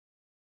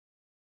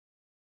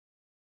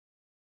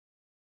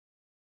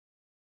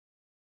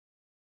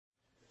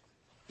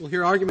We'll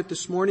hear argument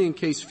this morning in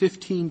Case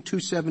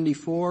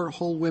 15-274,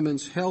 Whole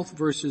Women's Health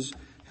versus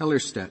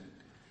Hellerstedt.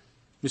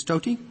 Ms.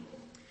 Toty?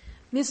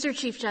 Mr.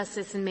 Chief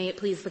Justice, and may it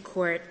please the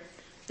Court,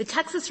 the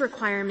Texas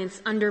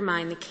requirements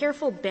undermine the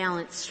careful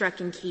balance struck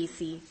in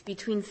Casey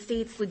between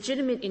states'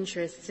 legitimate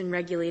interests in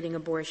regulating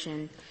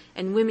abortion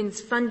and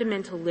women's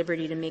fundamental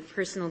liberty to make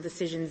personal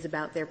decisions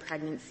about their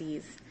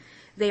pregnancies.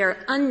 They are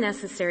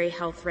unnecessary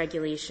health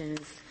regulations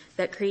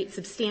that create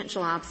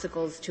substantial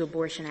obstacles to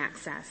abortion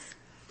access.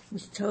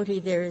 Ms.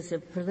 Toty, there is a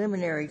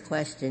preliminary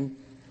question.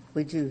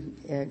 Would you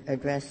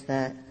address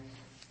that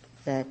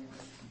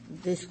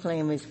this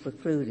claim is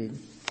precluded?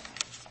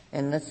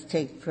 And let's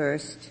take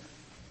first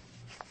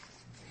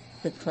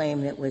the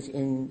claim that was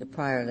in the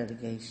prior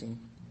litigation.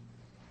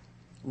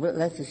 Well,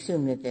 let's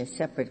assume that they're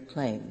separate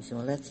claims.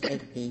 Well, let's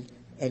take the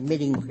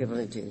admitting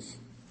privileges.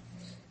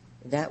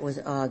 That was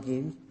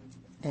argued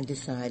and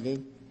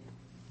decided.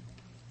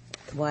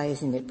 Why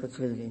isn't it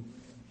precluded?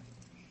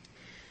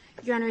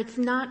 Your Honor, it's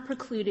not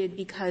precluded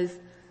because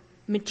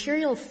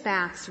material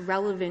facts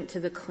relevant to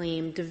the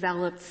claim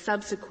developed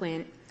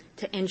subsequent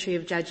to entry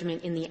of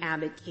judgment in the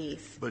Abbott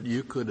case. But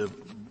you could have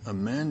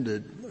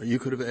you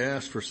could have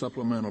asked for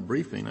supplemental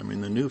briefing. I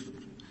mean, the new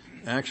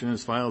action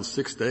is filed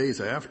 6 days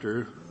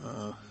after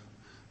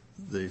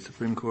the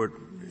Supreme Court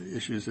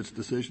issues its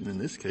decision in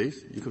this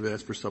case. You could have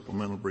asked for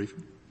supplemental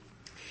briefing.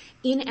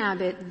 In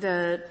Abbott,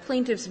 the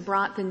plaintiffs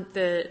brought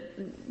the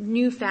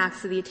new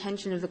facts to the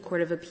attention of the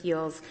Court of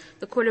Appeals.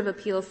 The Court of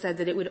Appeals said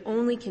that it would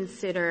only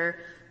consider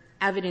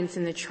evidence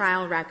in the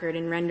trial record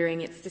in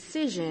rendering its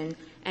decision,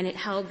 and it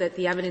held that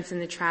the evidence in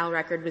the trial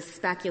record was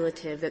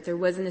speculative, that there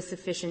wasn't a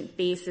sufficient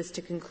basis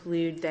to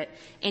conclude that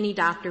any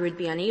doctor would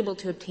be unable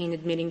to obtain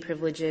admitting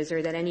privileges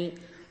or that any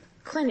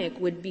clinic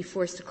would be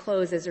forced to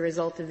close as a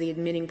result of the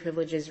admitting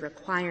privileges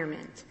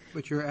requirement.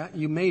 But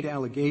you made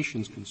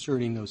allegations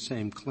concerning those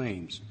same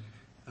claims.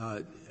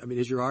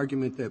 Is your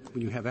argument that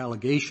when you have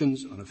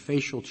allegations on a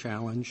facial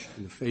challenge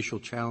and the facial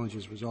challenge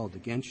is resolved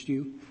against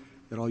you,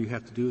 that all you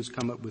have to do is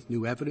come up with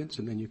new evidence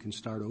and then you can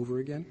start over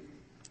again?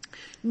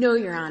 No,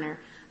 Your Honor.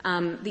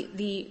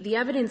 The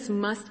evidence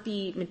must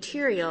be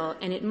material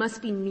and it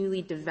must be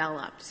newly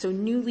developed. So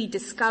newly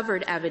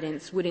discovered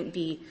evidence wouldn't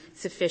be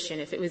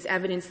sufficient. If it was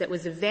evidence that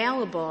was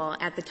available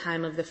at the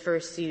time of the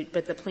first suit,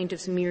 but the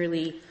plaintiffs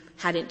merely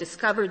hadn't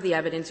discovered the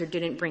evidence or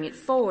didn't bring it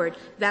forward,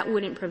 that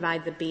wouldn't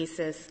provide the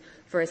basis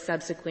for a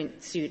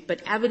subsequent suit.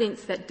 But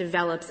evidence that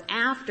develops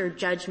after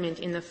judgment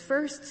in the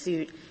first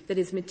suit that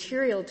is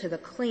material to the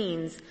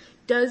claims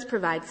does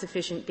provide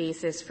sufficient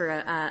basis for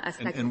a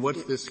second And what's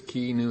suit. this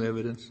key new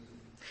evidence?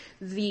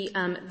 The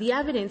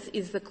evidence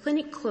is the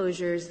clinic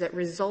closures that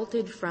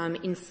resulted from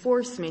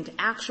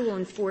actual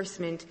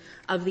enforcement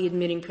of the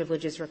admitting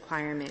privileges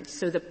requirement.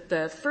 So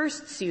the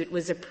first suit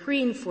was a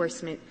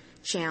pre-enforcement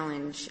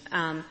challenge.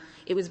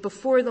 It was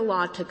before the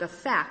law took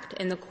effect,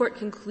 and the court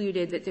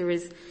concluded that there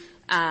was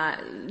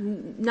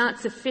not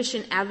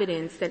sufficient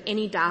evidence that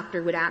any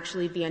doctor would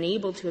actually be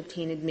unable to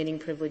obtain admitting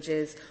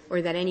privileges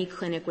or that any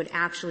clinic would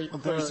actually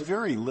close. Well, there's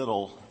very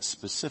little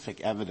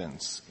specific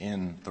evidence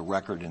in the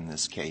record in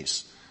this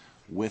case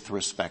with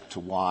respect to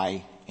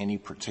why any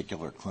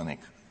particular clinic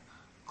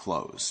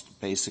closed.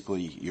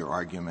 Basically, your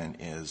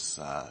argument is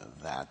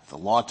that the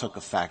law took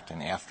effect,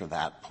 and after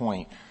that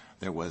point,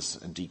 there was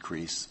a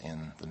decrease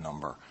in the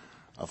number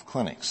of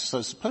clinics.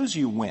 So suppose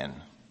you win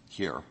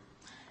here,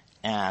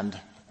 and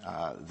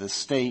the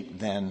state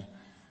then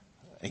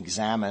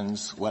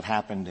examines what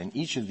happened in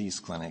each of these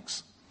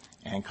clinics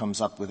and comes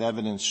up with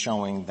evidence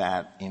showing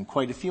that in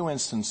quite a few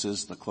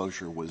instances the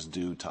closure was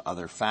due to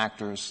other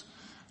factors.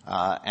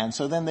 And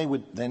so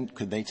then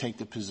could they take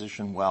the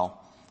position,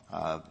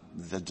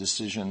 the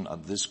decision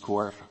of this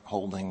court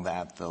holding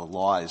that the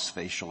law is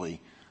facially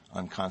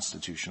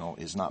unconstitutional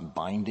is not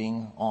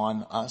binding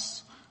on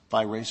us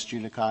by res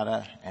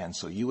judicata, and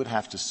so you would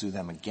have to sue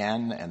them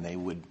again and they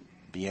would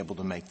be able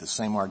to make the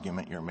same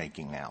argument you're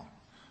making now.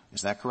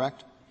 Is that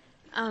correct?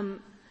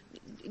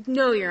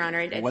 No, Your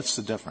Honor. What's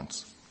the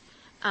difference?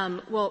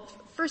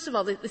 First of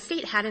all, the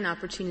state had an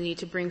opportunity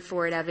to bring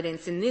forward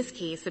evidence in this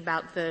case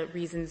about the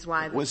reasons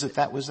why. Was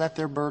that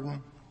their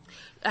burden?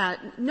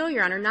 No,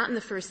 Your Honor, not in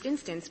the first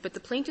instance, but the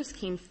plaintiffs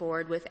came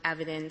forward with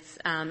evidence,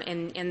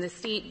 and the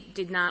state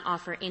did not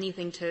offer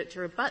anything to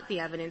rebut the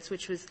evidence,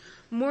 which was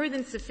more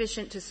than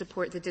sufficient to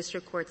support the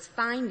district court's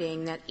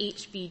finding that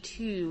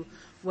HB2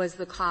 was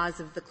the cause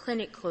of the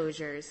clinic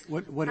closures.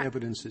 What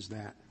evidence is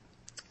that?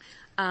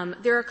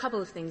 There are a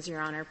couple of things, Your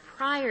Honor.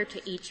 Prior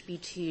to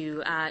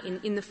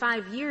HB2, in the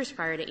 5 years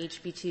prior to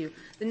HB2,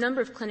 the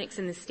number of clinics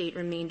in the state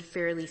remained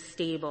fairly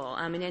stable.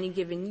 In any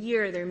given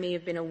year, there may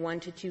have been a 1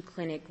 to 2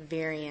 clinic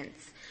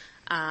variance.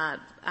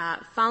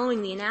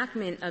 Following the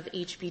enactment of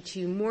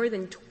HB2, more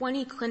than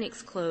 20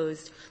 clinics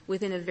closed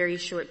within a very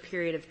short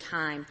period of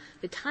time.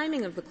 The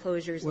timing of the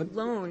closures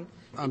alone.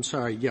 I'm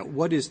sorry. Yeah.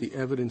 What is the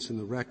evidence in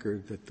the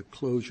record that the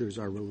closures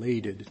are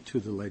related to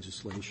the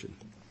legislation?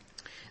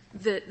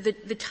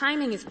 The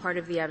timing is part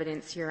of the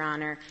evidence, Your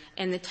Honor,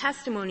 and the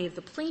testimony of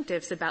the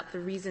plaintiffs about the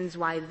reasons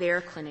why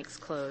their clinics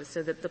closed.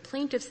 So that the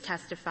plaintiffs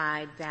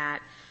testified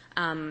that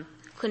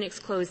clinics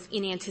closed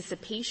in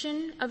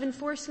anticipation of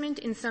enforcement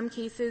in some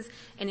cases,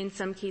 and in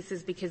some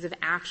cases because of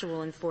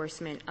actual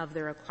enforcement of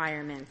the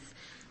requirements.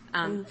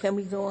 Can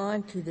we go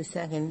on to the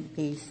second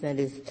piece, that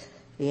is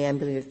the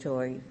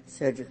ambulatory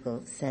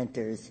surgical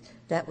centers?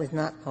 That was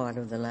not part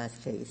of the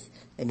last case,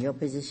 and your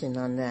position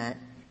on that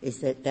is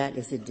that that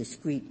is a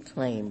discrete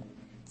claim,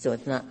 so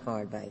it's not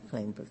barred by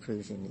claim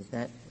preclusion.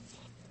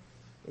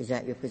 Is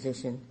that your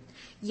position?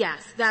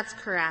 Yes, that's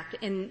correct.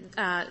 And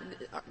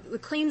the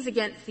claims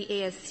against the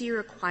ASC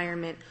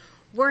requirement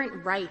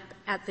weren't ripe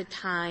at the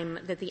time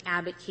that the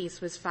Abbott case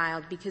was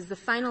filed because the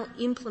final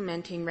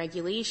implementing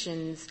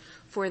regulations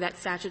for that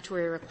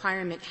statutory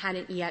requirement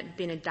hadn't yet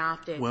been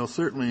adopted. Well,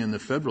 certainly in the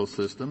federal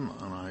system,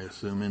 and I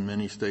assume in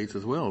many states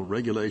as well,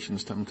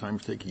 regulations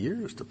sometimes take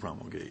years to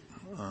promulgate.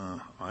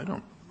 I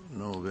don't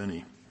know of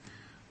any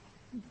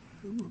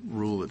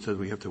rule that says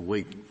we have to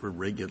wait for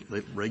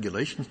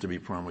regulations to be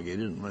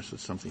promulgated unless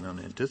it's something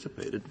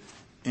unanticipated.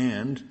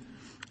 And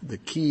the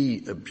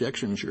key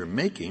objections you're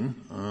making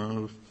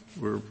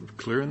were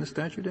clear in the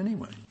statute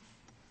anyway.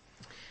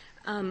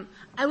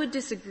 I would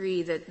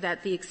disagree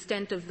that the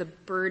extent of the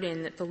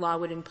burden that the law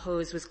would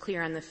impose was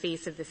clear on the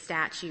face of the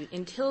statute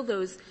until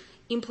those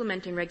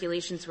implementing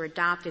regulations were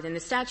adopted, and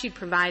the statute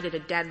provided a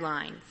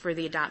deadline for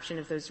the adoption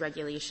of those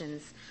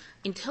regulations.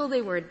 Until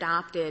they were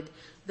adopted,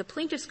 the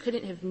plaintiffs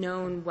couldn't have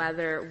known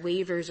whether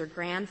waivers or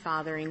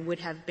grandfathering would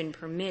have been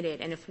permitted.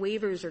 And if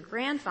waivers or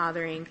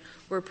grandfathering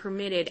were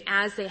permitted,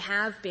 as they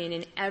have been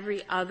in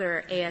every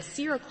other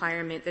ASC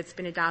requirement that's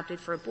been adopted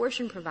for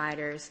abortion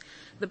providers,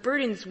 the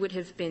burdens would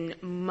have been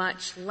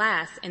much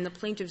less, and the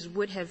plaintiffs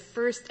would have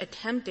first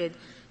attempted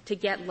to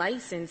get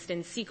licensed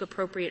and seek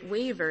appropriate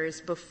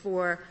waivers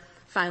before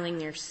filing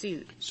their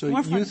suit. So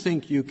you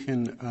think you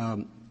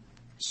can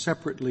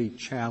separately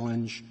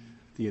challenge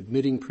the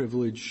admitting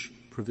privilege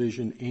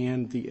provision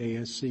and the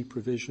ASC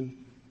provision?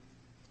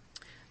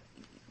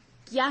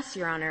 Yes,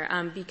 Your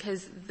Honor,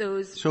 because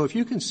those... So if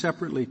you can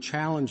separately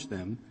challenge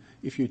them,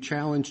 if you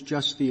challenge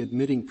just the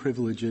admitting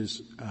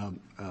privileges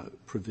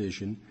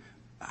provision,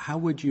 how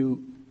would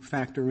you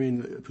factor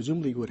in,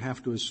 presumably you would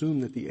have to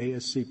assume that the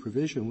ASC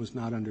provision was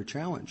not under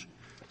challenge.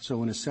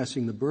 So in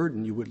assessing the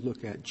burden, you would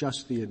look at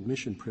just the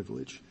admission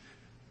privilege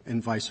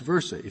and vice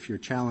versa. If you're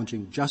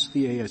challenging just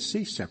the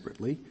ASC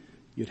separately,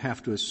 you'd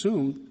have to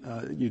assume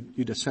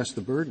you'd assess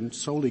the burden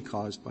solely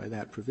caused by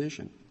that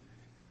provision.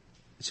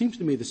 It seems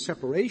to me the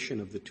separation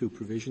of the two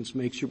provisions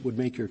would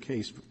make your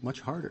case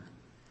much harder.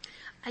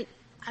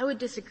 I would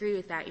disagree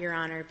with that, Your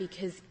Honor,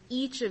 because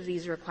each of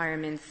these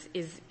requirements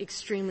is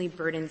extremely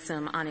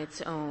burdensome on its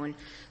own.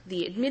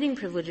 The admitting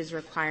privileges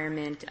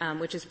requirement,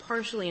 which is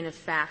partially in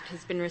effect,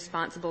 has been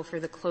responsible for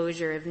the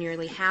closure of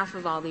nearly half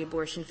of all the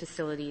abortion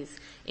facilities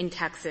in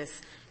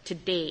Texas to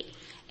date.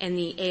 And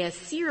the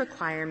ASC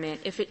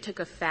requirement, if it took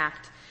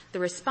effect, the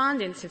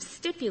respondents have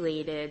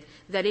stipulated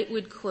that it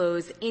would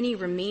close any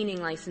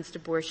remaining licensed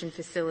abortion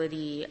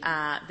facility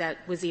that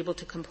was able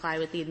to comply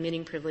with the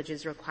admitting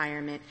privileges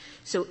requirement.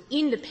 So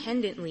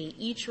independently,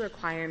 each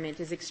requirement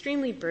is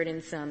extremely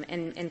burdensome,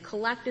 and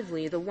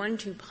collectively, the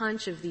 1-2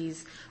 punch of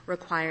these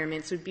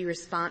requirements would be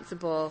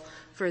responsible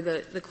for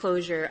the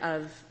closure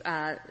of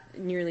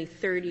nearly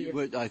 30.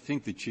 What I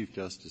think the Chief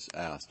Justice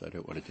asked, I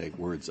don't want to take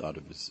words out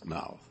of his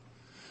mouth,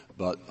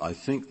 but I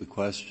think the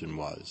question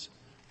was,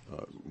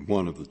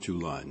 one of the two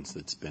lines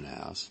that's been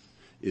asked,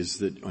 is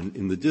that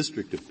in the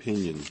district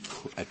opinion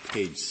at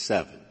page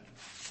 7,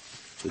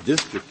 the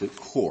district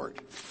court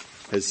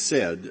has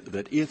said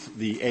that if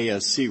the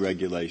ASC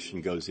regulation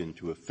goes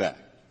into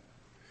effect,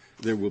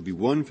 there will be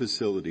one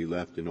facility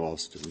left in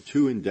Austin,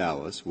 2 in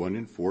Dallas, 1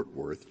 in Fort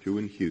Worth, 2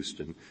 in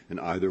Houston, and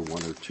either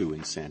 1 or 2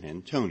 in San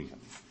Antonio.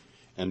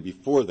 And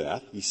before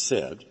that, he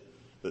said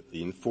that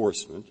the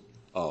enforcement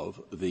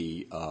of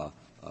the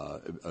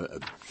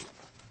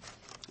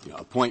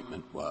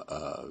appointment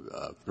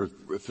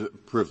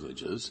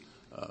privileges,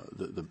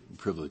 the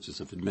privileges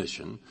of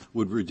admission,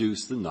 would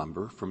reduce the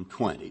number from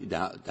 20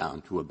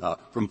 down to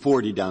about, from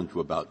 40 down to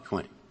about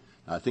 20.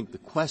 I think the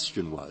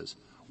question was,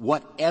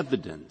 what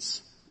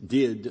evidence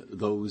did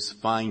those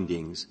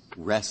findings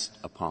rest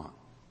upon?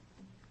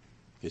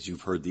 As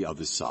you've heard the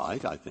other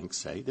side, I think,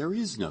 say there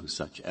is no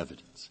such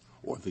evidence.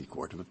 Or the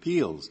Court of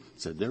Appeals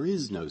said there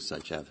is no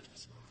such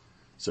evidence.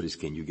 So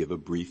can you give a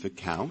brief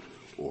account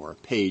or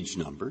page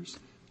numbers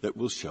that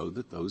will show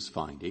that those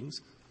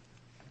findings,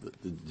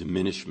 the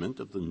diminishment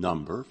of the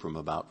number from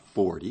about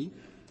 40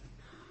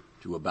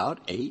 to about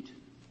 8,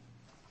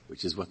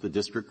 which is what the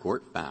district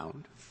court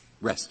found,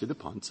 rested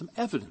upon some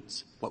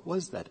evidence? What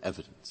was that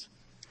evidence?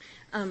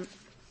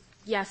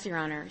 Yes, Your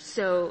Honor.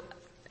 So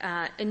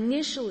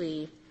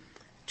initially,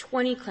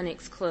 20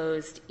 clinics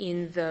closed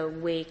in the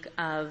wake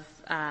of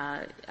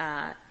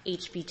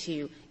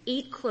HB2.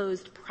 8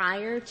 closed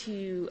prior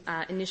to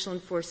initial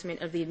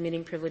enforcement of the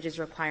admitting privileges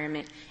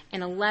requirement,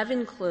 and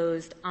 11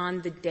 closed on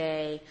the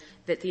day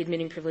that the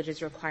admitting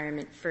privileges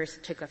requirement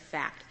first took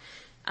effect.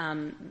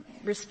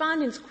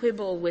 Respondents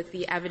quibble with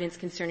the evidence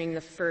concerning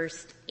the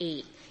first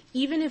 8.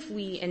 Even if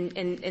we,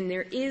 and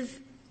there is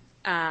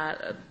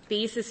a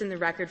basis in the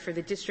record for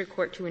the district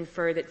court to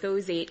infer that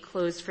those 8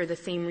 closed for the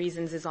same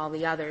reasons as all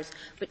the others.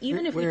 But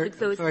even if we put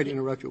those, sorry to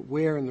interrupt you.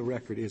 Where in the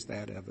record is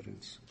that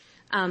evidence?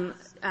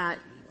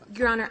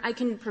 Your Honor, I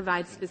can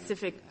provide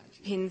specific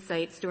pin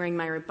sites during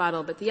my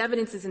rebuttal, but the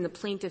evidence is in the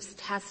plaintiff's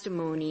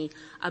testimony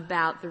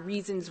about the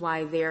reasons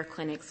why their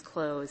clinics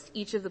closed.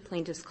 Each of the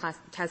plaintiffs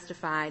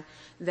testified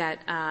that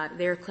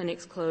their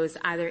clinics closed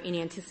either in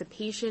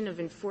anticipation of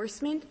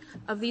enforcement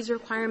of these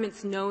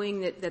requirements,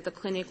 knowing that the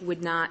clinic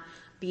would not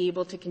be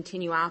able to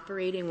continue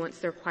operating once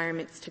the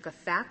requirements took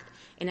effect,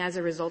 and as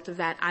a result of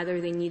that,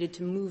 either they needed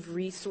to move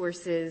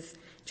resources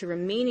to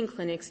remaining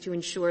clinics to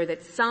ensure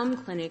that some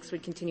clinics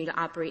would continue to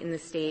operate in the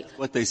state.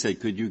 What they say,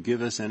 could you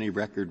give us any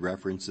record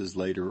references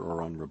later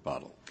or on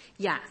rebuttal?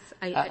 Yes.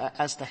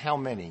 As to how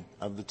many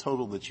of the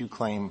total that you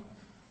claim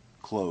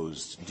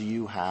closed, do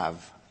you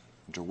have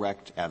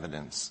direct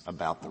evidence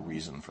about the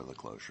reason for the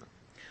closure?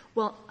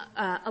 Well,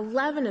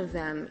 11 of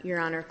them, Your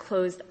Honor,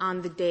 closed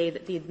on the day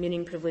that the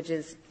admitting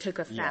privileges took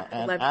effect. Yeah,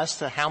 and as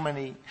to how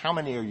many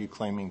are you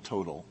claiming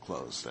total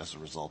closed as a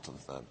result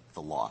of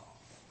the law?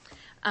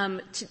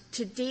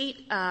 To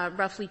date,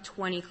 roughly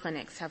 20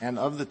 clinics have. And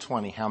of the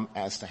 20,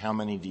 as to how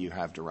many do you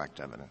have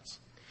direct evidence?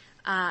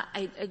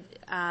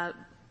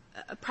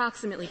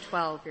 Approximately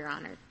 12, Your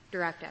Honor,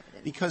 direct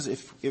evidence. Because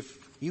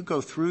if you go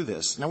through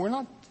this, now we're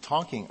not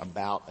talking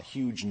about a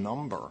huge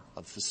number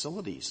of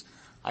facilities.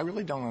 I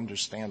really don't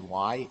understand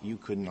why you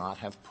could not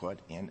have put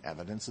in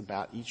evidence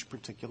about each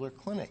particular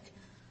clinic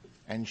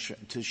and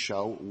to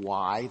show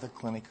why the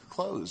clinic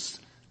closed.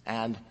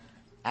 And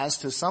as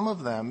to some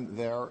of them,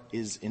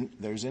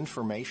 there's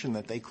information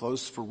that they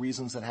closed for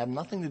reasons that had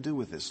nothing to do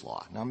with this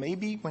law. Now,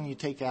 maybe when you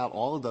take out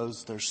all of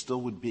those, there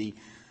still would be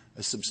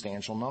a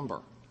substantial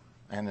number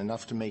and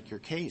enough to make your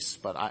case.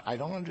 But I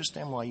don't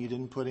understand why you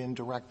didn't put in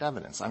direct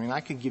evidence. I mean, I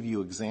could give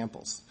you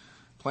examples.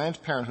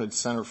 Planned Parenthood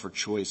Center for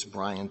Choice,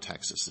 Bryan,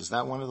 Texas. Is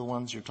that one of the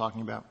ones you're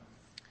talking about?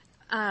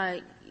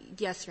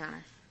 Yes, Your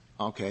Honor.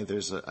 Okay.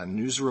 There's a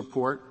news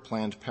report,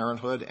 Planned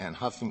Parenthood and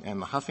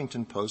the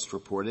Huffington Post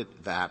reported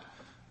that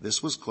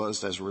this was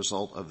closed as a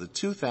result of the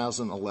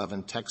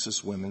 2011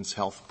 Texas Women's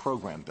Health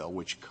Program Bill,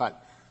 which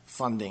cut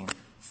funding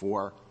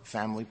for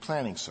family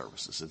planning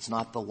services. It's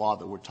not the law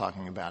that we're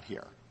talking about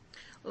here.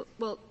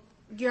 Well,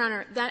 Your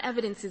Honor, that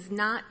evidence is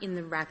not in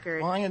the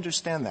record. Well, I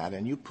understand that,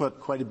 and you put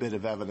quite a bit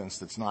of evidence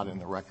that's not in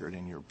the record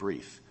in your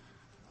brief.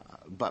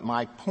 But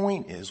my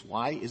point is,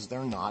 why is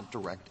there not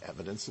direct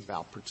evidence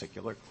about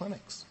particular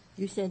clinics?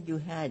 You said you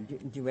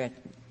had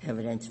direct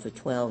evidence for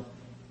 12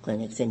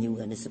 clinics, and you were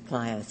going to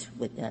supply us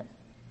with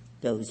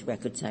those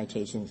record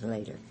citations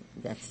later.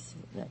 That's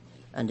what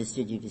I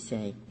understood you to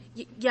say.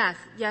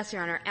 Yes,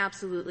 Your Honor,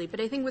 absolutely. But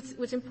I think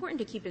what's important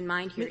to keep in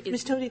mind here is—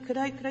 Ms. Toti, could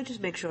I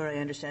just make sure I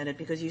understand it?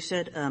 Because you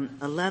said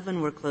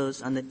 11 were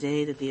closed on the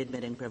day that the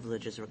admitting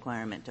privileges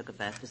requirement took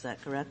effect. Is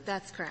that correct?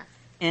 That's correct.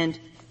 And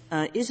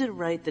is it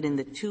right that in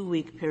the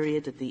 2-week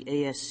period that the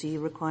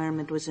ASC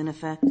requirement was in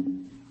effect,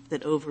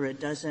 that over a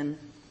dozen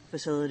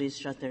facilities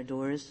shut their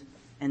doors,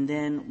 and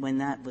then when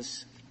that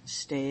was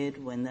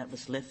stayed, when that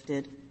was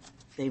lifted,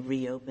 they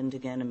reopened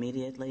again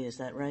immediately? Is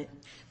that right?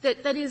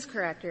 That is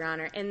correct, Your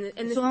Honor. And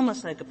it's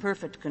almost like a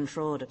perfect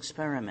controlled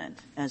experiment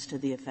as to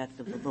the effect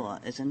of the law,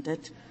 isn't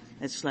it?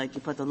 It's like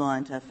you put the law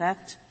into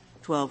effect,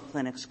 12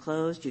 clinics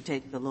closed, you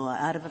take the law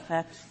out of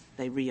effect,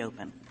 they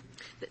reopen.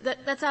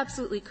 That's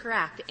absolutely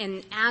correct.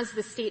 And as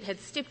the state had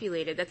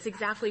stipulated, that's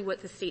exactly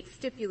what the state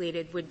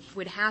stipulated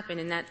would happen.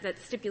 And that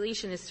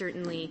stipulation is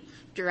certainly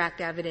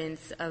direct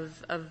evidence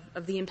of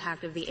the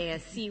impact of the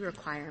ASC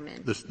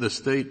requirement. The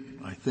state,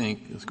 I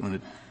think, is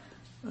going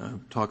to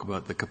talk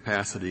about the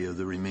capacity of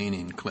the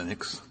remaining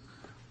clinics.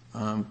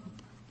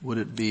 Would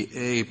it be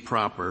A,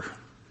 proper,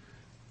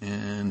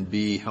 and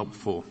B,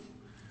 helpful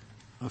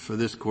for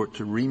this court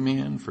to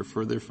remand for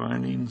further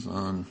findings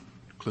on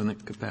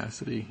clinic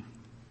capacity?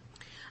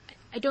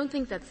 I don't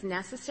think that's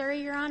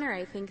necessary, Your Honor.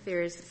 I think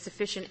there's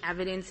sufficient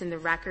evidence in the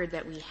record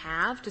that we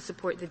have to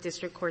support the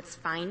district court's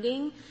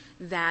finding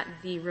that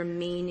the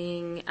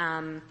remaining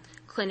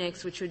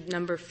clinics, which would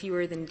number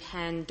fewer than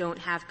 10, don't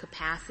have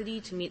capacity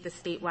to meet the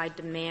statewide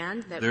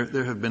demand.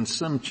 There have been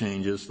some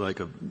changes, like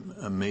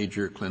a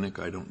major clinic.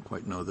 I don't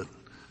quite know the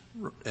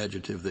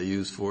adjective they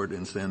use for it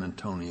in San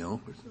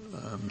Antonio.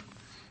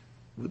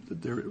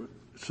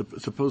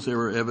 Suppose there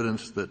were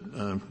evidence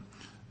that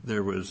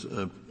there was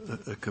a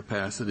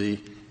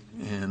capacity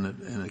and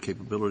a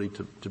capability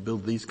to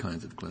build these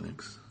kinds of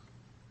clinics.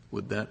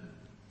 Would that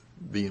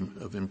be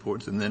of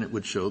importance? And then it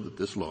would show that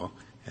this law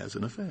has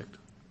an effect,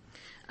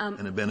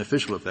 and a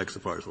beneficial effect so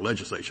far as the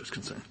legislature is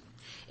concerned.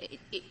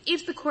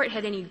 if the court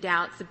had any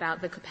doubts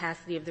about the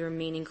capacity of the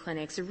remaining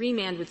clinics, a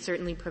remand would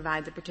certainly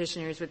provide the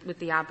petitioners with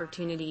the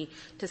opportunity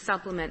to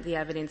supplement the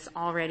evidence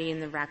already in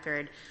the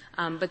record.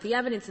 But the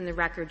evidence in the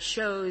record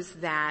shows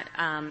that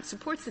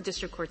supports the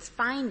district court's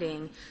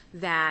finding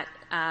that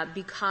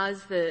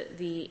because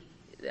the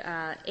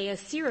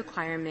ASC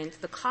requirements,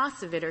 the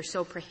costs of it are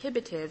so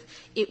prohibitive,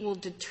 it will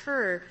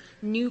deter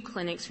new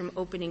clinics from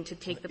opening to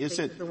take the place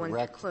of the ones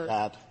that close. Is it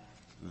correct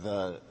that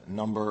the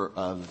number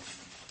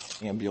of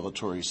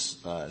ambulatory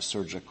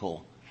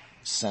surgical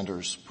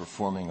centers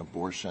performing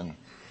abortion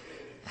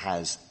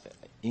has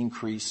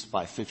increased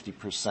by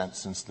 50%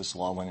 since this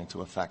law went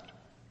into effect?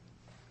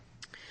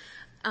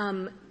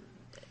 Since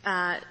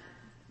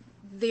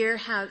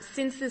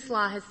this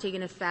law has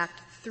taken effect,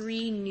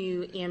 3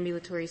 new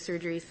ambulatory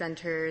surgery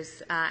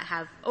centers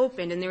have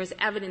opened, and there was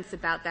evidence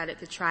about that at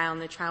the trial,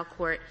 and the trial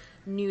court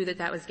knew that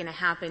that was going to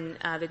happen.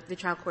 The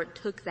trial court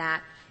took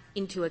that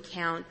into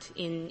account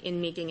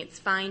in making its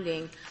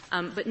finding.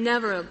 But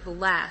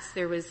nevertheless,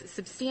 there was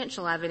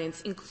substantial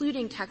evidence,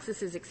 including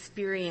Texas's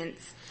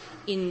experience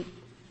in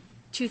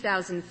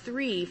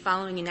 2003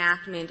 following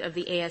enactment of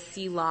the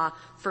ASC law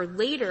for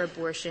later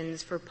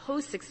abortions, for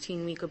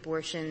post-16-week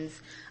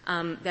abortions,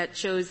 that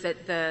shows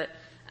that the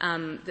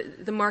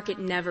market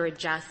never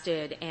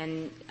adjusted,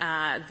 and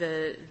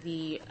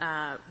the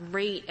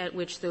rate at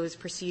which those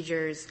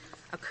procedures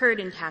occurred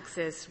in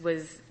Texas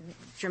was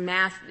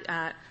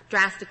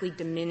drastically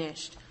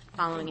diminished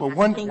following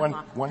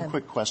enactment. One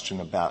quick question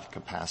about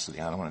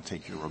capacity. I don't want to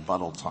take your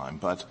rebuttal time,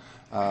 but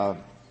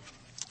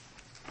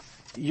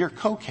your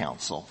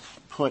co-counsel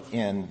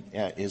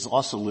is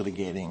also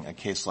litigating a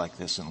case like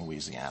this in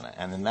Louisiana,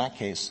 and in that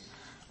case,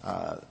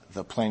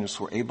 the plaintiffs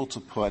were able to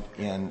put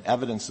in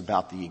evidence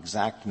about the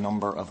exact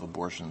number of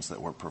abortions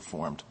that were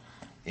performed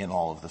in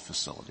all of the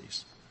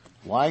facilities.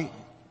 Why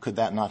could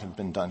that not have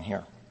been done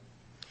here?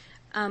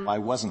 Why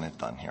wasn't it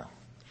done here?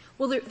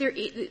 Well,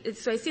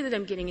 so I see that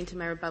I'm getting into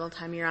my rebuttal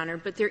time, Your Honor,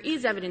 but there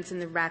is evidence in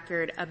the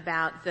record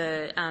about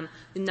the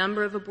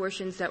number of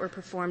abortions that were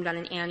performed on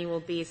an annual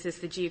basis,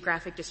 the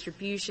geographic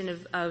distribution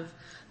of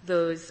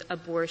those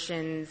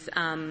abortions.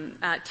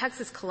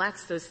 Texas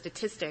collects those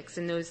statistics,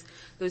 and those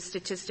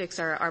statistics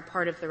are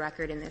part of the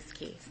record in this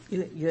case.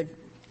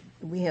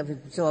 We have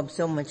absorbed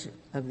so much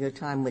of your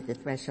time with the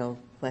threshold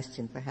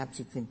question. Perhaps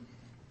you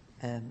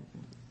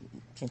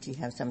can't you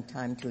have some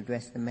time to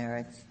address the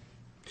merits?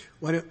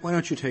 Why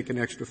don't you take an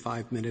extra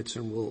 5 minutes,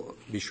 and we'll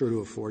be sure to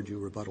afford you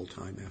rebuttal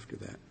time after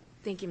that.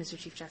 Thank you, Mr.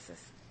 Chief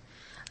Justice.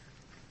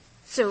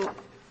 So,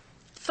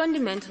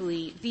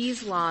 fundamentally,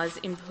 these laws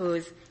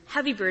impose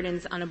heavy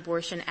burdens on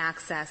abortion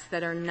access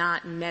that are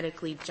not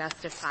medically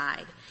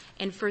justified.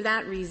 And for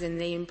that reason,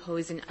 they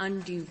impose an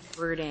undue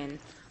burden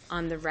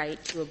on the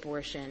right to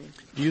abortion.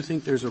 Do you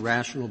think there's a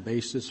rational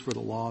basis for the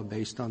law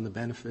based on the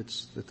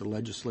benefits that the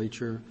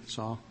legislature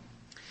saw?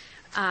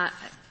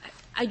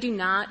 I do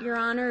not, Your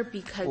Honor,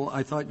 because... Well,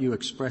 I thought you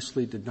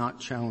expressly did not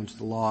challenge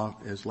the law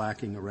as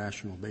lacking a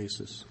rational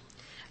basis.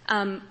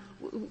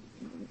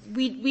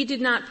 We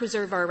did not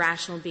preserve our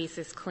rational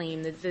basis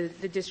claim.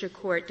 The district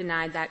court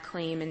denied that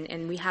claim,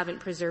 and we haven't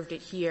preserved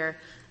it here.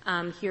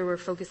 Here we're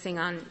focusing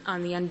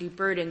on the undue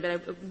burden,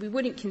 but we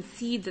wouldn't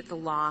concede that the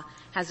law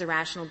has a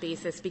rational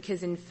basis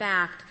because, in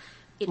fact,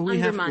 it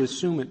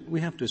undermines...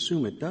 We have to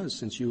assume it does,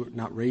 since you're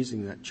not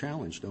raising that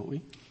challenge, don't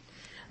we?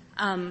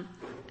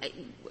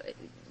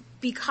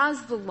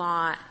 Because the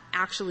law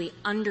actually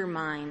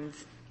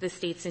undermines the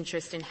state's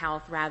interest in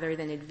health rather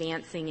than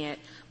advancing it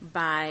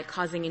by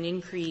causing an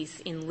increase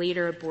in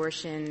later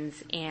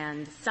abortions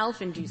and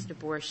self-induced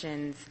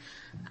abortions,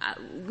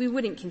 we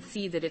wouldn't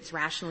concede that it's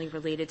rationally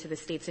related to the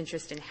state's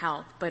interest in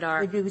health. But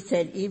you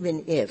said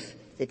even if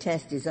the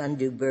test is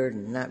undue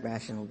burden, not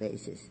rational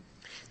basis.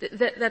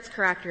 That's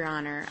correct, Your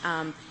Honor.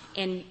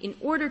 And in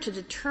order to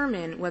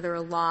determine whether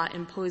a law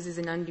imposes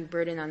an undue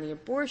burden on the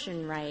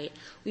abortion right,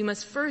 we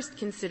must first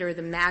consider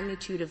the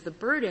magnitude of the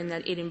burden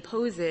that it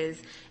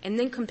imposes and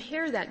then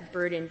compare that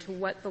burden to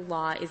what the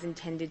law is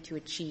intended to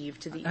achieve.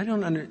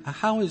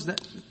 How is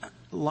that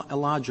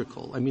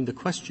illogical? I mean, the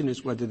question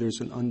is whether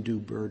there's an undue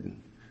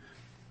burden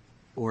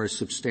or a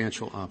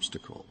substantial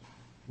obstacle.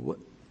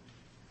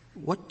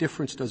 What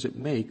difference does it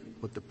make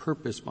what the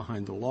purpose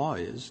behind the law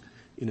is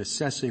in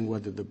assessing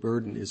whether the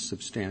burden is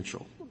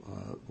substantial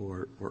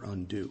or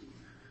undue?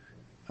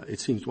 It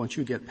seems once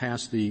you get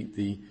past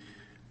the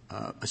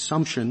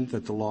assumption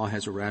that the law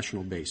has a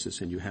rational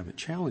basis and you haven't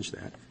challenged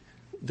that,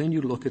 then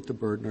you look at the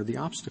burden or the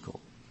obstacle.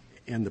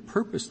 And the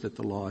purpose that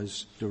the law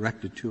is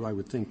directed to, I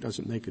would think,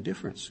 doesn't make a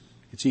difference.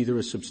 It's either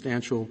a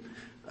substantial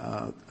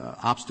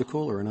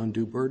obstacle or an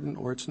undue burden,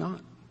 or it's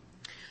not.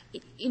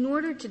 In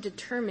order to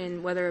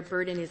determine whether a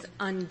burden is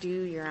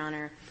undue, Your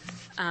Honor,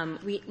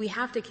 we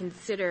have to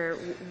consider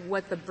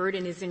what the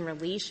burden is in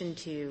relation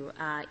to.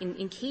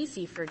 In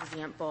Casey, for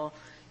example,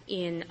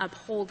 in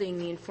upholding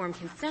the informed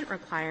consent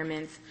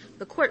requirements,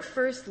 the court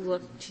first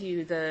looked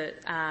to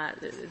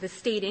the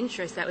state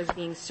interest that was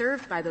being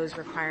served by those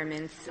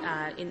requirements.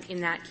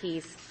 In that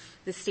case,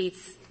 the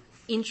state's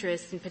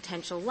interest in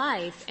potential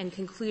life and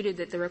concluded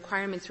that the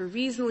requirements were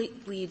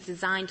reasonably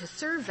designed to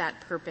serve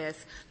that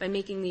purpose by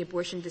making the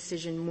abortion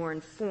decision more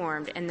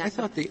informed. And I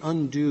thought the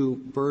undue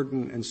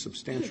burden and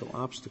substantial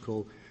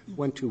obstacle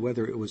went to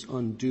whether it was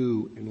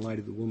undue in light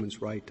of the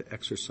woman's right to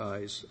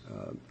exercise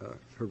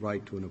her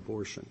right to an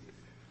abortion,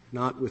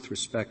 not with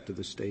respect to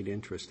the state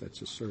interest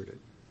that's asserted.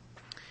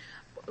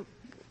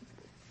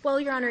 Well,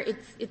 Your Honor,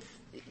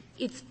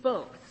 it's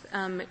both.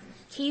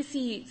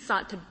 Casey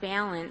sought to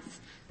balance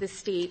the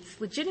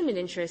state's legitimate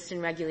interest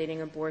in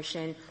regulating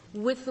abortion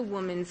with the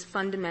woman's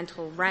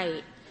fundamental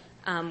right,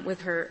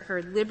 with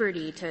her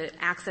liberty to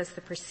access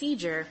the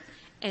procedure,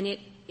 and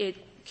it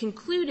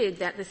concluded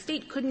that the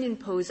state couldn't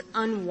impose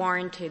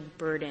unwarranted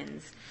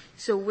burdens.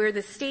 So where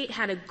the state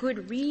had a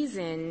good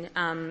reason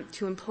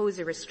to impose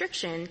a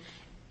restriction,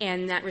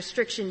 and that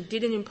restriction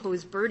didn't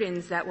impose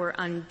burdens that were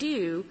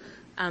undue,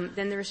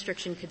 then the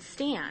restriction could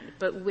stand.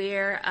 But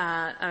where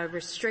a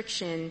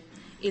restriction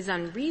is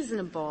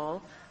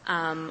unreasonable,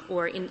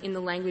 or in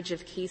the language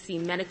of Casey,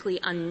 medically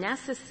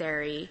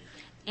unnecessary,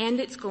 and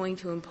it's going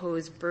to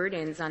impose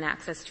burdens on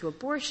access to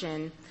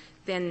abortion,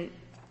 then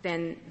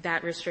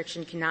that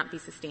restriction cannot be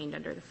sustained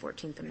under the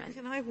 14th Amendment.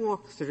 Can I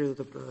walk through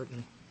the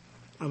burden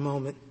a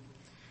moment?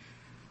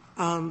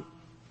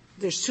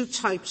 There's two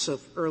types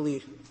of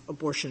early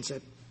abortions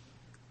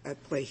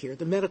at play here.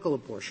 The medical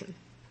abortion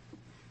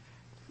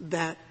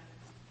that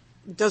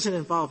doesn't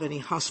involve any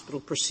hospital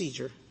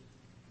procedure.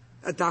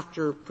 A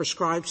doctor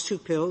prescribes 2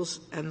 pills,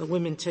 and the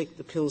women take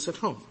the pills at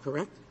home,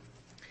 correct?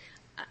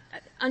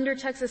 Under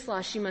Texas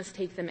law, she must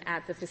take them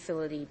at the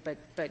facility, but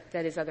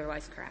that is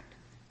otherwise correct.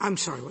 I'm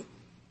sorry, what?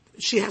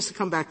 She has to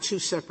come back 2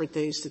 separate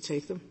days to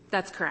take them?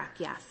 That's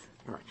correct, yes.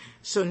 All right.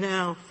 So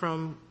now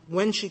from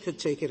when she could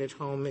take it at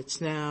home,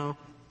 it's now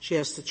she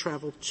has to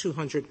travel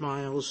 200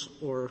 miles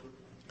or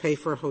pay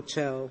for a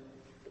hotel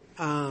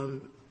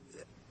to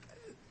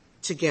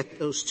get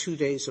those 2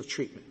 days of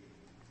treatment.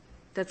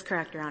 That's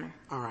correct, Your Honor.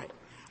 All right.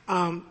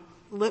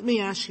 Let me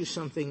ask you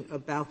something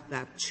about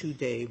that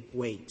 2-day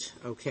wait,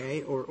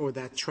 okay, or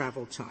that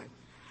travel time.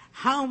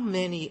 How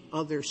many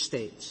other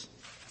states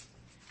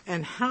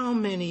and how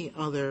many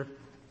other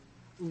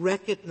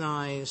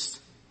recognized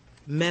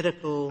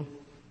medical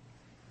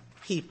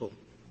people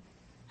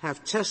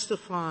have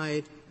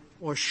testified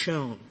or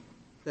shown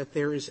that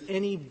there is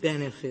any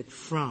benefit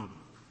from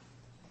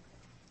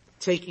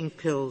taking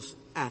pills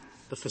at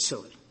the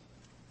facility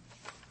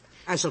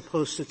as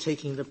opposed to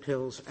taking the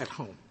pills at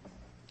home,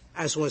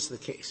 as was the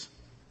case?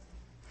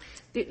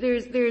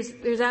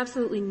 There's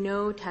absolutely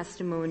no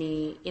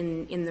testimony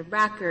in the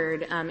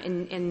record,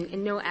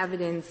 and no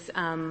evidence,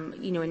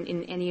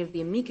 in any of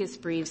the amicus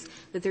briefs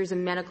that there's a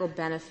medical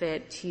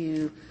benefit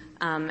to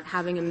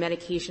having a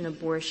medication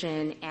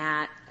abortion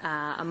at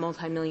a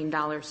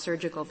multi-million-dollar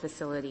surgical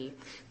facility.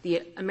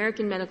 The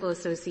American Medical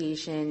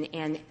Association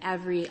and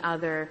every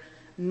other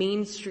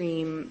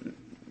mainstream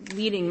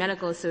leading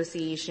medical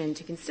association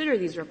to consider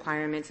these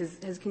requirements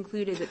has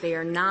concluded that they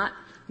are not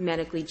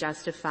medically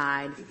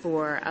justified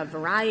for a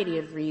variety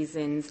of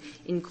reasons,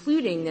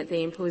 including that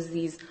they impose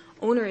these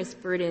onerous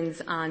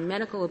burdens on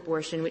medical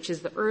abortion, which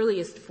is the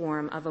earliest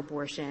form of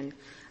abortion,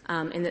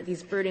 and that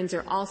these burdens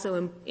are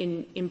also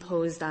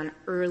imposed on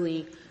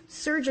early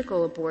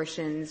surgical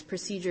abortions,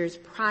 procedures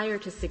prior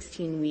to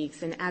 16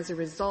 weeks, and as a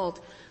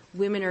result,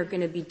 women are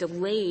going to be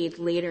delayed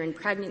later in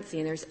pregnancy,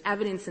 and there's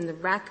evidence in the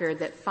record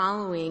that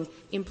following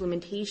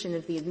implementation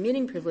of the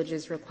admitting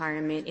privileges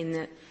requirement in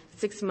the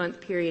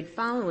 6-month period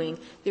following,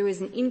 there was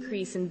an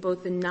increase in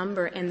both the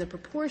number and the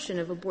proportion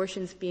of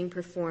abortions being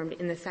performed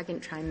in the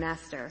second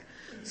trimester.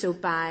 So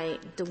by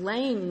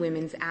delaying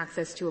women's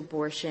access to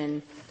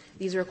abortion,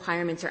 these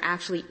requirements are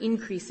actually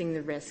increasing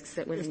the risks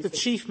that women face. If the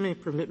Chief may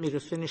permit me to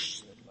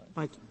finish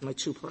my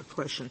 2-part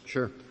question.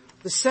 Sure.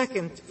 The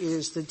second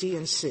is the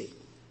DNC.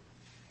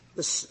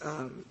 This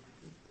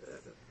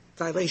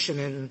dilation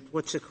in,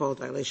 what's it called,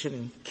 dilation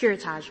in?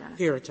 Curettage.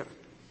 Curettage.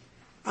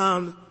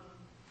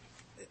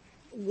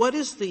 What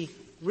is the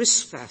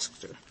risk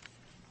factor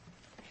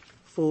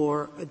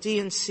for a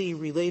DNC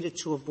related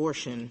to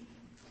abortion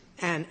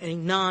and a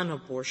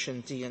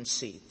non-abortion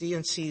DNC?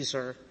 DNCs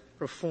are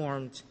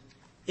performed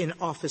in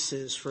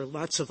offices for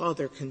lots of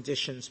other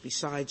conditions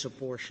besides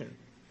abortion.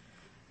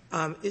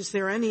 Is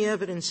there any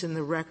evidence in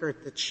the record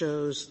that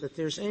shows that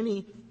there's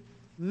any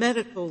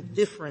medical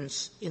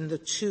difference in the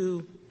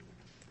two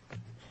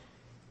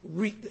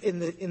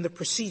in the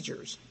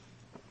procedures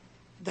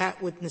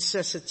that would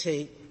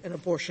necessitate an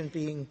abortion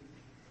being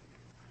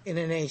in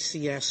an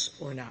ACS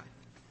or not?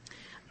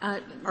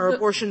 Are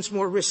abortions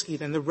more risky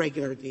than the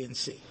regular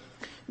DNC?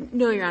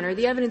 No, Your Honor.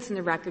 The evidence in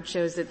the record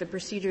shows that the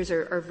procedures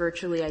are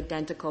virtually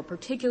identical,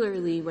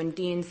 particularly when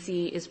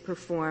DNC is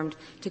performed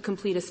to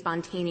complete a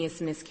spontaneous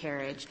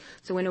miscarriage.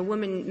 So when a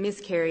woman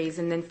miscarries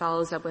and then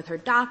follows up with her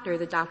doctor,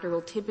 the doctor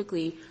will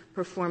typically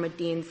perform a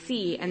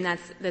DNC, and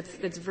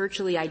that's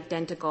virtually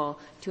identical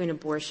to an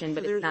abortion,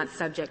 but it's not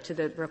subject to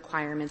the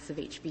requirements of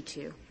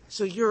HB2.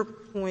 So your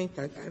point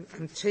that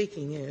I'm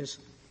taking is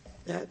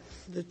that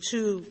the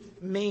two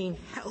main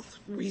health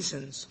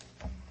reasons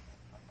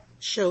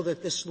show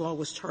that this law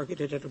was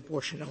targeted at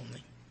abortion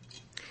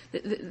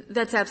only.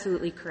 That's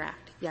absolutely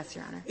correct. Yes,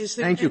 Your Honor.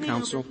 Thank you,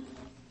 counsel.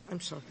 I'm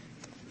sorry.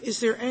 Is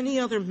there any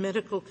other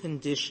medical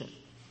condition,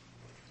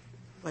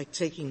 like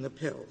taking the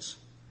pills,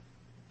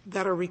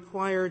 that are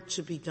required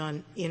to be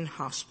done in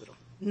hospital,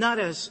 not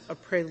as a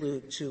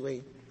prelude to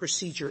a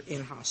procedure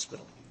in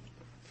hospital,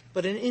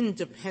 but an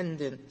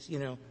independent,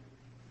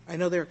 I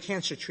know there are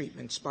cancer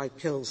treatments by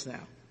pills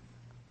now.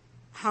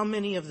 How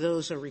many of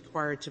those are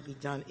required to be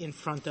done in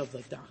front of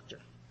the doctor?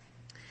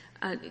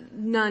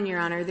 None, Your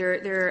Honor.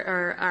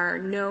 There are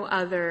no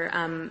other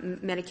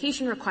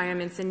medication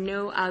requirements and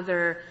no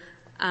other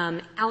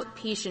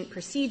outpatient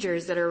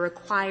procedures that are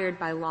required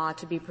by law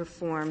to be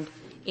performed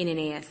in an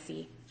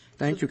ASC.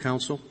 Thank you,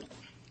 counsel.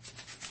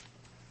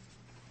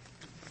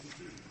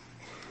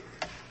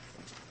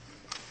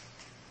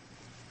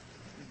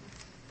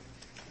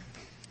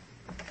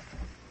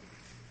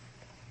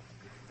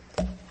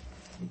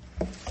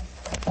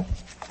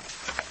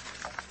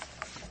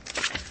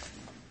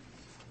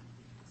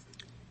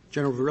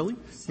 General Verrilli?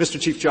 Mr.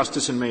 Chief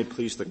Justice, and may it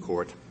please the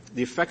Court,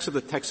 the effects of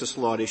the Texas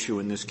law at issue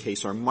in this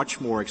case are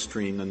much more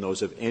extreme than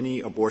those of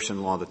any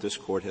abortion law that this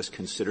Court has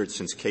considered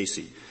since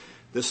Casey.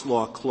 This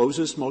law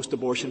closes most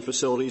abortion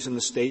facilities in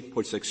the state,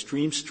 puts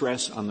extreme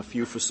stress on the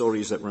few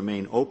facilities that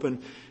remain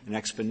open, and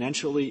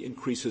exponentially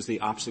increases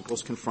the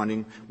obstacles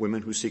confronting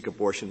women who seek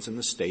abortions in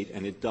the state.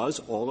 And it does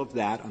all of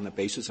that on the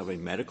basis of a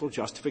medical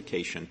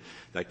justification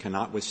that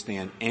cannot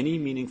withstand any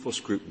meaningful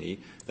scrutiny,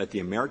 that the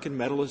American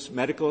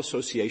Medical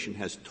Association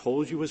has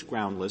told you is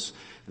groundless,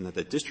 and that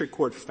the district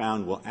court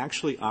found will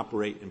actually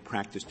operate in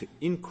practice to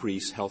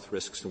increase health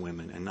risks to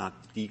women and not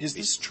decrease. Is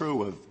this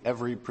true of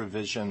every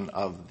provision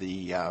of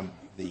the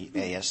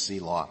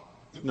ASC law?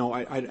 No,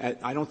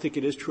 I don't think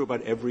it is true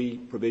about every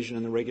provision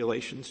in the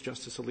regulations,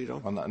 Justice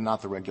Alito. Well,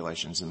 not the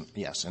regulations.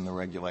 Yes, in the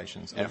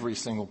regulations. Yeah. Every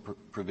single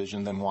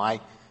provision. Then why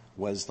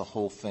was the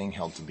whole thing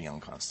held to be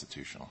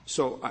unconstitutional?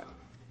 So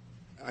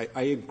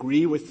I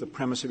agree with the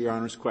premise of Your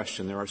Honor's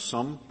question. There are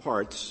some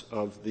parts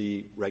of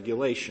the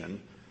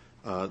regulation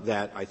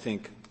that I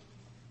think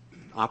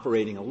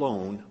operating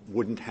alone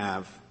wouldn't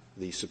have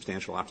the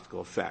substantial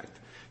obstacle effect.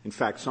 In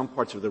fact, some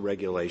parts of the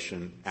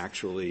regulation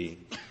actually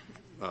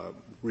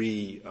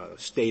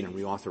restate and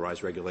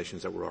reauthorize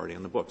regulations that were already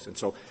on the books. And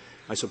so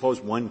I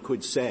suppose one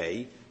could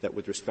say that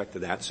with respect to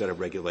that set of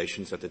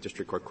regulations that the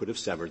district court could have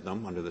severed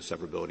them under the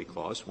severability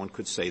clause. One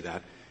could say that.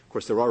 Of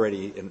course, they're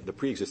already in the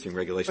pre-existing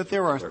regulations. But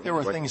there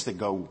are things that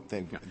go.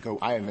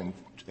 I haven't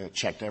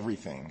checked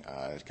everything,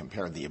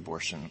 compared the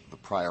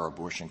prior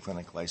abortion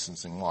clinic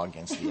licensing law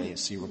against the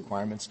ASC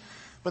requirements.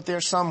 But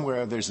there's some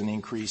where there's an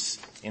increase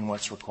in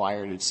what's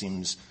required. It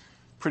seems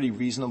pretty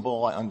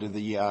reasonable under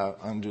the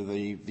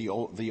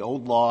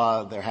old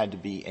law. There had to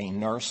be a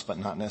nurse, but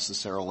not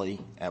necessarily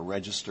a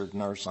registered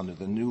nurse. Under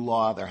the new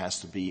law, there has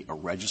to be a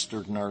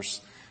registered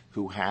nurse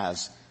who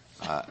has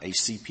a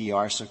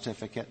CPR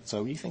certificate.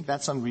 So you think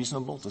that's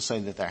unreasonable to say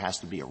that there has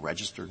to be a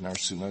registered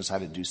nurse who knows how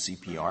to do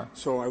CPR?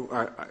 So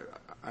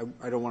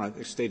I don't want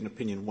to state an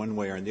opinion one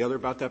way or the other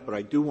about that, but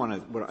I do want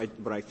to.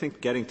 But I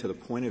think getting to the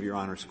point of Your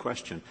Honor's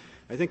question,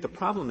 I think the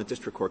problem the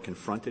district court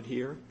confronted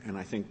here, and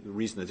I think the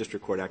reason the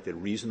district court acted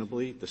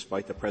reasonably,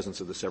 despite the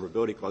presence of the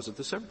severability clause, is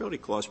the severability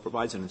clause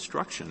provides an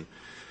instruction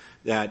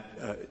that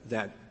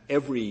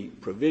every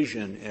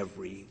provision,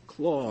 every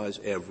clause,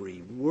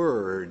 every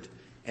word,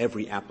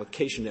 every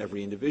application to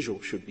every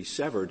individual should be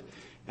severed.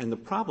 And the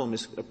problem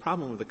is a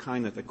problem of the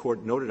kind that the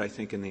court noted, I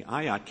think, in the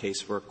IOT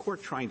case. For a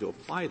court trying to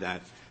apply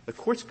that, the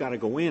court's got to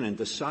go in and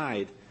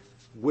decide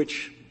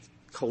which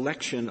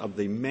collection of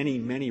the many,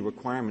 many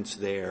requirements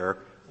there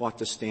ought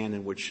to stand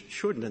and which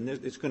shouldn't. And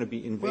it's going to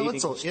be invading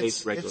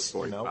state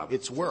regulatory power.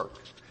 It's work.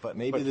 But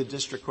maybe the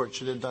district court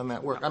should have done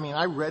that work. I mean,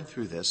 I read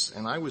through this,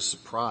 and I was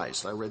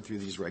surprised. I read through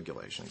these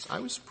regulations. I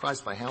was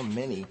surprised by how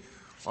many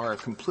are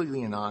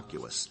completely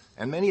innocuous.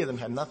 And many of them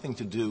have nothing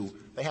to do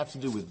 — they have to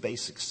do with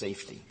basic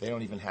safety. They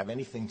don't even have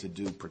anything to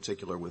do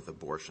particular with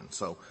abortion.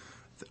 So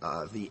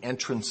the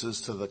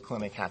entrances to the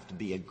clinic have to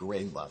be at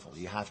grade level.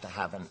 You have to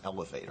have an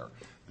elevator.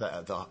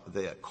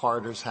 The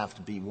corridors have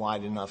to be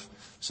wide enough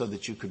so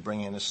that you could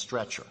bring in a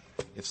stretcher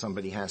if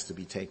somebody has to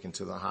be taken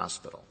to the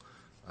hospital.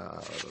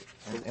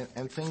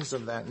 And things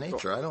of that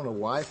nature. I don't know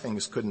why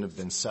things couldn't have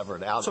been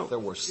severed out. If there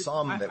were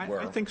some that were.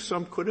 I think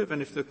some could have,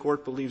 and if the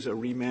court believes a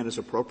remand is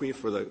appropriate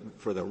for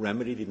the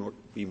remedy to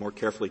be more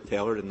carefully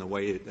tailored in the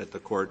way that the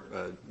court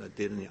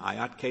did in the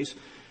IOT case,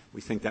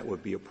 we think that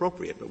would be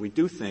appropriate. But we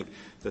do think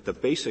that the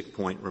basic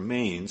point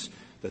remains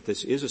that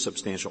this is a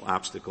substantial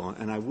obstacle.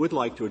 And I would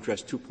like to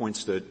address 2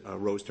 points that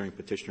arose during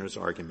petitioner's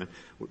argument.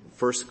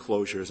 First,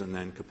 closures, and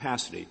then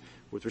capacity.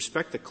 With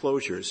respect to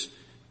closures,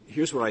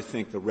 here's what I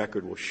think the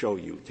record will show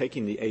you.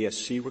 Taking the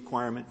ASC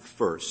requirement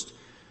first,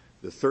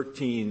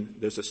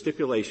 there's a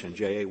stipulation,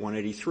 JA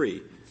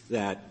 183,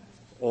 that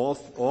all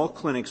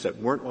clinics that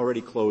weren't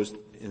already closed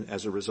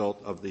as a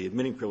result of the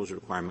admitting privilege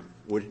requirement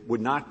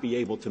would not be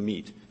able to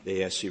meet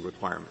the ASC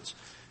requirements.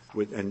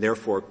 and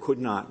therefore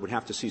would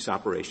have to cease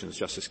operation. As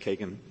Justice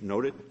Kagan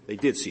noted, they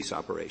did cease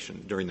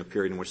operation during the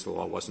period in which the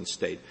law wasn't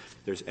stayed.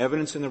 There's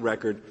evidence in the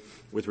record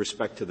with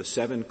respect to the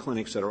 7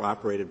 clinics that are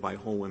operated by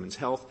Whole Women's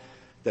Health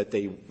that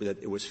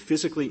it was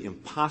physically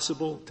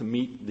impossible to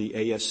meet the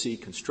ASC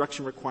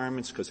construction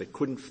requirements because they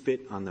couldn't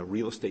fit on the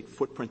real estate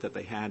footprint that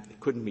they had. They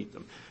couldn't meet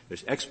them.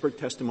 There's expert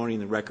testimony in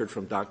the record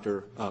from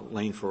Dr.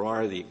 Lane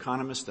Farrar, the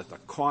economist, that the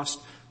cost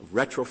of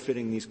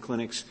retrofitting these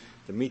clinics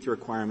to meet the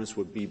requirements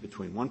would be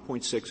between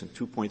 $1.6 and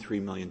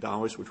 $2.3 million,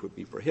 which would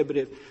be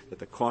prohibitive, that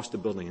the cost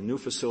of building a new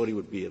facility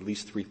would be at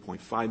least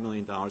 $3.5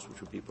 million,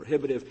 which would be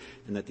prohibitive,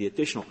 and that the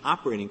additional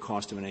operating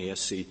cost of an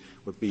ASC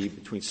would be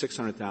between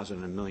 $600,000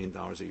 and $1 million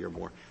a year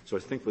more. So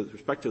I think with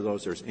respect to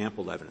those, there's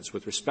ample evidence.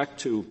 With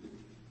respect to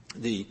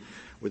the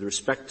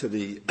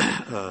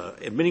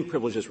admitting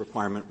privileges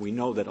requirement, we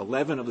know that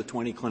 11 of the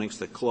 20 clinics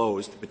that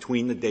closed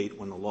between the date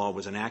when the law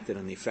was enacted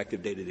and the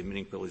effective date of the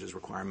admitting privileges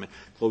requirement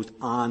closed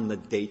on the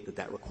date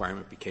that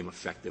requirement became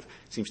effective.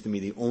 It seems to me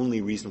the only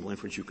reasonable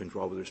inference you can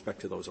draw with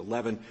respect to those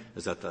 11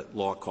 is that the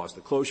law caused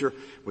the closure.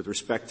 With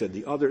respect to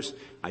the others,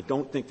 I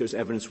don't think there's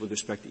evidence with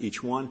respect to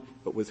each one,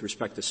 but with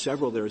respect to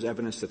several, there is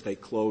evidence that they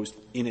closed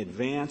in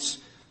advance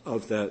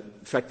of the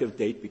effective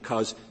date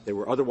because they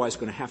were otherwise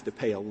going to have to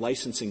pay a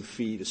licensing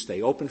fee to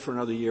stay open for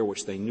another year,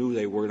 which they knew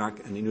they were not,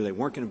 and they knew they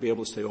weren't going to be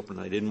able to stay open,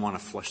 and they didn't want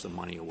to flush the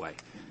money away.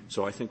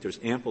 So I think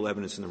there's ample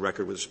evidence in the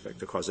record with respect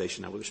to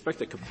causation. Now, with respect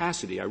to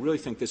capacity, I really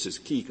think this is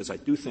key because I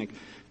do think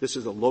this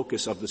is the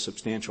locus of the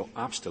substantial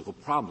obstacle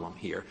problem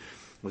here.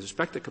 With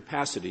respect to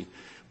capacity,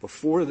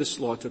 before this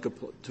law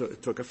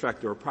took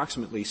effect, there were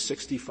approximately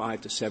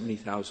 65 to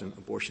 70,000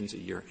 abortions a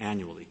year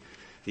annually.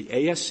 The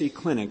ASC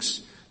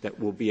clinics that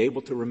will be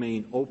able to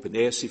remain open, the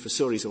ASC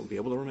facilities that will be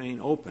able to remain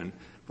open,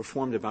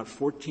 performed about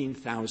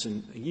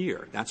 14,000 a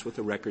year. That's what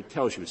the record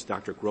tells you. It's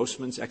Dr.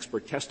 Grossman's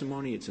expert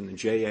testimony. It's in the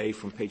JA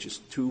from pages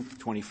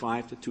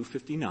 225 to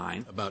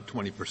 259. About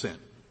 20%.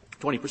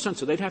 20%.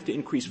 So they'd have to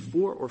increase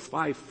 4 or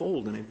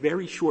 5-fold in a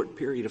very short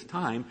period of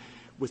time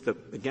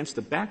against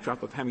the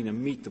backdrop of having to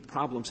meet the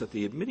problems that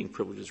the admitting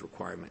privileges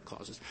requirement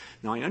causes.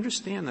 Now, I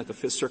understand that the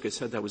Fifth Circuit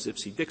said that was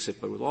ipsy-dixit,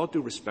 but with all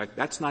due respect,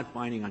 that's not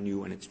binding on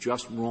you, and it's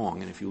just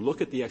wrong. And if you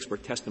look at the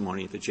expert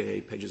testimony at the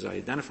JA pages I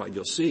identified,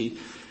 you'll see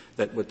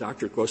that what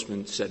Dr.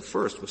 Grossman said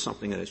first was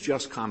something that is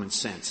just common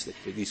sense, that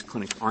these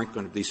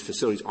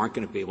facilities aren't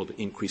going to be able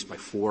to increase by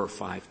 4 or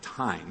 5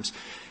 times.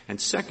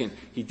 And second,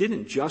 he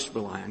didn't just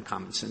rely on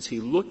common sense. He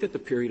looked at the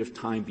period of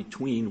time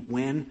between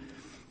when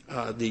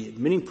the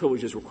admitting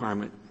privileges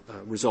requirement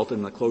resulted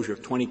in the closure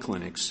of 20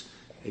 clinics.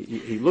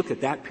 He looked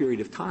at that period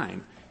of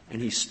time, and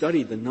he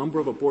studied the number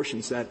of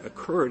abortions that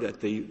occurred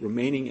at the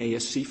remaining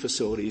ASC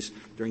facilities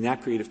during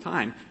that period of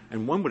time.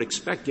 And one would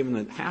expect, given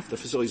that half the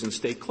facilities in the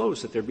state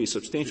closed, that there would be a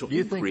substantial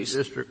increase. Do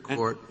you think the district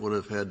court would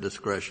have had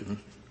discretion,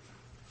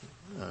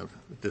 the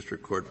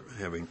district court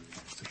having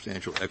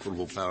substantial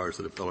equitable powers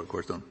that appellate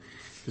courts don't,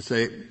 to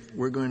say,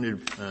 we're going to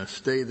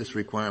stay this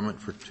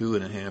requirement for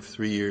 2.5,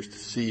 3 years to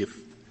see if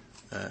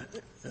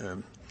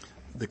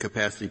the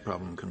capacity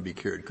problem can be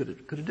cured? Could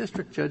a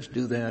district judge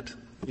do that?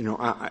 You know,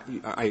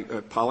 I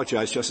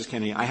apologize, Justice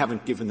Kennedy. I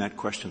haven't given that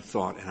question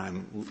thought, and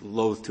I'm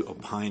loath to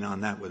opine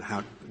on that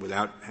without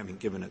having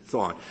given it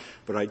thought.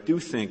 But I do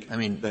think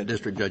that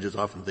district judges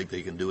often think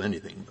they can do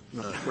anything.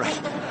 Right.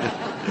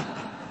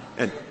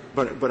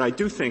 But I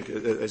do think,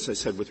 as I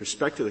said, with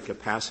respect to the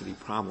capacity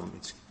problem,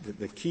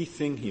 the key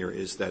thing here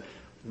is that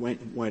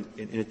when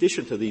in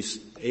addition to these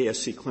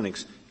ASC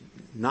clinics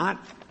not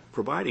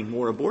providing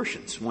more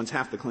abortions, once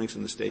half the clinics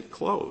in the state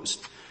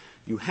closed,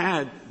 you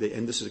had,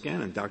 and this is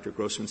again in Dr.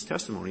 Grossman's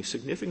testimony,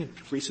 significant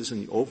increases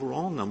in the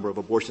overall number of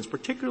abortions,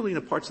 particularly in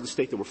the parts of the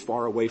state that were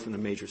far away from the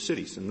major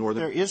cities. In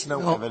northern, there is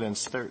no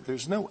evidence.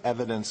 There's no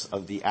evidence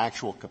of the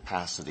actual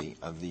capacity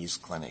of these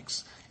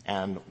clinics.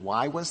 And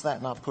why was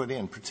that not put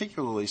in?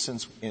 Particularly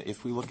since,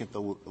 if we look at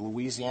the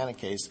Louisiana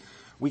case,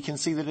 we can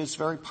see that it's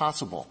very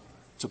possible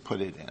to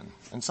put it in.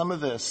 And some of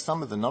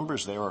the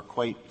numbers there are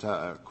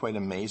quite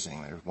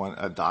amazing. There's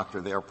a doctor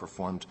there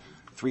performed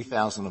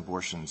 3,000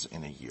 abortions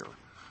in a year.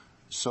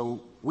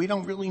 So we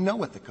don't really know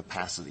what the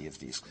capacity of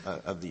these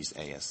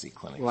ASC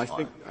clinics are.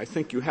 Well, I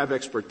think you have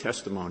expert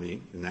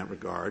testimony in that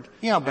regard.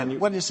 Yeah, but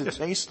what is it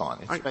based on?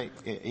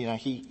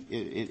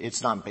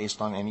 It's not based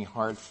on any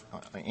hard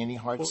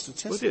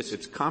statistics. Well, it is.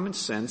 It's common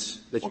sense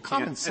that you can't.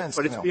 Common sense,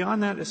 but it's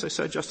beyond that, as I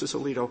said, Justice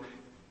Alito.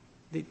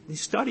 They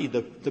studied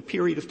the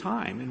period of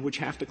time in which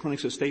half the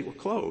clinics of the state were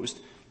closed,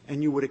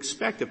 and you would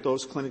expect if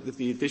those clinics, if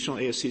the additional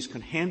ASCs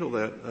can handle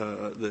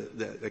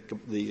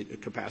the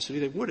capacity,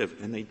 they would have,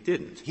 and they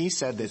didn't. He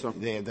said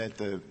that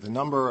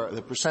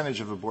the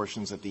percentage of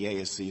abortions at the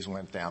ASCs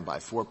went down by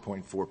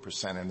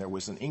 4.4%, and there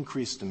was an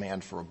increased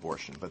demand for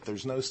abortion. But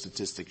there's no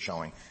statistic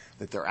showing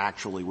that there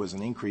actually was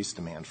an increased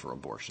demand for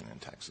abortion in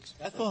Texas.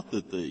 I thought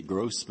that the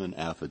Grossman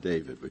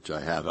affidavit, which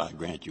I have, I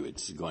grant you,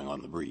 it's going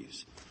on the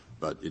briefs,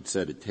 but it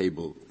said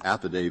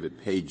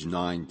affidavit page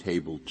 9,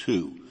 table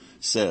 2,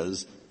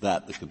 says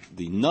that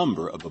the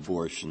number of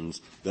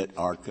abortions that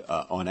are,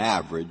 on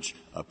average,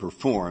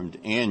 performed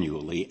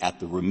annually at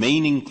the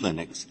remaining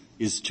clinics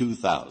is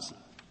 2,000.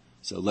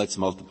 So let's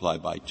multiply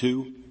by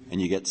 2,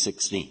 and you get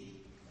 16.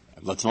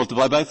 Let's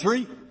multiply by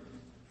 3,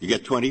 you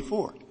get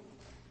 24.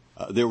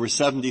 There were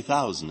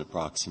 70,000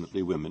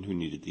 approximately women who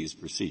needed these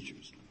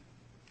procedures.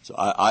 So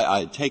I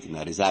had taken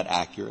that. Is that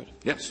accurate?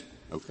 Yes.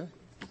 Okay.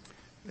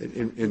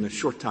 In the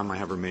short time I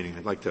have remaining,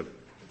 I'd like to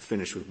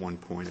finish with one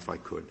point, if I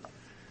could.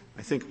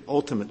 I think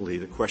ultimately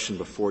the question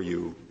before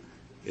you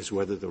is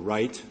whether the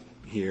right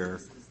here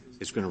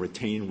is going to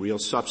retain real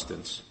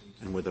substance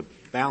and whether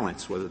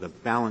the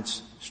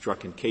balance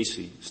struck in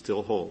Casey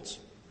still holds.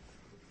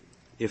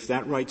 If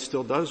that right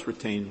still does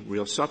retain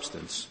real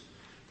substance,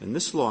 then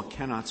this law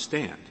cannot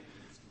stand.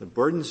 The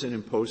burdens it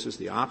imposes,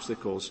 the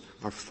obstacles,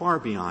 are far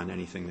beyond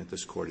anything that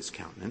this Court has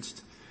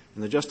countenanced,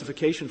 and the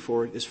justification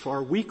for it is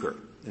far weaker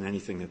than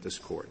anything that this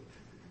Court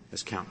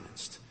has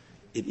countenanced.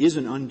 It is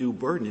an undue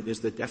burden. It is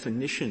the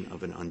definition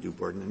of an undue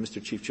burden. And,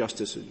 Mr. Chief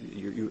Justice,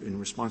 in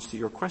response to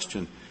your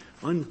question,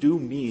 undue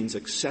means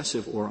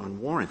excessive or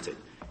unwarranted.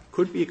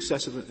 Could be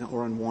excessive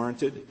or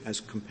unwarranted as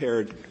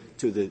compared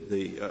to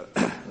the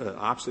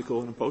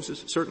obstacle it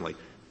imposes, certainly,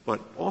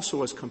 but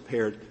also as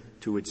compared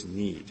to its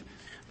need.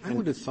 I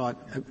would have thought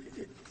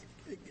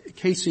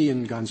Casey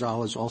and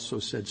Gonzalez also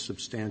said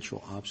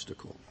substantial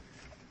obstacle.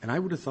 And I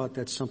would have thought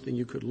that's something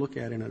you could look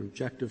at in an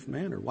objective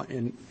manner.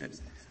 And I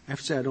have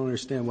to say I don't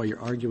understand why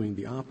you're arguing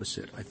the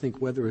opposite. I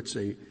think whether it's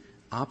a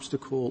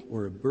obstacle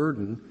or a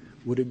burden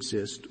would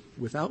exist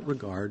without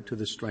regard to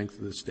the strength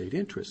of the state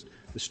interest.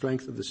 The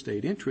strength of the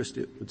state interest,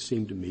 it would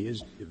seem to me,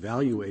 is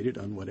evaluated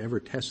on whatever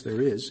test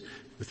there is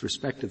with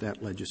respect to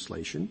that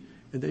legislation,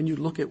 and then you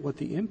look at what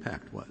the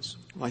impact was.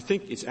 Well, I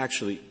think it's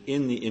actually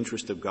in the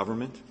interest of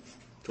government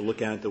to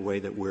look at it the way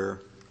that we're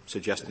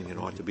suggesting it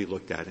ought to be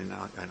looked at, and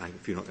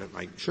if you don't,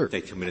 I sure.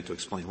 take a minute to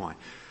explain why.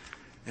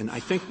 And I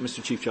think,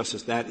 Mr. Chief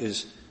Justice, that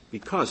is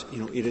because,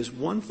 it is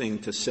one thing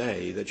to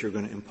say that you're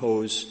going to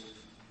impose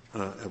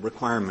a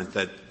requirement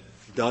that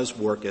does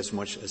work as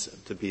much as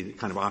to be the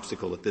kind of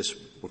obstacle that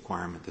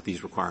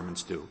these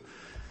requirements do,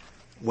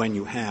 when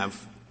you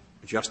have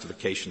a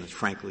justification that's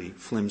frankly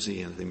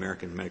flimsy and the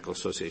American Medical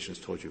Association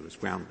has told you is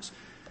groundless.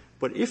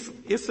 But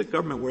if the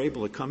government were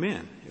able to come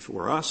in, if it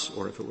were us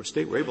or if it were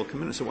state, were able to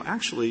come in and say, well,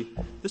 actually,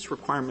 this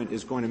requirement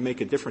is going to make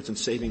a difference in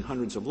saving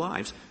hundreds of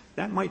lives,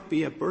 that might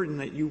be a burden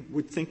that you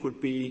would think would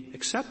be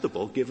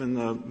acceptable given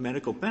the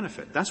medical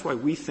benefit. That's why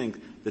we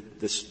think that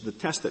the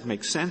test that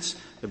makes sense,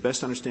 the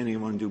best understanding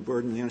of undue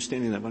burden, the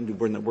understanding of undue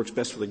burden that works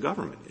best for the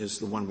government is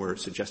the one we're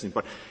suggesting.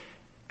 But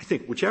I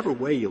think whichever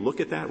way you look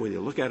at that, whether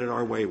you look at it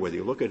our way, whether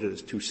you look at it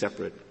as two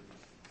separate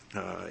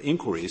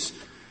inquiries,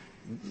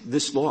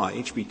 this law,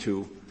 HB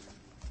 2,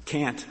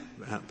 can't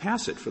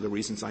pass it for the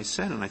reasons I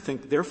said. And I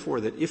think,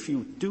 therefore, that if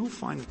you do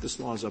find that this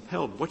law is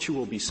upheld, what you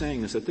will be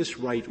saying is that this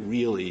right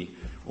really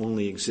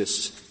only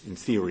exists in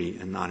theory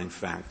and not in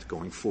fact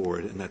going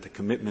forward, and that the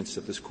commitments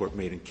that this Court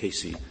made in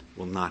Casey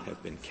will not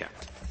have been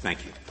kept.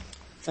 Thank you.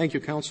 Thank you,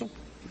 counsel.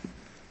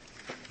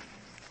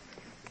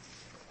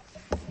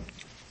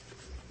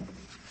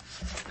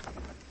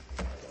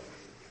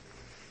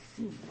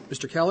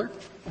 Mr. Keller?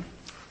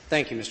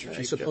 Thank you, Mr. Chief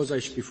I suppose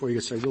Justice. before you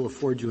get started, I will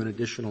afford you an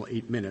additional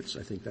 8 minutes.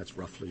 I think that's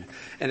roughly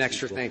an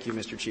extra thank you,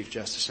 Mr. Chief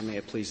Justice, and may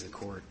it please the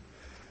Court.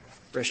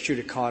 Res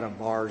judicata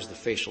bars the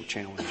facial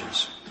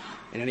challenges.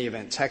 In any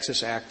event,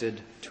 Texas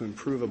acted to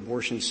improve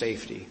abortion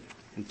safety,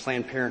 and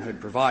Planned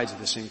Parenthood provides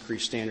this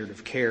increased standard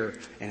of care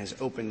and has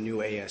opened new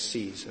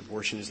ASCs.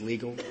 Abortion is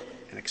legal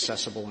and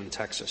accessible in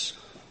Texas.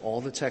 All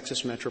the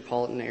Texas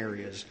metropolitan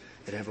areas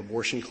that have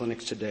abortion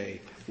clinics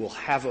today will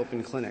have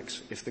open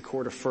clinics if the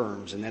Court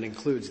affirms, and that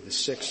includes the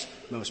 6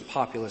 most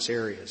populous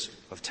areas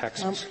of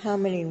Texas. How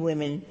many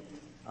women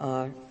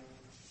are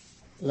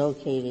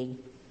located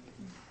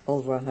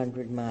over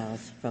 100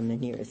 miles from the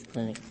nearest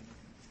clinic?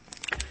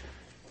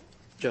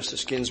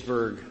 Justice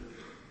Ginsburg,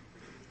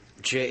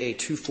 JA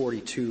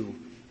 242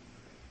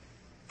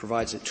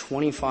 provides that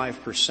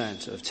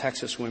 25% of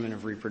Texas women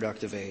of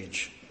reproductive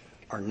age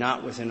are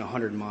not within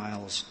 100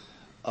 miles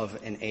of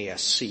an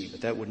ASC, but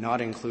that would not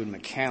include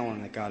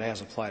McAllen that got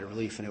as-applied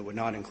relief, and it would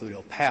not include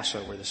El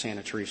Paso, where the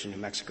Santa Teresa, New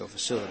Mexico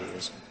facility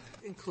is.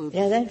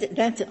 Yeah,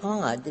 that's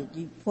odd that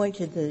you point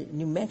to the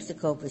New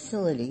Mexico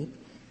facility.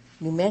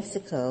 New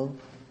Mexico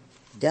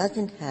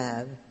doesn't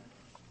have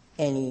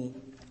any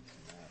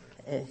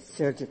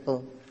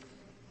surgical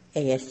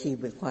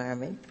ASC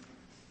requirement,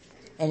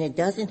 and it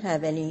doesn't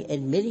have any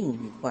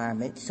admitting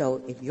requirement.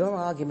 So if your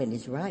argument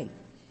is right,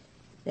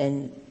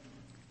 then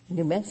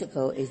New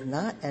Mexico is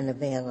not an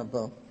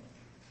available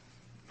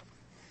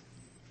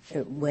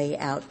way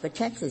out for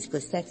Texas,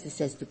 because Texas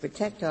says to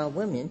protect our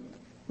women,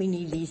 we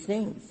need these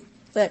things.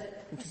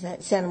 But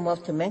send them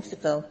off to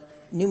Mexico,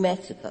 New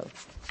Mexico,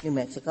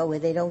 where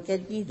they don't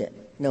get either.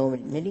 No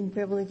admitting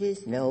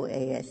privileges, no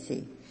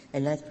ASC.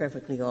 And that's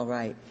perfectly all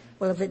right.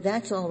 Well, if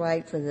that's all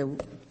right for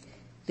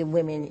the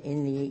women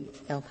in the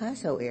El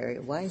Paso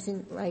area, why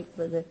isn't it right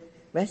for the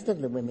rest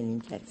of the women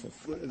in Texas?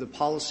 The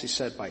policy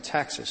set by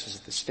Texas is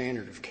that the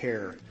standard of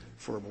care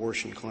for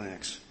abortion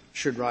clinics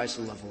should rise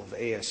to the level of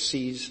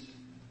ASCs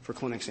for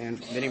clinics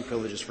and admitting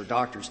privileges for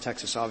doctors.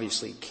 Texas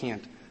obviously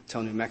can't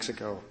tell New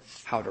Mexico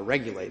how to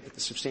regulate, but the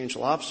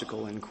substantial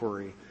obstacle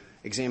inquiry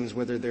examines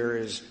whether there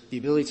is the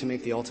ability to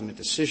make the ultimate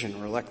decision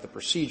or elect the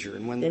procedure.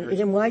 And when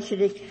then why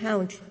should it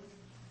count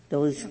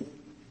those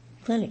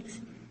clinics?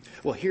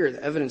 Well, here,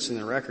 the evidence in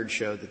the record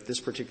showed that this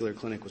particular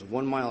clinic was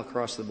 1 mile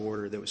across the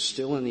border, that was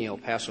still in the El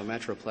Paso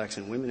Metroplex,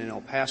 and women in El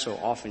Paso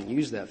often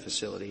use that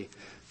facility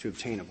to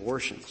obtain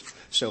abortions.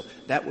 So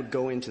that would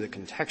go into the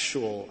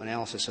contextual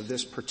analysis of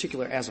this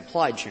particular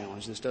as-applied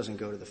challenge. This doesn't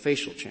go to the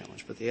facial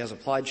challenge, but the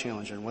as-applied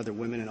challenge on whether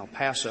women in El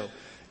Paso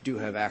do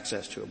have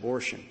access to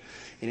abortion.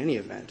 In any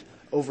event,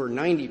 over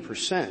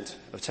 90%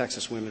 of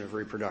Texas women of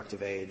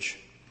reproductive age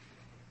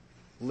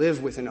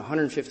live within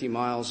 150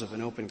 miles of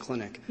an open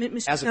clinic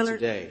as of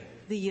today.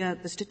 The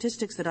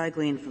statistics that I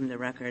gleaned from the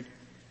record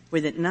were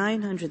that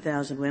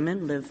 900,000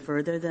 women live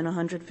further than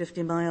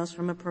 150 miles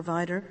from a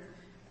provider,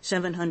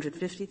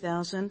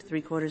 750,000,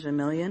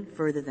 750,000,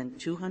 further than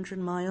 200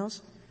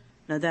 miles.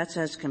 Now, that's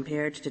as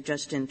compared to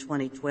just in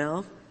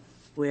 2012,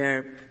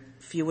 where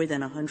fewer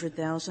than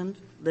 100,000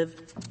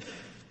 lived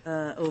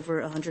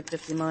over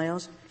 150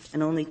 miles,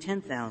 and only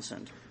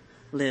 10,000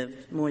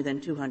 lived more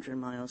than 200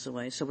 miles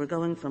away. So we're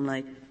going from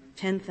like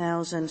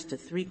 10,000 to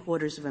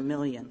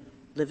 750,000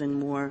 living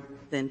more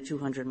than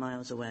 200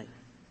 miles away.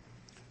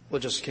 Well,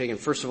 Justice Kagan,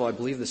 first of all, I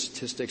believe the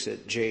statistics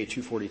at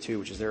JA-242,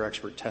 which is their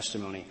expert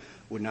testimony,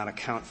 would not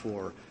account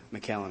for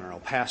McAllen or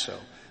El Paso.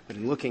 But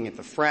in looking at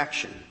the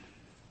fraction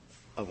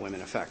of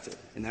women affected,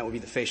 and that would be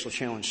the facial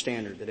challenge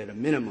standard, that at a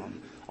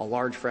minimum, a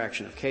large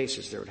fraction of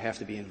cases there would have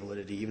to be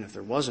invalidity even if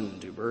there wasn't an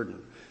undue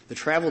burden. The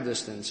travel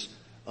distance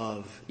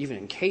of, even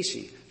in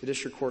Casey, the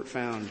district court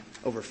found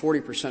over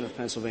 40% of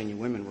Pennsylvania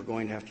women were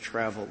going to have to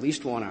travel at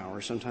least 1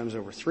 hour, sometimes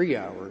over 3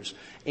 hours,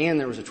 and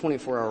there was a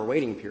 24-hour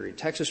waiting period.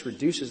 Texas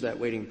reduces that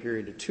waiting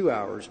period to 2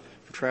 hours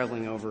for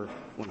traveling over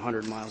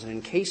 100 miles. And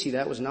in Casey,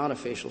 that was not a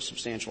facial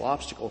substantial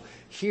obstacle.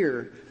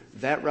 Here,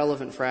 that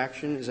relevant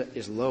fraction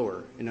is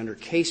lower, and under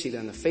Casey,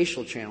 then the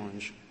facial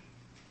challenge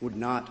would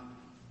not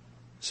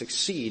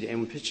succeed,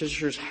 and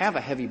petitioners have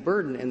a heavy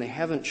burden, and they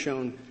haven't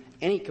shown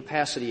any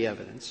capacity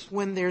evidence.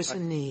 When there's a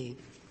need,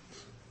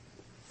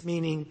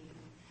 meaning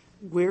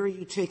where are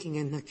you taking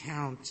into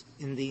account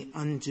in the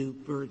undue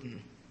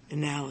burden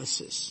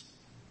analysis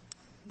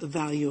the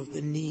value of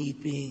the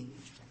need being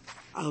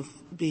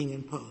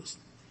imposed?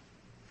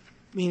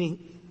 Meaning,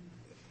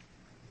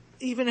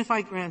 even if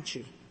I grant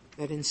you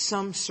that in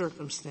some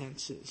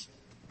circumstances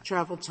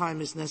travel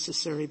time is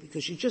necessary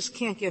because you just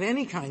can't get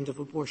any kind of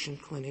abortion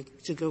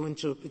clinic to go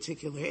into a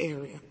particular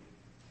area,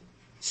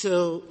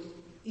 so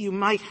you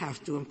might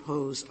have to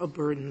impose a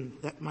burden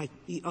that might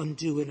be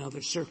undue in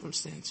other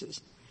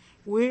circumstances.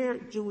 Where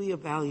do we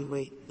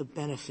evaluate the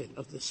benefit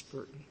of this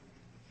burden?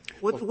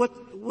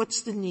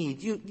 What's the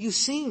need?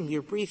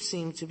 Your brief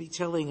seemed to be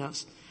telling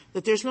us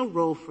that there's no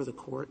role for the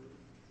court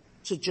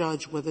to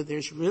judge whether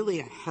there's really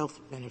a health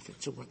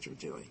benefit to what you're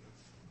doing.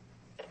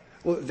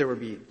 Well, there would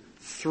be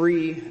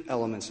 3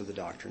 elements of the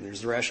doctrine.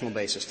 There's the rational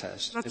basis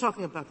test. I'm not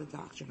talking about the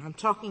doctrine. I'm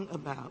talking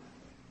about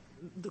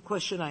the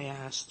question I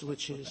asked,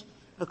 which is,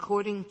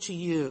 according to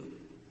you,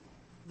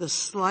 the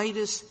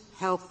slightest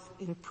health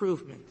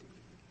improvement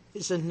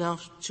is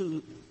enough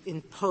to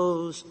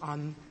impose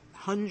on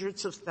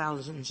hundreds of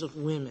thousands of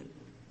women,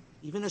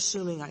 even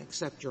assuming I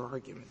accept your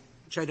argument,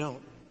 which I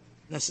don't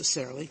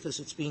necessarily because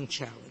it's being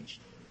challenged.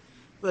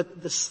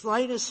 But the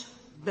slightest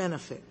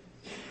benefit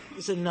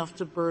is enough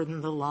to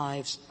burden the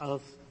lives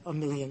of 1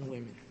 million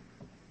women.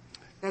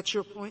 That's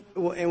your point?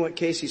 Well, and what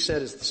Casey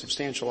said is the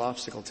substantial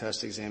obstacle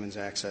test examines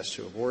access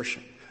to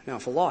abortion. Now,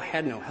 if a law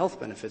had no health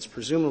benefits,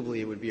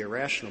 presumably it would be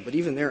irrational. But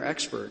even their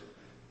expert,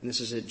 and this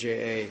is at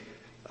JA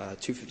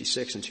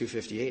 256 and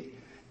 258,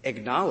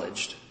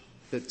 acknowledged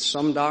that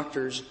some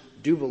doctors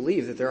do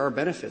believe that there are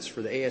benefits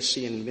for the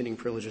ASC and admitting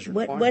privileges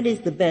requirement. What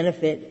is the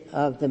benefit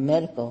of the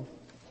medical,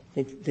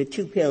 the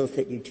 2 pills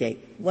that you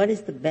take? What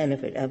is the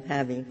benefit of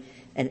having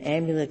an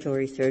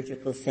ambulatory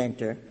surgical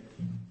center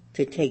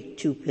to take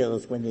 2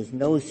 pills when there's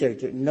no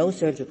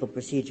surgical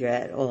procedure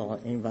at all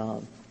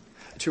involved?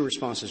 2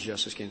 responses,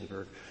 Justice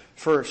Ginsburg.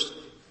 First,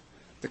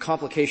 the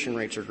complication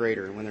rates are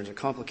greater. And when there's a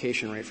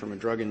complication rate from a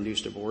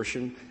drug-induced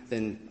abortion,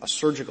 then a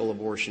surgical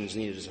abortion is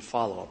needed as a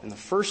follow-up. In the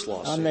first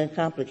lawsuit, on the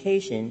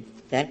complication,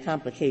 that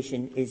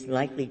complication is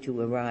likely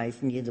to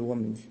arise near the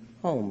woman's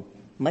home,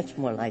 much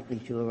more likely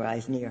to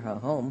arise near her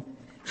home,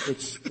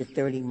 which the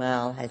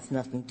 30-mile has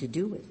nothing to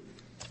do with.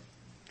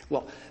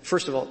 Well,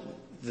 first of all,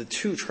 the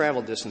 2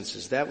 travel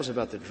distances, that was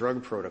about the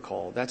drug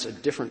protocol. That's a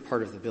different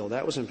part of the bill.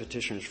 That was in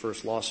petitioner's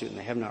first lawsuit, and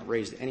they have not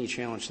raised any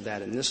challenge to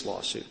that in this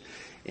lawsuit.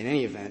 In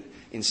any event,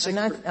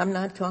 I'm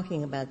not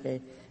talking about the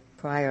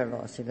prior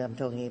lawsuit. I'm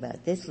talking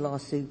about this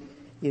lawsuit.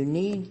 You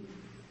need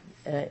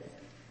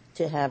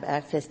to have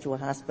access to a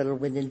hospital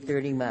within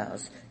 30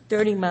 miles.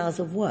 30 miles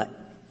of what?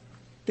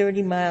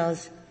 30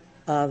 miles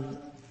of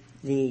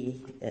the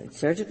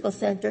surgical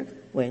center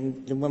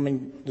when the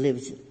woman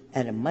lives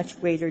at a much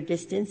greater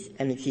distance,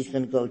 and if she's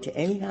going to go to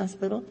any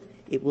hospital,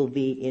 it will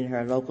be in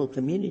her local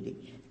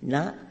community,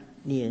 not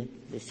near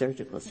the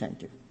surgical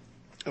center.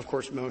 Of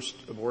course, most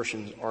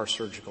abortions are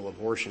surgical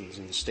abortions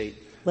in the state.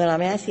 Well,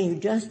 I'm asking you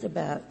just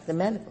about the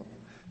medical.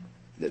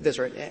 That's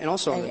right. And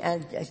also,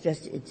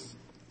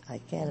 I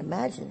can't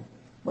imagine.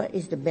 What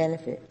is the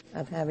benefit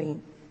of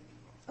having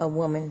a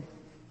woman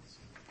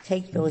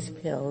take those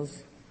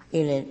pills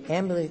in an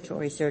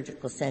ambulatory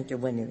surgical center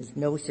when there is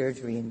no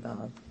surgery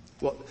involved?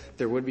 Well,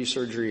 there would be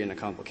surgery and a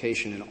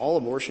complication, and all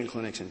abortion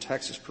clinics in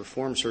Texas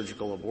perform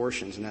surgical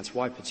abortions, and that's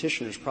why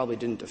petitioners probably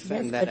didn't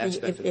defend that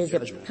aspect of the judgment.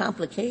 If there's a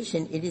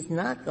complication, it is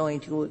not going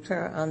to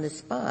occur on the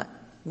spot.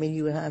 I mean,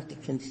 you would have to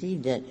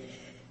concede that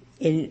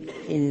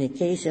in the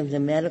case of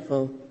the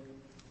medical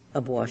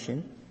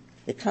abortion,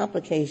 the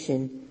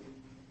complication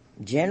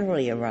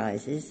generally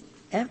arises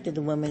after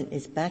the woman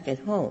is back at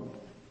home,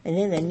 and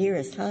then the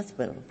nearest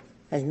hospital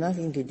has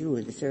nothing to do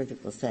with the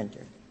surgical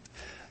center.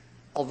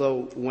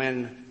 Although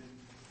when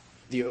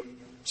the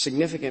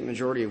significant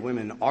majority of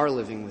women are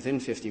living within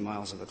 50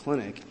 miles of the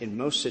clinic, in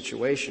most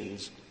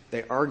situations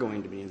they are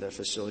going to be in that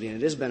facility, and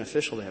it is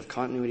beneficial to have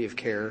continuity of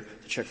care,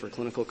 to check for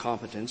clinical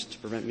competence, to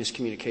prevent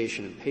miscommunication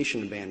and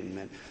patient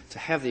abandonment, to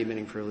have the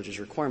admitting privileges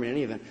requirement. In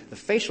any event, the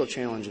facial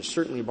challenge is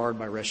certainly barred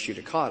by res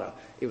judicata.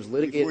 It was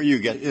litigated. Before you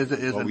get is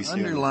an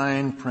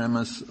underlying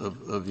premise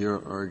of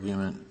your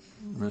argument,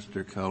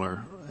 Mr.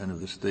 Keller, and of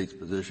the State's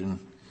position,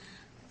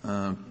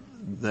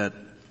 that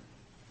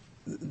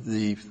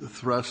the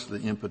thrust, the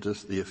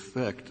impetus, the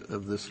effect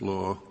of this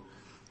law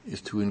is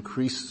to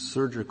increase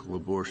surgical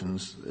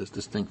abortions as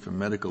distinct from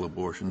medical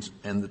abortions,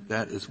 and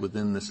that is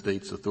within the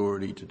State's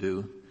authority to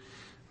do?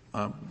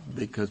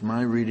 Because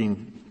my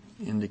reading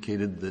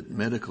indicated that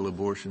medical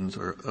abortions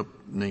are up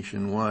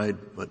nationwide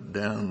but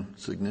down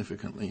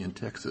significantly in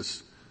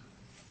Texas.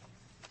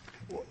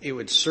 It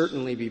would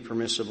certainly be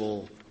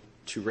permissible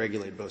to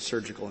regulate both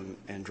surgical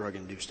and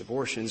drug-induced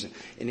abortions.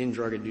 And in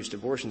drug-induced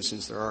abortions,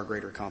 since there are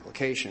greater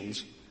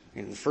complications,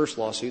 in the first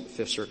lawsuit, the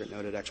Fifth Circuit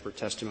noted expert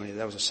testimony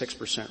that was a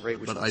 6% rate.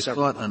 But I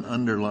thought an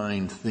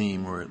underlying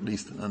theme, or at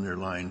least an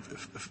underlying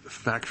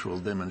factual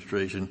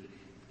demonstration,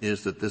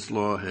 is that this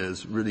law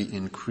has really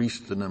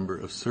increased the number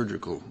of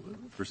surgical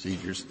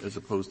procedures as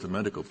opposed to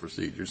medical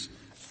procedures,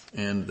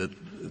 and that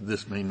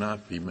this may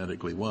not be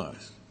medically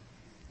wise.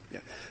 Yeah.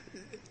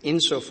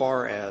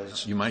 Insofar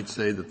as you might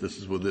say that this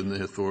is within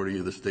the authority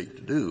of the State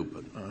to do,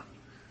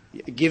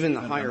 but given the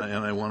higher,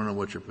 and I want to know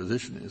what your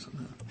position is on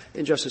that.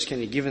 And Justice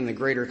Kennedy, given the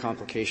greater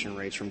complication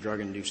rates from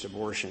drug-induced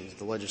abortions,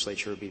 the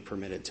legislature would be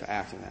permitted to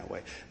act in that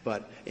way.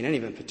 But in any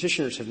event,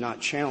 petitioners have not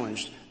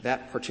challenged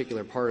that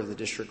particular part of the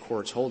district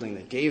court's holding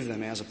that gave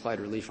them as-applied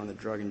relief on the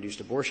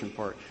drug-induced abortion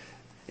part.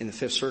 In the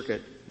Fifth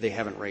Circuit, they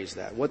haven't raised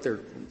that. What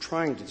they're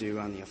trying to do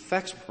on the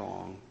effects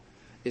prong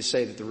is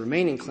say that the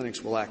remaining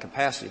clinics will lack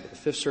capacity, but the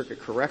Fifth Circuit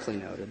correctly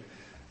noted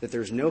that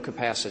there's no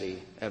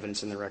capacity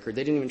evidence in the record.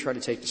 They didn't even try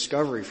to take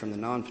discovery from the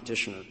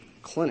non-petitioner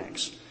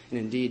clinics. And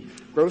indeed,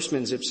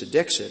 Grossman's ipsa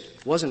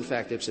dixit was in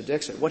fact ipsa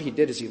dixit. What he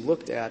did is he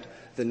looked at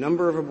the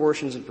number of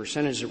abortions and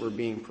percentage that were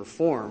being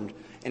performed,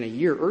 and a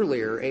year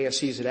earlier,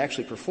 ASCs had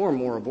actually performed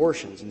more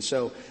abortions. And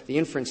so the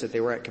inference that they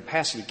were at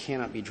capacity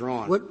cannot be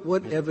drawn.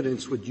 What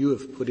evidence would you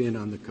have put in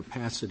on the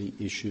capacity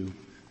issue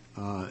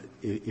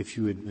if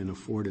you had been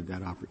afforded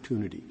that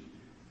opportunity?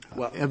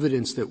 Well,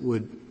 evidence that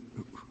would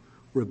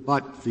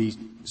rebut the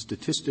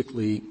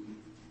statistically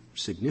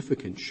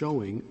significant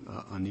showing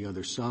on the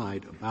other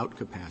side about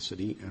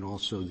capacity, and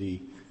also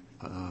the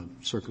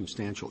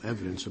circumstantial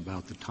evidence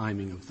about the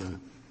timing of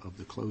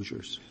the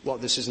closures. Well,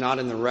 this is not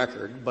in the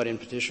record, but in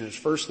petitioner's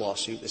first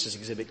lawsuit, this is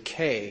Exhibit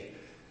K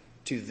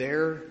to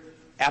their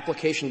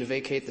application to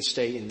vacate the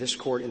stay in this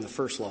court in the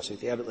first lawsuit,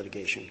 the Abbott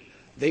litigation.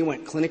 They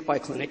went clinic by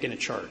clinic in a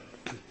chart,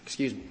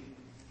 excuse me,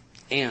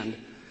 and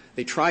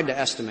they tried to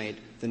estimate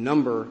the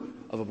number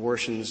of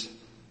abortions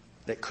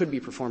that could be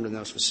performed in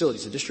those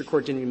facilities. The district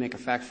court didn't even make a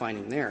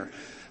fact-finding there.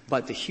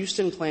 But the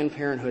Houston Planned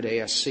Parenthood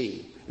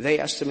ASC, they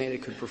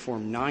estimated could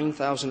perform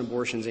 9,000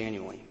 abortions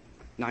annually.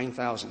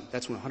 9,000.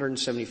 That's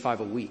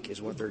 175 a week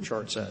is what their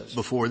chart says.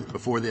 Before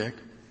the act?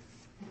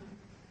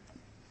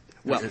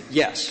 Well,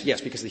 yes,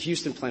 because the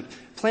Houston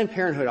Planned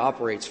Parenthood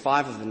operates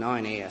 5 of the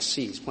 9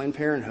 ASCs. Planned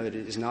Parenthood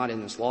is not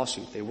in this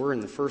lawsuit. They were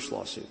in the first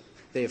lawsuit.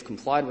 They have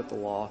complied with the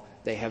law.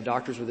 They have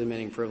doctors with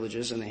admitting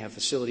privileges, and they have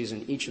facilities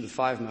in each of the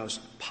 5 most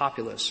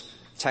populous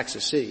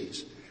Texas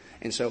cities.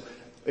 And so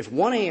if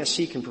one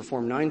ASC can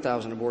perform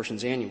 9,000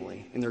 abortions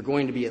annually, and there are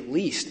going to be at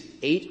least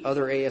 8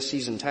 other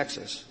ASCs in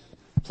Texas,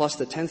 plus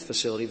the 10th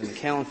facility, the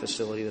McAllen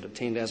facility that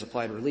obtained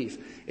as-applied relief,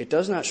 it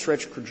does not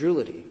stretch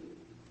credulity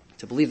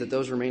to believe that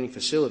those remaining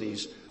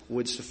facilities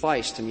would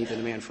suffice to meet the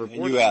demand for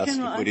abortion. And you asked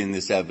to put in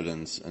this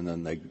evidence, and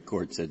then the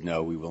court said,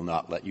 no, we will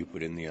not let you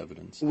put in the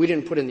evidence. We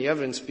didn't put in the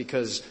evidence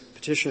because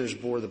petitioners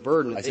bore the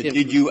burden. I said,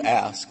 did you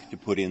ask to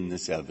put in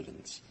this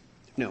evidence?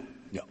 No.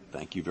 No.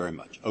 Thank you very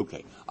much.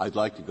 Okay. I'd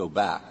like to go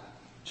back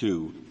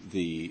to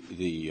the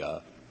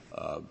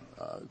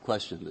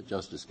question that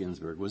Justice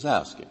Ginsburg was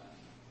asking.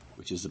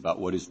 which is about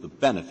what is the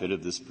benefit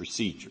of this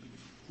procedure.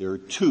 There are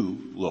two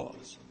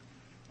laws.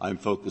 I'm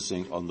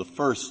focusing on the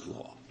first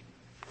law.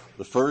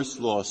 The first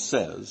law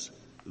says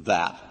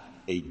that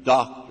a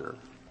doctor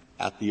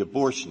at the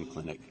abortion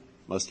clinic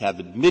must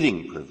have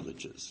admitting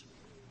privileges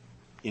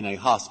in a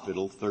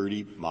hospital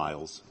 30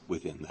 miles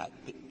within that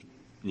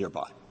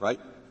nearby, right?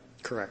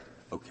 Correct.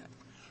 Okay.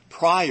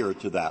 Prior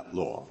to that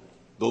law,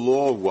 the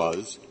law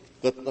was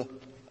that the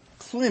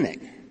clinic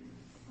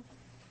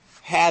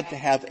had to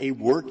have a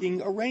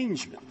working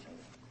arrangement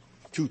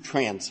to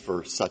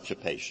transfer such a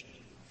patient.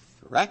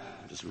 Correct?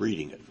 I'm just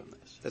reading it from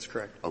this. That's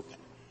correct. Okay.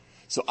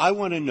 So I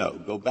want to know,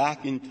 go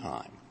back in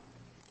time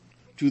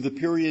to the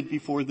period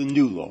before the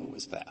new law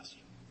was passed.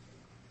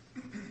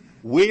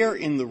 Where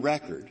in the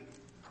record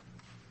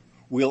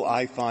will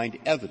I find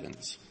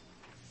evidence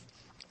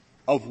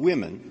of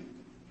women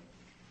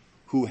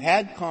who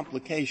had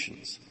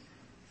complications,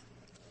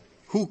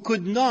 who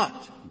could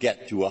not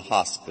get to a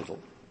hospital,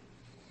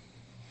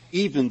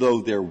 even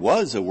though there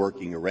was a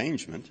working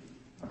arrangement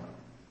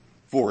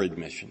for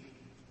admission,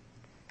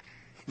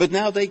 but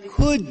now they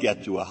could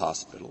get to a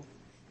hospital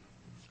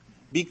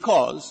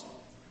because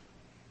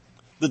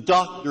the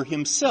doctor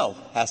himself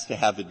has to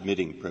have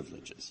admitting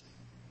privileges?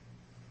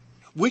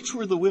 Which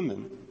were the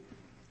women?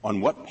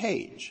 On what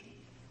page?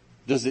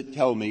 Does it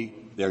tell me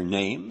their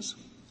names,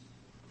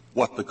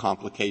 what the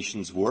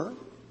complications were,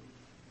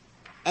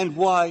 and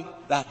why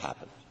that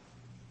happened?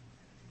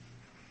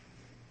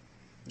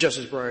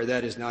 Justice Breyer,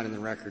 that is not in the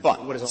record.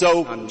 Fine.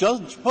 So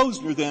Judge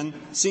Posner then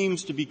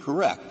seems to be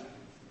correct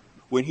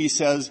when he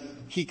says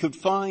he could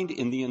find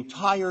in the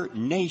entire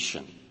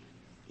nation,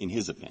 in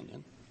his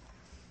opinion,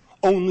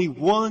 only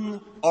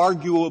one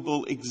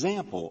arguable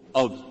example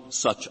of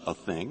such a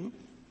thing,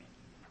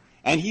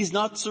 and he's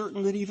not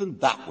certain that even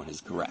that one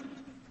is correct.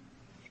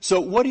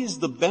 So what is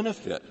the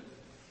benefit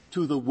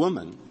to the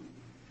woman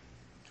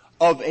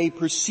of a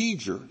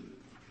procedure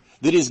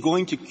that is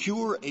going to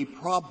cure a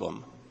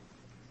problem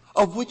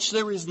of which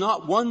there is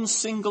not one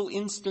single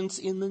instance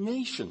in the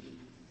nation,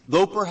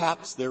 though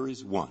perhaps there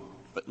is one,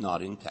 but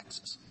not in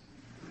Texas?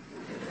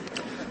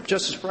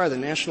 Justice Breyer, the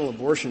National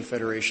Abortion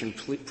Federation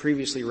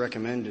previously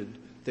recommended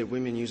that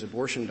women use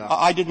abortion doctors.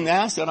 I didn't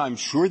ask that. I'm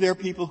sure there are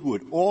people who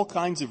had all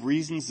kinds of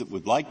reasons that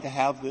would like to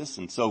have this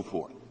and so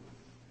forth.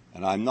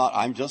 And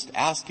I'm just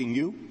asking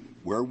you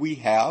where we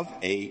have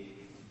a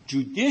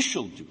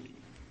judicial duty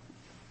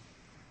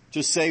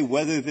to say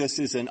whether this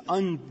is an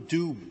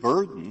undue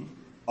burden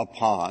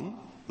upon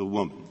the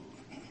woman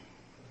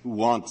who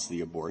wants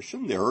the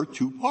abortion. There are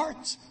two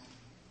parts.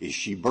 Is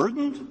she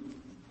burdened?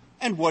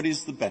 And what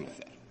is the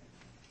benefit?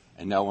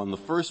 And now on the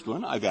first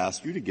one, I've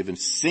asked you to give a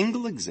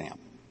single example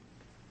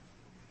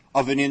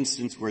of an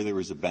instance where there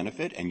is a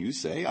benefit, and you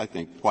say, I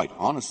think quite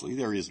honestly,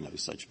 there is no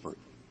such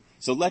burden.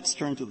 So let's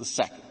turn to the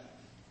second.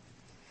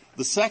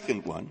 The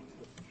second one,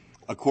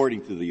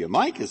 according to the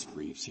amicus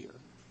briefs here,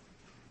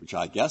 which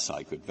I guess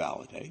I could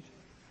validate,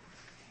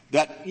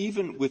 that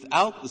even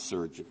without the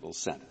surgical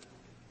center,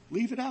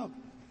 leave it out,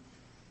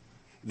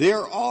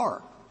 there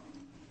are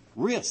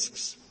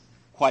risks,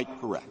 quite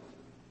correct.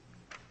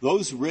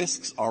 Those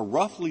risks are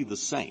roughly the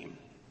same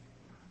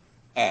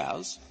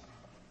as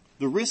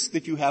the risk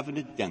that you have in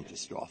a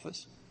dentist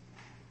office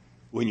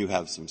when you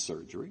have some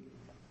surgery,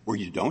 or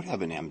you don't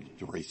have an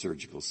ambulatory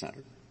surgical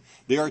center.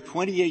 They are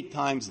 28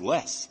 times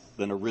less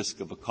than a risk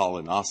of a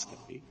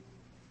colonoscopy,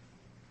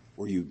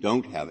 where you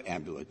don't have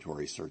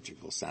ambulatory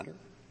surgical center.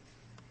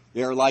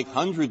 They are like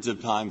hundreds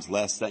of times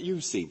less that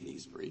you've seen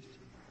these briefs.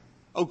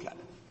 Okay.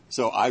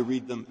 So I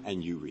read them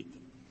and you read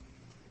them.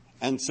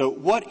 And so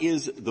what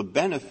is the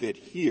benefit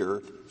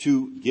here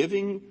to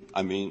giving,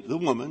 the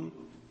woman,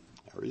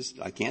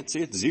 I can't say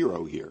it's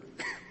zero here,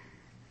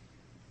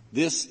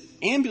 this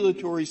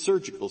ambulatory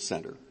surgical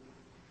center,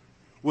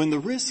 when the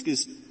risk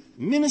is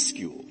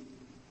minuscule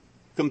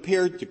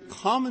compared to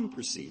common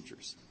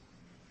procedures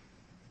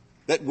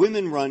that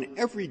women run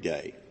every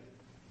day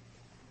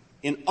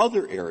in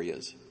other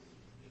areas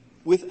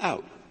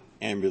without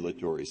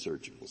ambulatory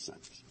surgical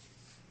centers?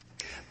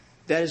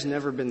 That has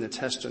never been the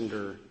test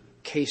under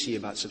Casey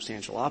about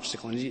substantial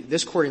obstacle. And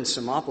this court in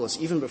Simopolis,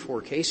 even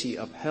before Casey,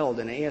 upheld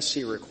an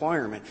ASC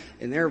requirement,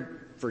 and there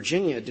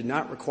Virginia did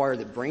not require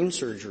that brain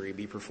surgery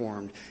be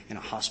performed in a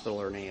hospital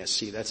or an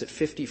ASC. That's at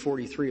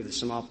 5043 of the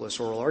Simopolis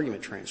oral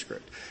argument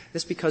transcript.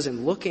 This because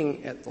in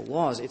looking at the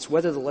laws, it's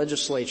whether the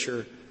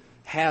legislature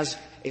has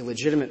a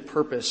legitimate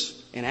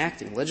purpose in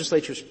acting.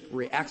 Legislatures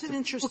react.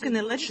 Well, can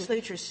the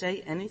legislature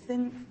say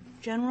anything,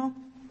 General?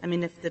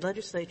 If the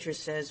legislature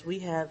says we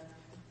have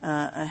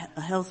a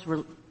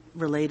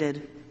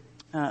health-related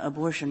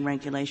abortion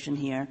regulation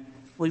here,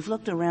 we've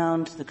looked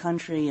around the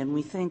country and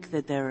we think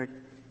that there are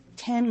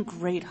 10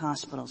 great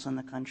hospitals in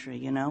the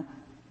country,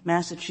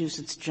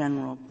 Massachusetts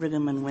General,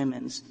 Brigham and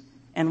Women's,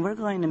 and we're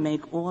going to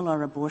make all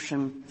our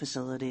abortion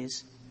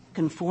facilities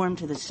conform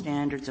to the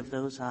standards of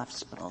those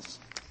hospitals.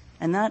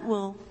 And that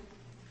will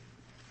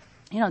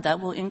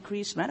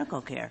increase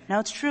medical care. Now,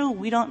 it's true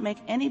we don't make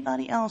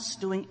anybody else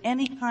doing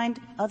any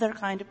other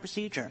kind of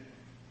procedure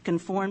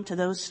conform to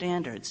those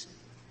standards.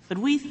 but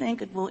we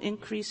think it will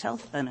increase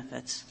health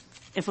benefits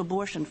if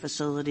abortion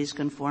facilities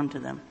conform to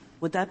them.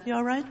 Would that be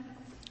all right?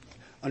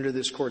 Under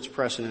this Court's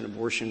precedent,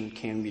 abortion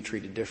can be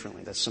treated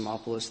differently. That's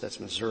Simopolis, that's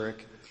Missouri.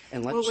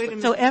 And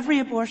so every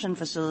abortion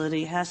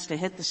facility has to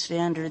hit the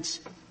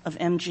standards of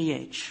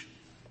MGH.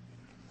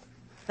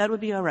 That would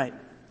be all right.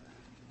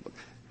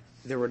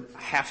 There would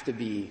have to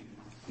be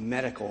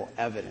medical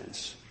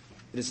evidence.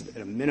 It is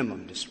at a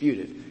minimum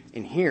disputed.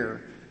 And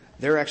here,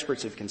 their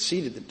experts have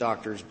conceded that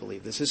doctors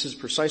believe this. This is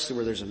precisely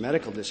where there's a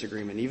medical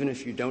disagreement, even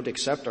if you don't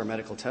accept our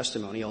medical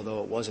testimony,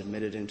 although it was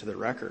admitted into the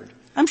record.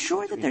 I'm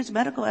sure that there's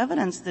medical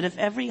evidence that if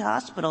every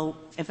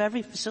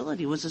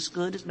facility was as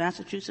good as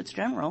Massachusetts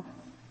General,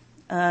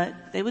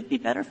 they would be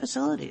better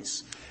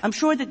facilities. I'm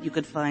sure that you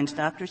could find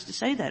doctors to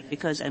say that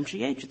because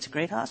MGH, it's a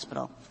great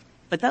hospital.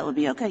 But that would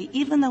be okay,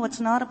 even though it's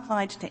not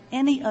applied to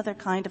any other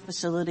kind of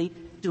facility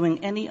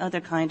doing any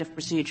other kind of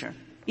procedure,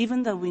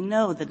 even though we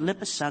know that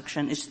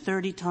liposuction is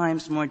 30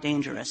 times more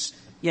dangerous,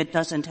 yet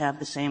doesn't have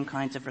the same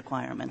kinds of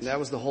requirements. That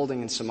was the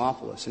holding in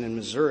Simopolis. And in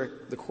Missouri,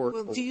 the Court...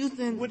 Well, do you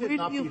then, would it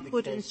not be the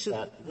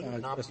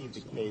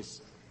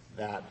case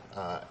that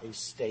a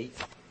state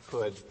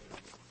could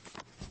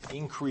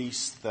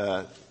increase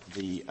the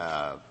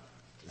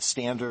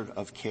standard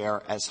of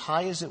care as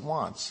high as it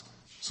wants,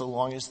 so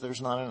long as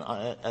there's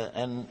not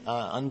an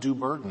undue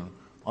burden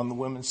on the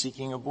women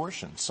seeking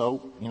abortion?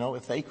 So,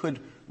 if they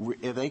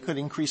could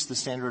increase the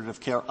standard of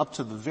care up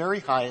to the very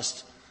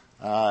highest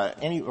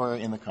anywhere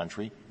in the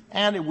country,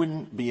 and it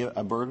wouldn't be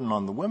a burden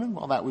on the women,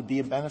 well, that would be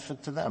a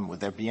benefit to them. Would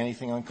there be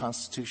anything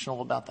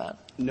unconstitutional about that?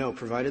 No,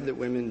 provided that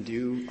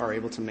women are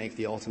able to make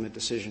the ultimate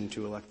decision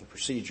to elect the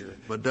procedure.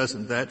 But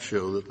doesn't that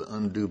show that the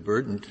undue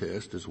burden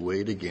test is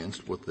weighed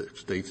against what the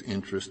state's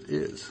interest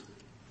is?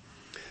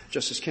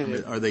 Justice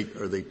Kennedy. Are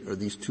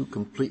these two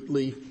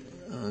completely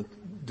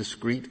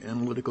discrete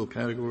analytical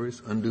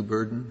categories, undue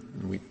burden,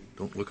 and we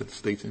don't look at the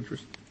state's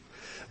interest?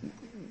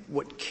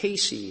 What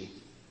Casey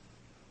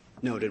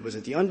noted was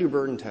that the undue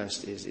burden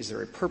test is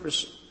there a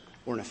purpose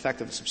or an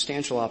effect of a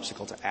substantial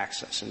obstacle to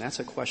access? And that's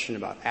a question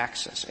about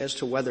access. As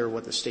to whether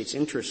what the state's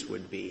interest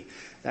would be,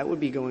 that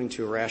would be going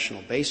to a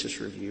rational basis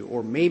review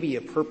or maybe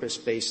a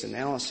purpose-based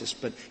analysis,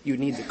 but you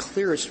need the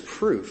clearest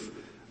proof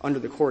under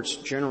the Court's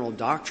general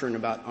doctrine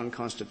about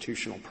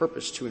unconstitutional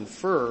purpose to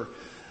infer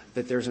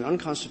that there's an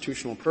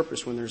unconstitutional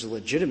purpose when there's a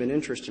legitimate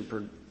interest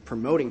in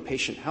promoting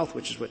patient health,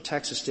 which is what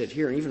Texas did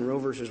here. And even Roe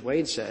v.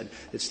 Wade said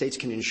that states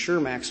can ensure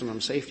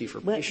maximum safety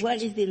for patients.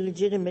 What is the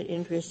legitimate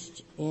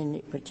interest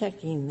in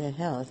protecting the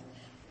health?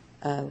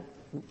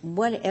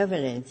 What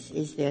evidence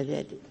is there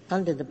that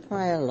under the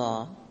prior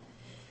law,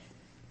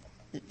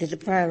 that the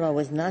prior law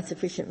was not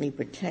sufficiently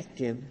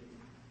protective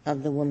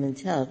of the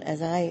woman's health?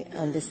 As I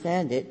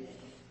understand it,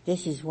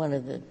 this is one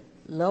of the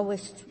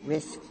lowest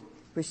risk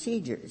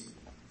procedures.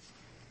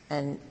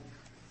 And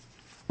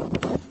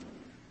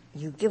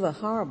you give a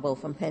horrible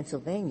from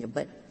Pennsylvania,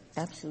 but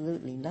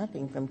absolutely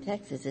nothing from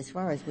Texas. As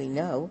far as we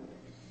know,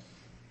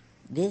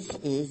 this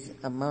is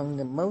among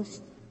the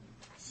most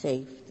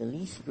safe, the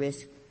least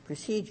risk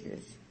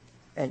procedures,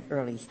 an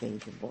early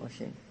stage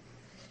abortion.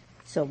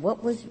 So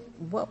what was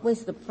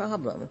the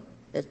problem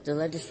that the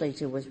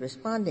legislature was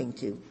responding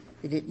to,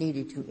 that it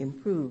needed to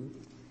improve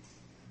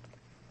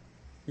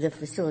the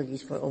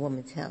facilities for a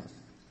woman's health?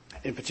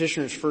 In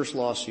Petitioner's first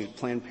lawsuit,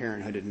 Planned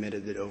Parenthood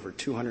admitted that over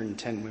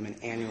 210 women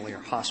annually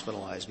are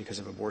hospitalized because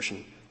of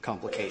abortion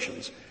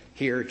complications.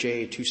 Here,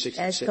 JA-266...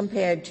 As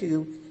compared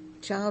to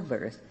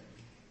childbirth,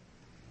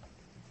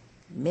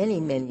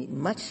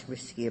 much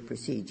riskier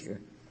procedure,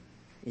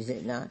 is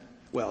it not?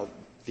 Well,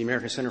 the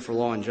American Center for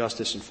Law and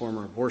Justice and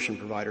former abortion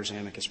providers'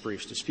 amicus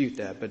briefs dispute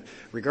that. But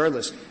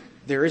regardless,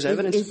 there is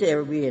evidence... Is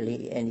there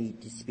really any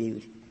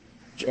dispute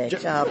that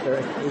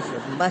childbirth is a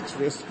much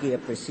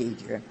riskier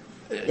procedure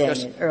than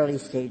an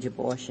early-stage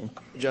abortion?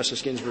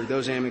 Justice Ginsburg,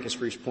 those amicus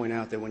briefs point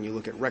out that when you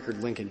look at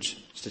record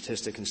linkage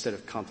statistic instead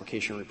of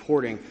complication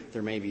reporting,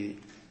 there may be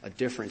a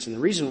difference. And the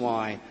reason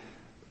why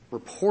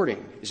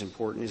reporting is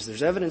important is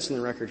there's evidence in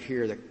the record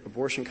here that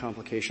abortion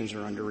complications are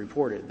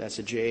underreported. That's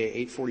at JA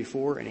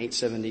 844 and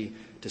 870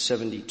 to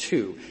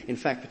 72. In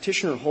fact,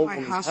 Petitioner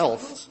Holcomb's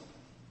health...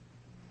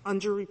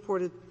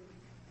 Underreported.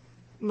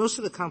 Most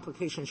of the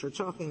complications you're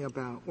talking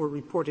about were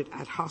reported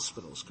at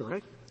hospitals,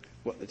 correct?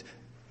 Well,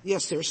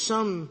 yes, there's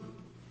some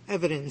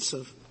evidence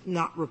of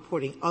not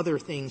reporting other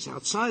things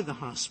outside the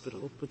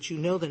hospital, but you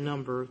know the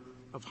number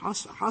of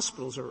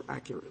hospitals are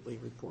accurately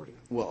reporting.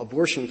 Well,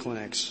 abortion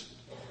clinics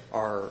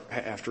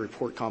have to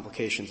report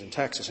complications in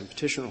Texas, and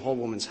Petitioner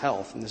Holwoman's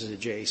health, and this is a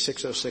JA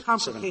 606 to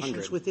 700.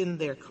 Complications within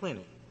their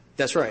clinic.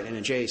 That's right, and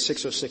a JA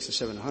 606 to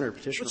 700,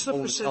 Petitioner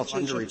Holwoman's health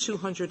What's the percentage of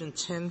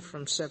 210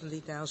 from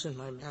 70,000?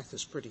 My math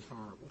is pretty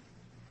horrible.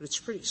 But it's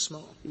pretty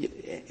small.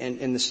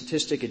 And the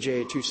statistic at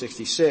JA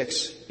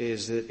 266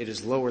 is that it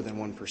is lower than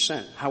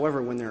 1%.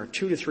 However, when there are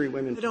 2 to 3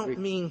 women... I don't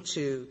mean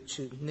to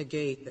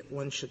negate that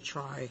one should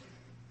try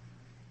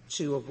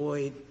to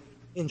avoid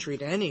injury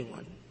to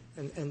anyone,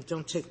 and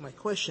don't take my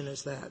question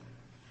as that.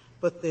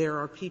 But there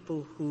are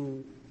people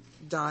who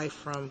die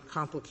from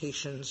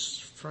complications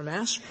from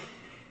aspirin.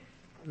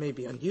 may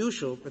be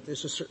unusual, but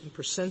there's a certain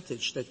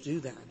percentage that do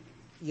that.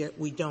 Yet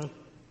we don't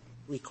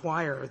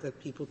require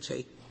that people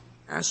take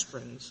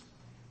aspirins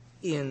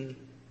in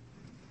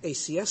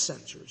ACS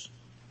centers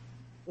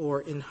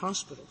or in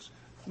hospitals.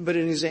 But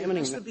in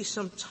examining — there has to be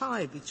some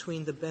tie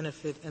between the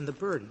benefit and the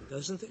burden,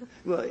 doesn't there?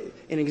 Well,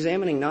 in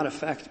examining not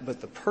effect,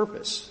 but the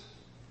purpose,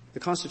 the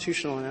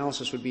constitutional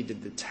analysis would be,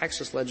 did the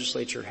Texas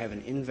Legislature have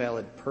an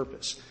invalid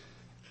purpose?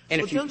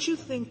 And well, don't you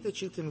think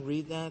that you can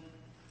read that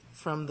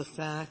from the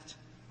fact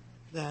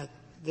that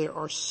there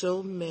are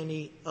so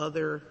many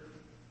other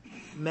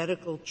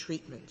medical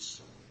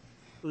treatments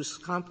whose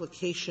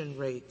complication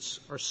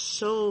rates are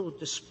so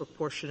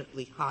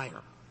disproportionately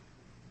higher,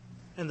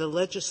 and the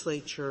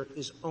legislature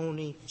is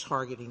only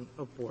targeting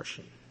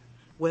abortion,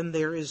 when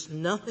there is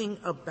nothing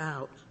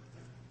about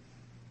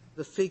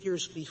the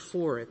figures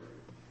before it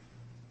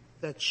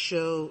that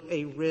show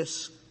a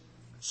risk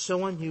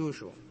so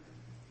unusual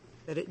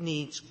that it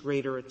needs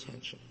greater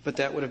attention? But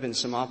that would have been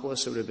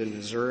Simopolis, it would have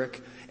been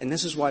Zurich, and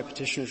this is why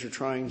petitioners are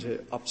trying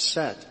to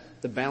upset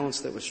the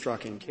balance that was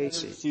struck in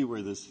Casey. I see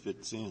where this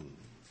fits in.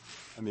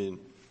 I mean,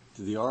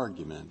 to the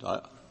argument,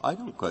 I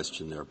don't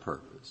question their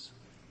purpose.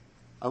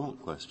 I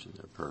won't question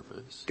their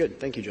purpose. Good.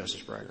 Thank you,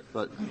 Justice Breyer.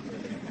 But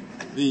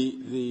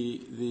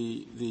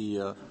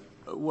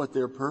what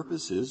their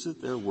purpose is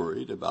that they're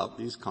worried about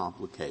these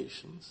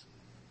complications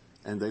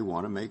and they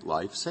want to make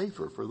life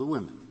safer for the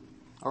women.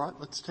 All right,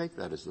 let's take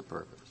that as the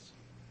purpose.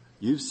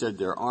 You've said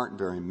there aren't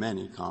very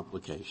many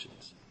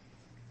complications.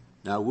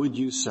 Now, would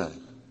you say,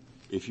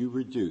 if you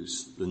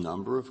reduce the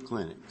number of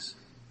clinics,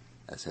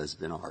 as has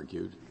been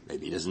argued,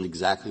 maybe it isn't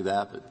exactly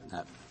that, but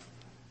that,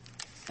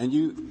 and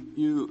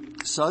you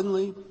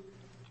suddenly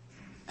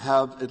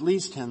have at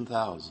least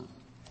 10,000,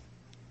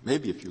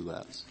 maybe a few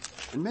less,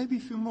 and maybe a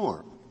few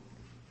more,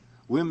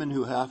 women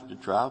who have to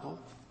travel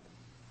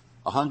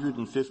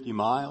 150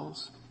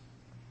 miles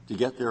to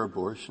get their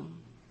abortion,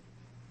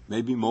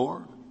 maybe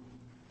more,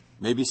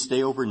 maybe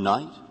stay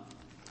overnight,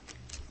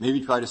 maybe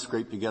try to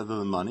scrape together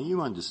the money.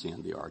 You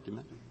understand the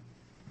argument.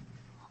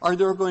 Are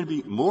there going to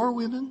be more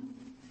women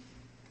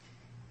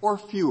or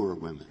fewer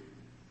women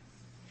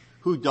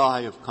who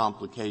die of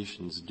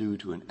complications due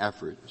to an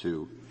effort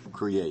to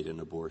create an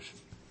abortion?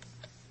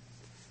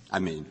 I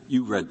mean,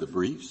 you read the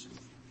briefs,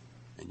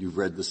 and you've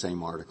read the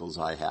same articles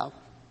I have.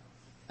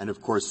 And,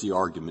 of course, the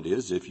argument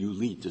is if you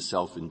lead to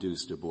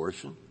self-induced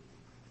abortion,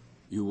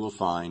 you will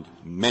find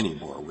many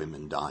more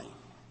women dying.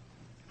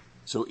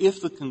 So if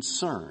the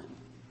concern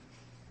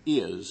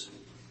is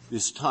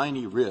this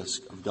tiny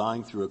risk of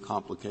dying through a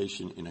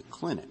complication in a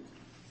clinic,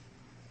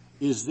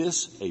 is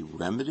this a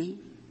remedy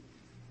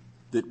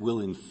that will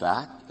in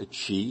fact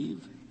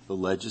achieve the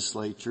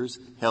legislature's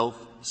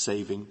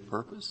health-saving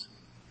purpose?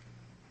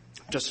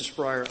 Justice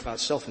Breyer, about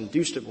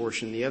self-induced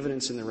abortion, the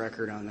evidence in the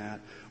record on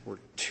that were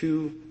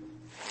 2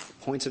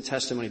 points of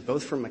testimony,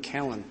 both from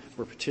McAllen,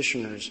 where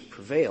petitioners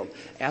prevailed.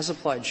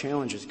 As-applied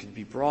challenges could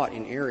be brought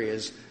in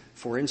areas,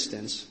 for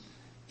instance,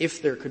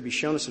 if there could be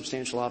shown a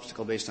substantial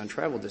obstacle based on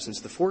travel distance.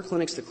 The 4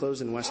 clinics that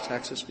closed in West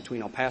Texas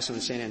between El Paso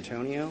and San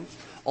Antonio,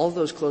 all of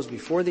those closed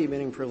before the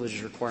admitting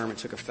privileges requirement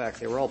took effect.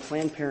 They were all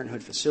Planned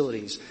Parenthood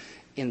facilities.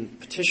 In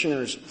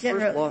petitioners'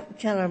 first law...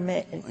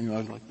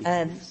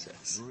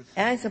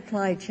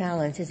 As-applied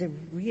challenge is a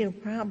real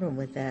problem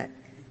with that,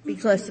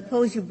 because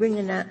suppose you bring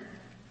in that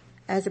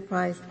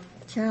as-applied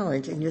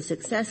challenge and you're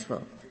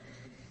successful,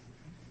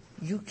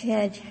 you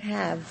can't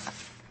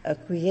have a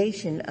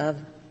creation of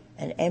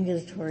an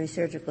ambulatory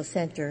surgical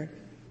center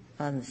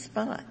on the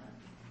spot.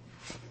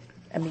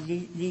 I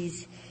mean,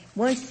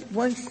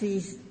 once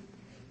these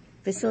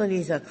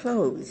facilities are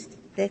closed,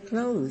 they're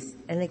closed,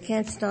 and they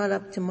can't start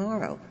up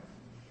tomorrow.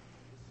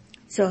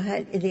 So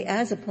the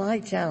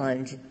as-applied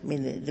challenge, I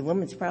mean, the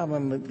woman's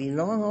problem would be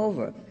long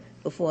over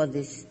before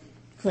this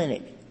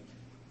clinic,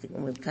 the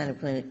kind of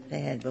clinic they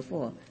had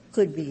before,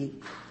 could be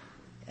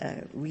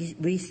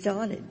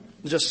restarted.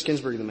 Justice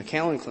Ginsburg, the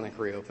McAllen Clinic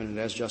reopened, and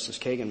as Justice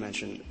Kagan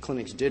mentioned,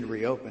 clinics did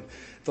reopen.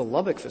 The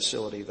Lubbock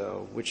facility,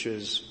 though, which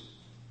is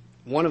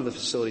one of the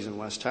facilities in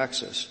West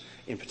Texas,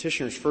 in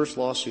petitioners' first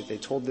lawsuit, they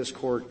told this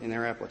court in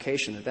their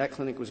application that that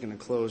clinic was going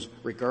to close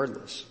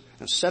regardless.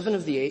 Now, 7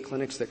 of the 8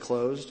 clinics that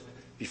closed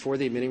before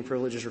the admitting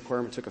privileges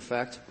requirement took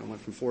effect and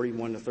went from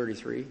 41 to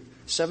 33,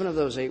 7 of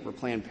those 8 were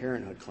Planned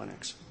Parenthood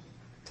clinics.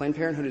 Planned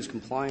Parenthood is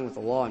complying with the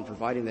law and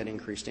providing that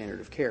increased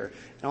standard of care.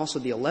 And also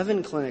the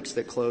 11 clinics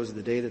that closed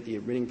the day that the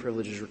admitting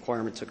privileges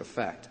requirement took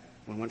effect,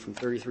 when it went from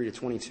 33 to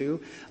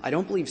 22, I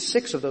don't believe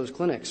 6 of those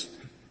clinics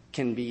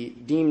can be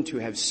deemed to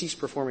have ceased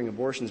performing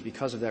abortions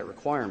because of that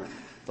requirement.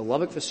 The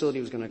Lubbock facility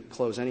was going to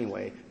close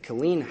anyway.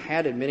 Killeen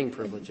had admitting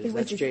privileges.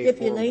 That's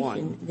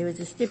J401. There was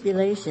a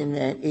stipulation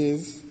that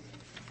is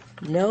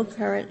no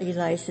currently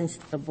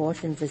licensed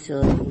abortion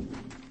facility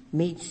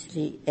meets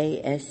the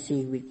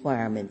ASC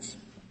requirements.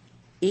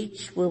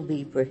 Each will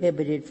be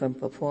prohibited from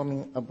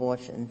performing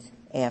abortions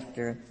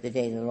after the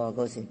day the law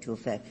goes into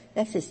effect.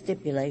 That's a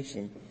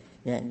stipulation,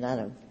 not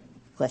a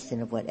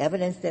question of what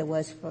evidence there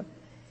was for.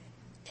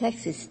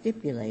 Texas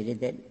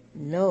stipulated that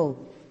no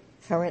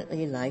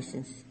currently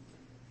licensed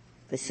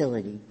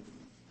facility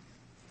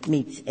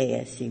meets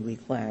ASC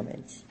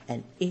requirements,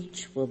 and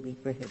each will be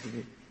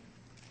prohibited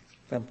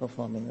from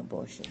performing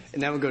abortions.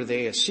 And that would go to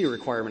the ASC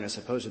requirement as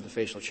opposed to the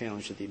facial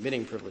challenge to the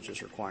admitting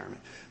privileges requirement.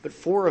 But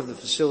four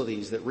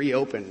facilities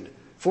reopened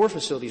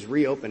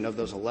of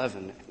those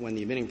 11 when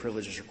the admitting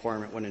privileges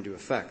requirement went into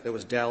effect. That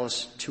was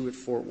Dallas, 2 at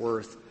Fort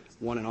Worth,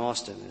 1 in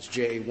Austin. It's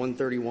JA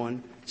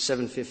 131,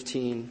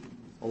 715,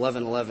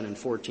 1111, and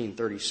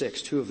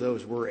 1436. 2 of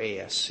those were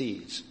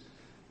ASCs.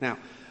 Now,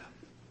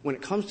 when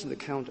it comes to the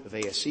count of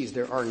ASCs,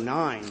 there are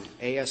 9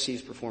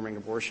 ASCs performing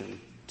abortion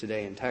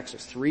today in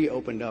Texas. 3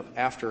 opened up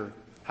after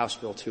House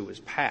Bill 2 was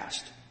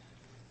passed.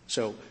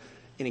 So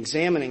in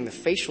examining the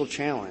facial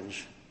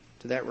challenge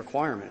to that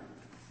requirement,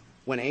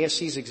 when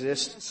ASCs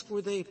exist,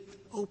 were they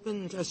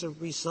opened as a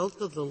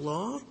result of the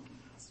law,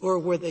 or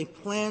were they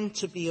planned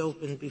to be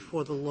opened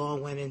before the law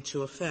went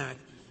into effect?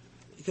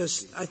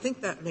 Because I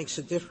think that makes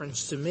a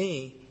difference to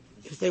me.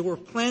 If they were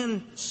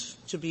planned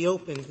to be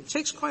opened, it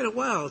takes quite a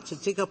while to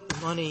dig up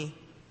the money,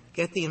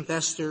 get the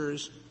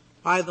investors,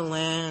 buy the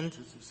land,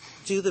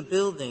 do the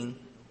building.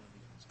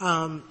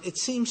 It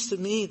seems to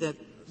me that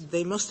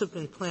they must have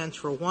been planned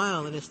for a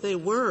while, and if they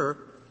were,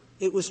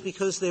 it was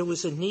because there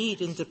was a need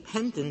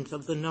independent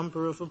of the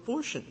number of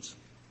abortions.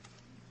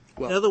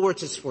 Well, in other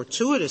words, it's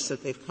fortuitous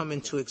that they've come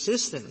into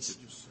existence,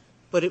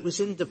 but it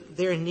was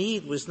their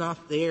need was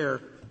not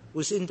there,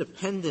 was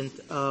independent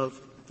of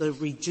the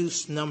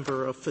reduced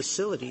number of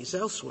facilities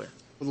elsewhere.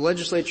 Well, the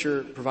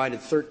legislature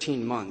provided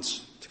 13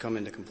 months to come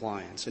into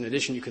compliance. In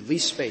addition, you could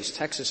lease space.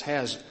 Texas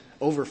has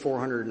over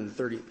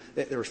 430.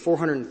 There were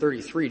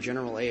 433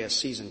 general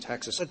ASCs in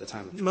Texas at the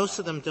time of trial. Most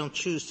of them don't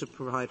choose to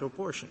provide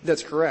abortion.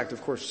 That's correct.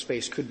 Of course,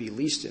 space could be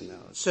leased in those.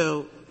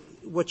 So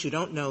what you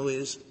don't know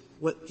is,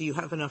 do you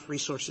have enough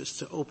resources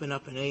to open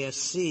up an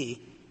ASC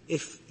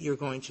if you're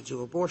going to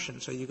do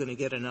abortions? Are you going to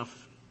get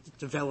enough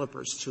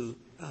developers to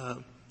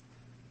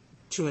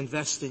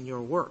invest in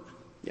your work?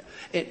 Yeah.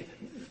 And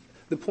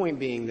the point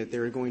being that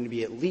there are going to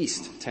be at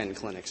least 10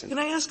 clinics. Can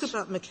I ask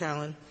about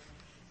McAllen?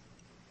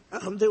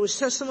 There was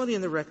testimony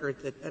in the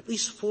record that at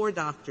least 4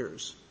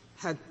 doctors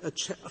had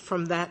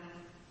from that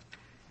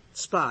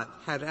spot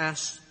had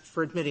asked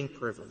for admitting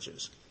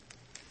privileges.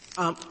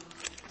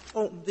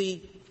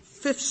 The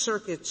Fifth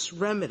Circuit's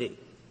remedy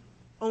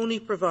only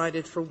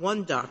provided for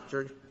one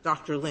doctor,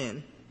 Dr.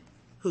 Lynn,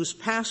 who's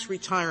past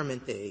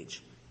retirement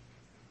age,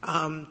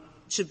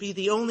 to be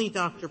the only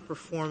doctor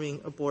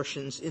performing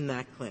abortions in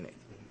that clinic.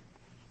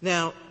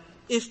 Now,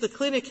 if the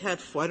clinic had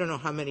I don't know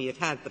how many it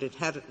had, but it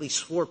had at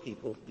least 4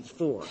 people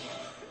before,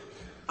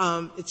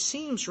 it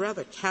seems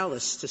rather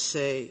callous to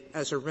say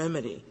as a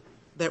remedy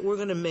that we're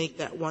going to make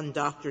that one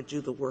doctor do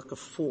the work of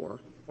 4,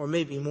 or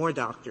maybe more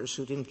doctors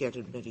who didn't get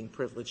admitting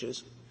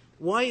privileges.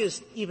 Why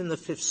is even the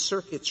Fifth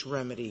Circuit's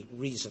remedy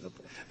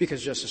reasonable?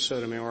 Because, Justice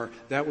Sotomayor,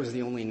 that was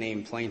the only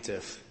named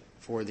plaintiff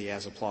for the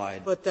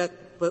as-applied. But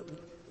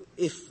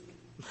if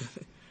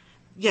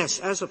yes,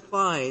 as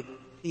applied,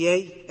 the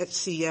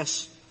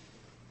ASCS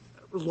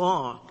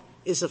law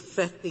is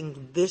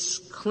affecting this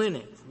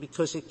clinic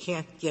because it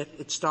can't get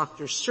its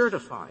doctors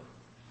certified.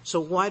 So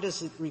why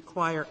does it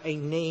require a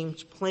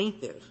named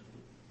plaintiff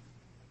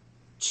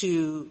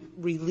to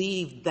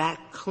relieve that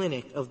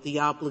clinic of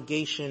the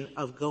obligation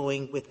of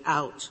going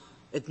without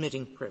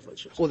admitting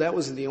privileges? Well, that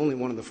was the only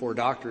one of the 4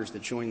 doctors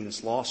that joined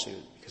this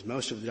lawsuit, because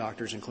most of the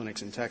doctors and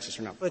clinics in Texas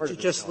are not part of this lawsuit.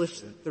 But you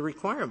just lift the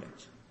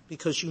requirement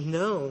because you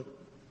know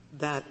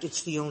that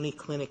it's the only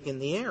clinic in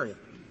the area.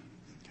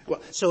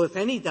 Well, so if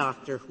any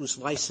doctor who's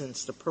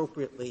licensed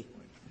appropriately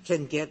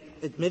can get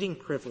admitting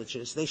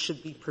privileges, they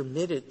should be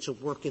permitted to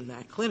work in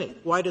that clinic.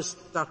 Why does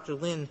Dr.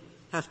 Lynn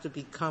have to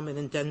become an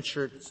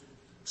indentured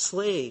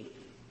slave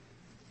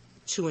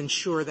to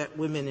ensure that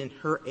women in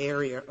her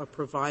area are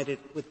provided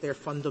with their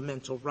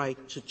fundamental right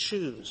to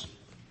choose?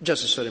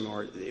 Justice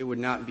Sotomayor, it would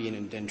not be an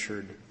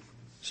indentured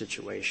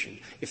situation.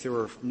 If there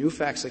were new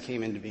facts that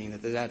came into being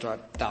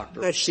that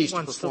doctor ceased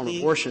to perform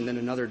abortion, then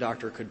another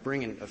doctor could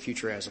bring in a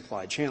future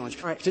as-applied challenge.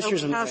 All right.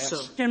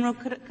 General,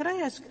 could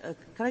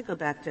I go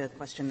back to a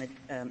question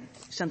that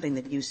something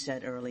that you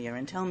said earlier,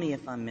 and tell me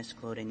if I'm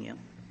misquoting you.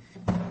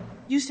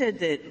 You said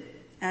that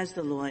as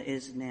the law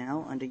is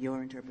now, under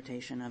your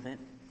interpretation of it,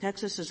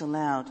 Texas is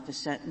allowed to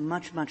set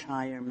much, much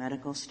higher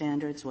medical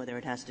standards, whether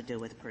it has to do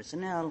with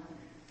personnel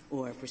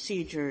or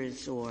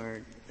procedures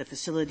or the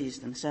facilities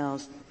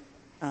themselves,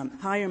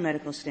 higher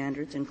medical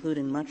standards,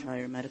 including much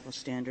higher medical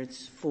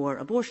standards for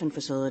abortion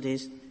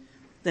facilities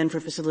than for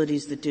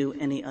facilities that do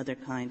any other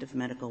kind of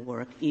medical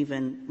work,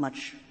 even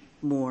much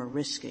more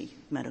risky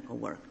medical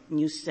work. And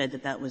you said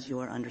that that was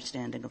your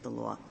understanding of the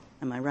law.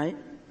 Am I right?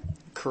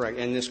 Correct.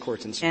 And this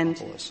Court's in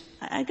Sinopolis.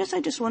 And I guess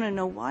I just want to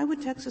know, why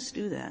would Texas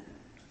do that?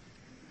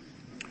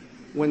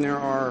 When there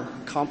are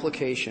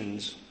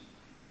complications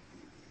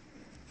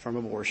from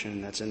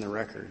abortion, that's in the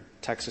record,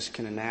 Texas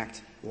can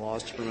enact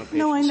laws to promote patient safety.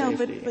 No, I know,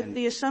 but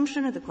the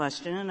assumption of the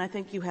question, and I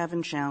think you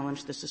haven't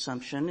challenged this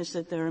assumption, is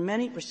that there are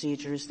many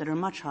procedures that are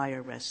much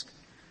higher risk.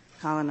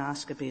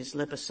 Colonoscopies,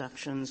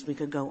 liposuctions, we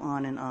could go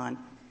on and on.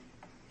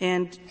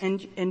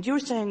 And you're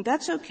saying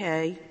that's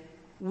okay.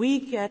 We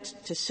get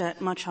to set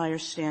much higher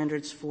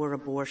standards for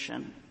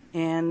abortion.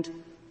 And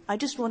I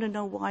just want to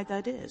know why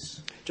that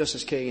is.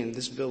 Justice Kagan,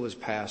 this bill was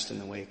passed in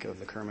the wake of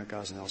the Kermit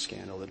Gosnell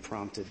scandal that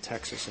prompted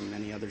Texas and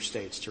many other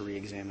states to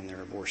reexamine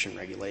their abortion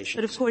regulations.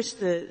 But of course,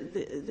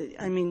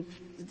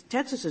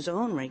 Texas's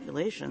own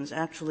regulations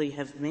actually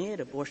have made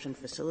abortion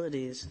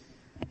facilities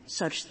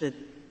such that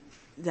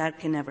that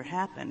can never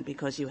happen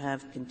because you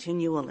have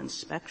continual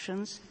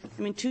inspections.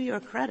 I mean, to your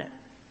credit.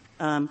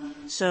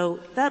 So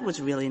that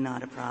was really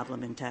not a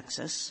problem in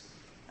Texas.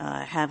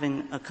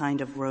 Having a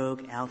kind of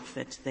rogue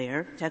outfit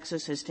there.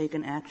 Texas has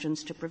taken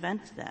actions to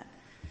prevent that.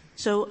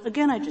 So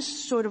again, I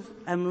just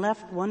am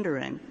left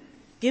wondering,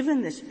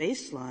 given this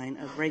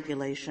baseline of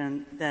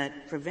regulation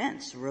that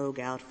prevents rogue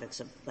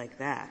outfits like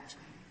that,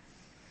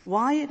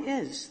 why it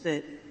is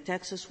that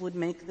Texas would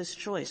make this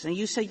choice. And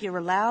you say you're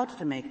allowed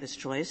to make this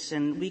choice,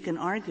 and we can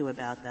argue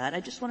about that. I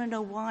just want to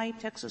know why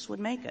Texas would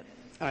make it.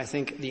 I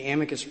think the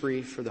amicus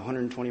brief for the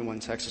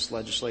 121 Texas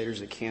legislators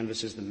that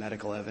canvasses the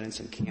medical evidence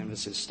and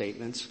canvasses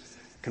statements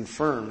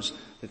confirms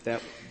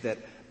that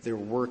there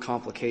were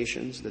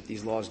complications, that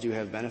these laws do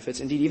have benefits.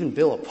 Indeed, even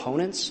bill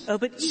opponents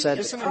said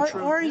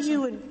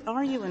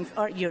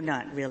you're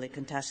not really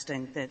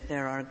contesting that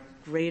there are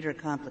greater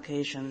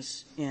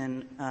complications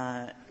in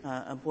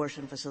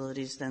abortion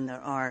facilities than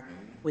there are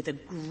with a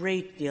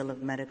great deal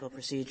of medical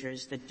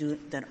procedures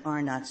that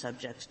are not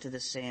subject to the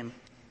same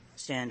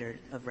standard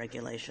of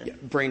regulation. Yeah,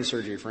 brain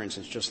surgery, for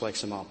instance, just like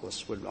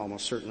Simopolis, would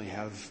almost certainly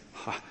have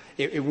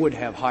it would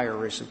have higher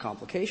risks of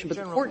complication. But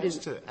General, the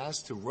court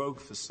as to rogue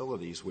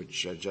facilities,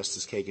 which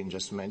Justice Kagan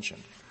just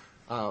mentioned,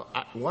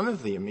 one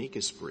of the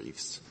amicus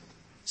briefs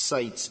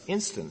cites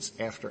instance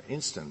after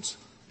instance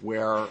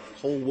where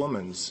whole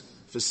woman's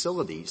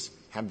facilities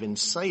have been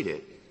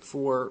cited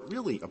for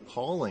really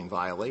appalling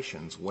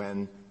violations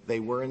when they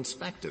were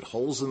inspected.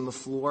 Holes in the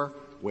floor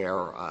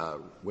where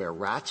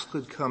rats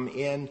could come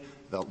in,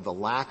 the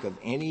lack of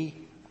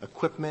any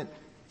equipment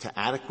to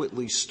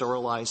adequately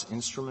sterilize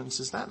instruments.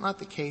 Is that not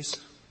the case?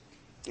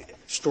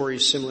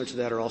 Stories similar to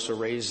that are also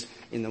raised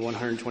in the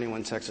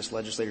 121 Texas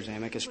legislators'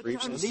 amicus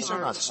briefs. These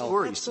are not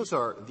stories.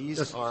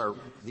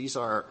 These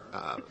are,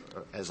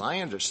 as I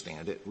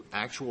understand it,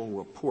 actual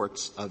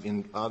reports of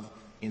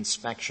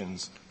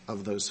inspections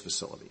of those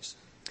facilities.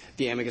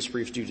 The amicus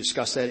briefs do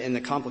discuss that, and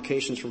the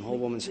complications from whole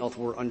woman's health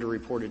were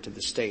underreported to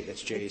the state.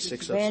 That's JA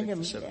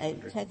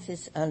 606.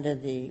 Texas, under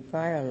the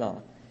prior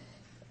law,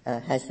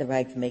 has the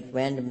right to make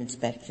random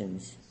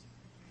inspections.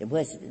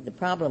 The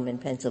problem in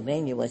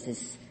Pennsylvania was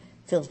this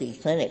filthy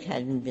clinic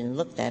hadn't been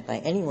looked at by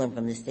anyone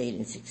from the state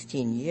in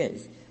 16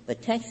 years.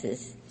 But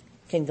Texas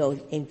can go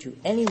into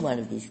any one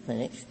of these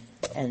clinics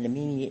and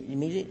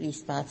immediately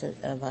spots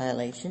a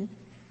violation.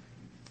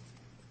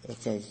 It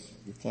says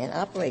you can't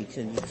operate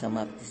till you come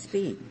up to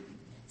speed.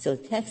 So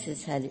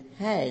Texas had,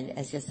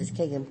 as Justice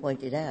Kagan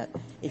pointed out,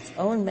 its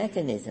own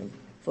mechanism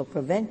for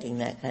preventing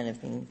that kind of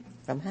thing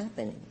from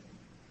happening.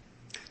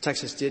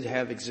 Texas did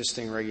have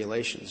existing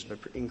regulations, but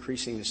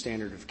increasing the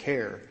standard of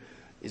care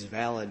is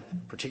valid,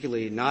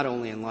 particularly not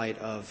only in light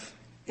of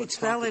it's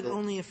valid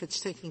only if it's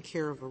taking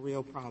care of a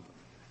real problem.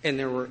 And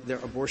there were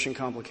abortion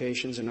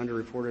complications and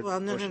underreported. Well,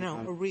 no,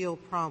 a real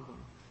problem,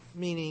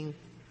 meaning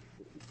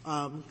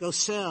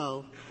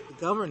Gosell, the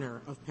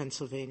governor of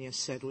Pennsylvania,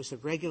 said was a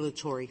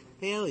regulatory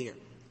failure,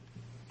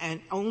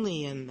 and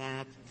only in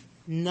that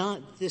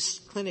this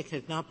clinic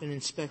had not been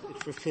inspected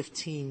for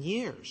 15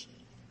 years.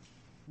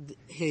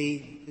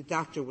 The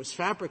doctor was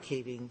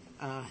fabricating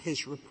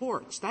his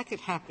reports. That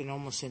could happen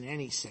almost in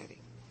any setting.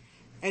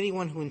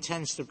 Anyone who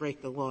intends to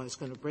break the law is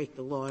going to break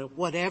the law,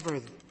 whatever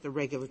the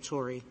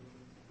regulatory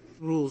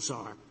rules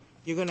are.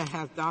 You're going to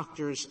have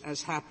doctors,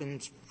 as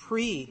happened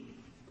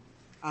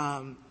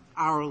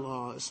our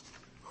laws,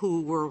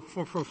 who were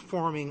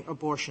performing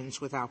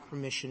abortions without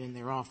permission in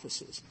their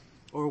offices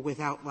or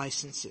without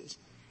licenses.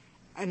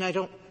 And I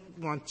don't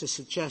want to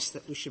suggest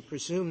that we should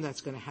presume that's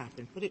going to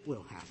happen, but it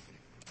will happen.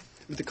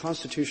 But the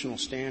constitutional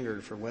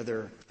standard for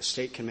whether a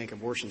state can make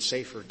abortion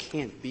safer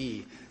can't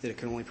be that it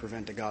can only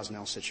prevent a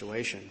Gosnell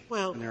situation.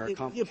 Well, and there are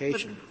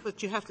complications.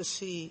 But you have to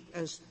see,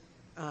 as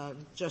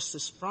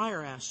Justice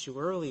Breyer asked you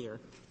earlier,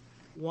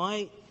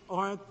 why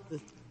are the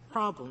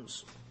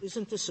problems?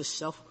 Isn't this a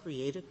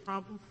self-created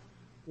problem?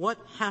 What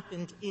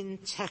happened in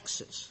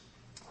Texas,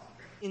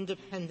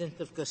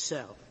 independent of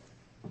Gosell,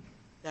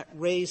 that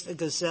raised a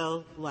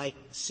Gosell-like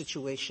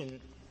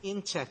situation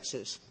in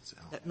Texas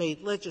that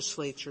made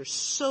legislatures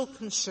so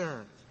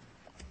concerned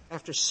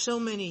after so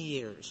many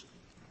years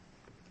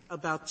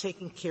about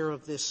taking care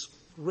of this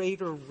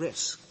greater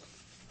risk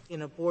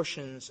in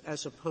abortions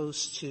as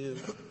opposed to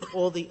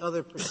all the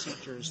other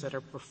procedures that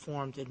are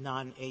performed in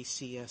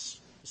non-ACS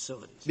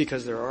facilities?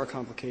 Because there are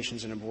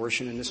complications in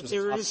abortion, and this was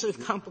there is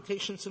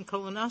complications in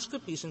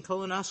colonoscopies, and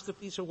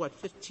colonoscopies are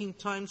 15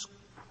 times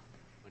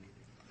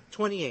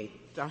 28.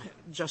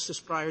 Justice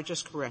Breyer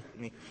just corrected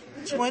me.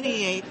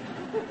 28%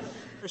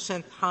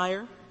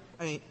 higher.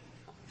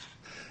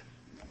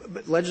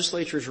 But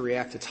legislatures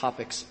react to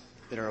topics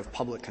that are of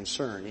public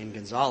concern. In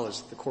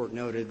Gonzalez, the court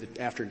noted that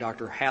after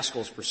Dr.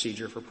 Haskell's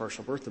procedure for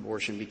partial birth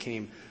abortion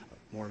became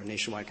more of a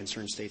nationwide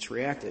concern, states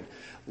reacted.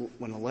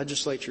 When the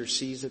legislature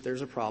sees that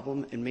there's a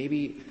problem, and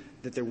maybe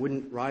that there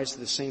wouldn't rise to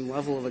the same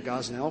level of a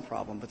Gosnell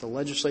problem, but the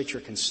legislature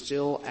can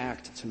still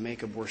act to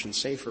make abortion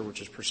safer,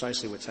 which is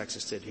precisely what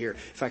Texas did here.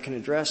 If I can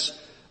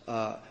address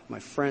my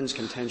friend's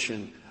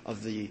contention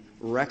of the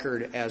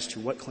record as to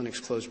what clinics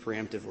closed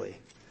preemptively.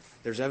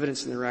 There's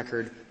evidence in the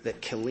record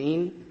that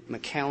Killeen,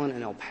 McAllen,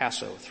 and El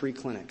Paso, 3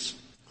 clinics,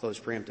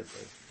 closed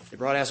preemptively. They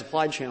brought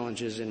as-applied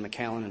challenges in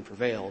McAllen and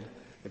prevailed.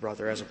 They brought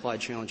their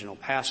as-applied challenge in El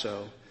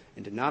Paso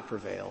and did not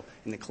prevail.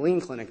 And the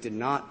Killeen clinic did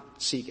not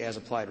seek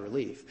as-applied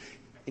relief.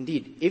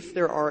 Indeed, if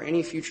there are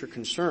any future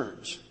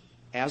concerns,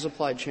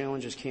 as-applied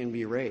challenges can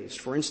be raised.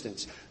 For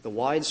instance, the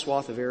wide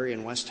swath of area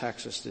in West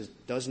Texas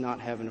does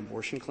not have an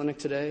abortion clinic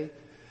today.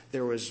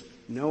 There was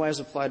no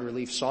as-applied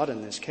relief sought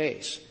in this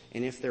case.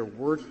 And if it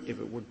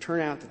would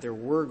turn out that there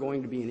were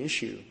going to be an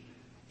issue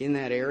in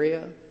that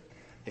area,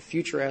 a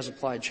future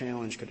as-applied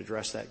challenge could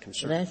address that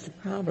concern. Well, that's the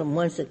problem.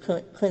 Once the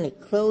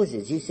clinic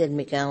closes, you said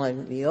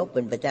McAllen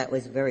reopened, but that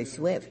was very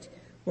swift.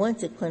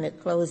 Once a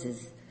clinic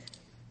closes,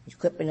 the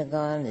equipment are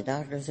gone, the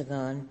doctors are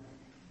gone.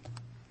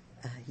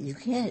 You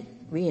can't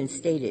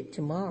reinstate it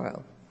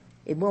tomorrow.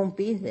 It won't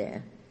be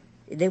there.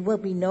 There will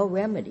be no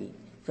remedy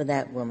for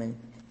that woman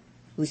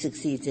who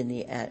succeeds in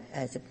the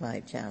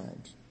as-applied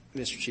challenge.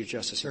 Mr. Chief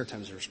Justice, your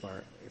time has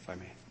expired, if I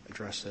may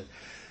address it.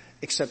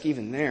 Except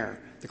even there,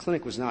 the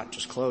clinic was not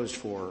just closed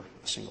for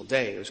a single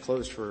day. It was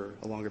closed for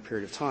a longer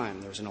period of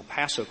time. There was an El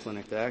Paso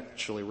clinic that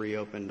actually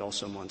reopened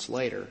also months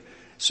later.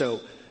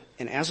 So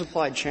an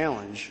as-applied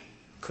challenge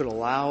could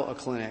allow a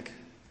clinic,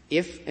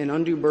 if an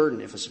undue burden,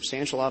 if a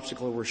substantial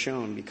obstacle were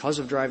shown because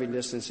of driving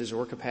distances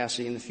or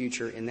capacity in the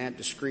future in that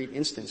discrete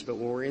instance. But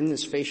when we're in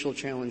this facial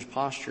challenge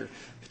posture,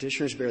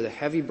 petitioners bear the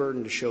heavy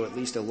burden to show at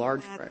least a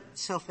large threat.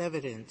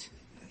 Self-evident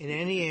in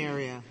any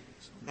area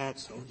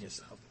that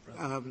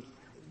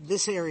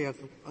this area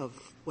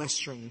of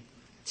western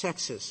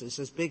Texas is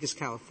as big as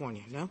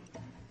California, no?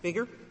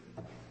 Bigger?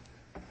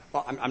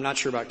 Well, I'm not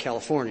sure about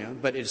California,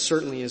 but it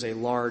certainly is a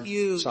large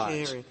huge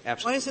size. Area.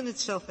 Absolutely. Why isn't it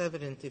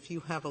self-evident if you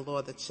have a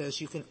law that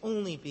says you can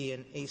only be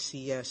an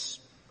ACS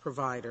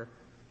provider,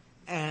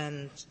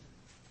 and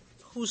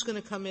who's going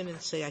to come in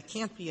and say, I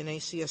can't be an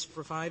ACS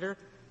provider,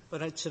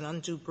 but it's an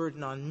undue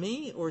burden on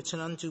me, or it's an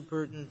undue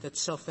burden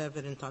that's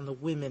self-evident on the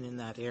women in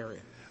that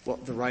area? Well,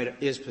 the right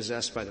is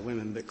possessed by the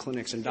women, but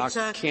clinics and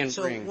doctors can bring challenges.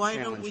 So why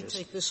don't we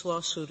take this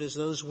lawsuit as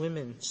those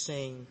women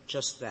saying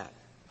just that?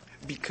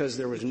 Because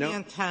there was you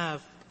can't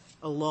have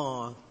a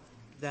law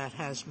that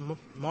has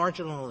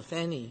marginal, if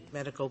any,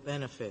 medical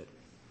benefit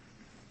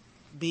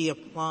be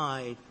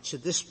applied to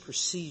this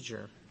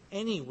procedure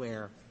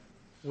anywhere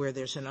where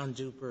there's an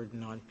undue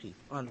burden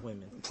on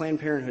women. Planned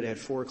Parenthood had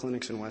 4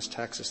 clinics in West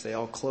Texas. They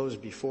all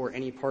closed before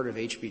any part of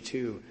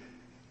HB2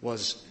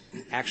 was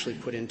actually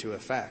put into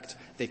effect.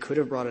 They could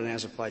have brought an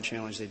as-applied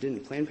challenge. They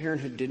didn't. Planned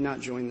Parenthood did not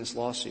join this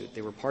lawsuit.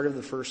 They were part of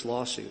the first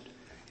lawsuit.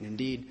 And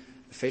indeed,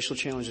 the facial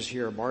challenges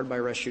here are barred by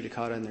res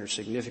judicata, and there are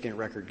significant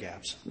record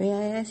gaps. May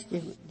I ask you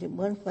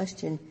one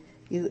question?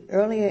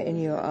 Earlier in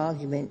your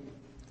argument,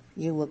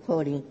 you were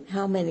quoting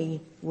how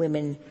many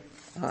women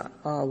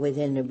are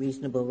within the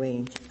reasonable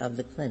range of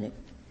the clinic.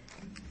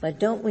 But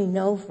don't we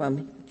know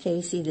from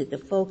Casey that the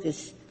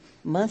focus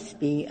must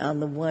be on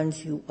the ones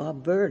who are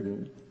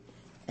burdened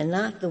and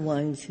not the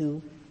ones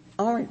who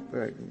aren't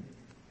burdened?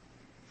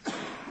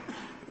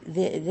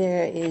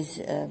 There is,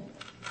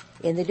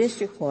 in the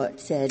district court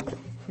said,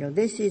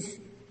 this is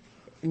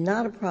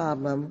not a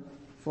problem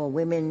for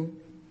women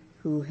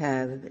who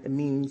have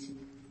means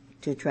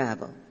to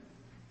travel.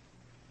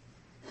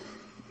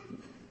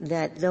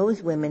 That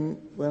those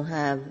women will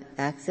have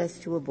access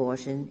to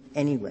abortion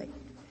anyway.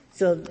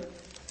 So,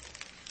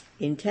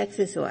 in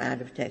Texas or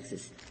out of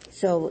Texas.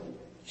 So,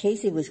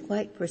 Casey was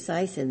quite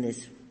precise in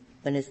this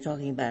when it's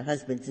talking about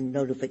husbands and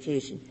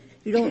notification.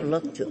 You don't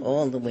look to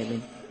all the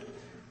women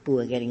who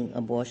are getting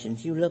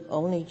abortions. You look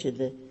only to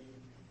the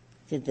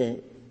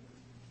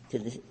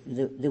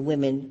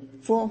women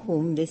for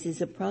whom this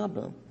is a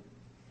problem.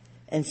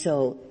 And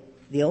so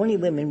the only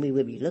women we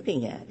would be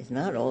looking at is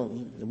not all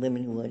the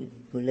women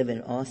who live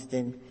in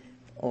Austin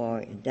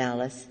or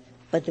Dallas,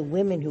 but the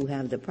women who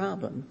have the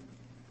problem,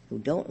 who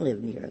don't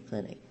live near a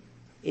clinic.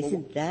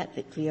 Isn't that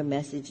the clear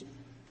message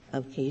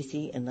of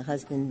Casey and the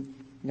husband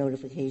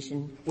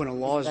notification? When a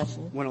law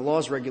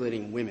is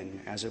regulating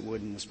women, as it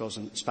would in the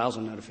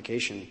spousal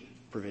notification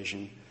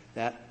provision,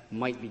 that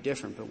might be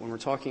different. But when we're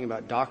talking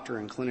about doctor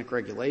and clinic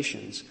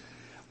regulations,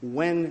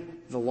 when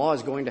the law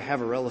is going to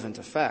have a relevant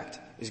effect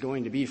is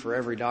going to be for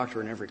every doctor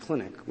and every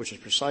clinic, which is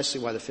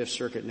precisely why the Fifth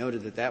Circuit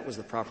noted that that was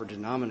the proper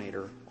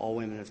denominator, all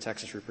women of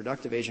Texas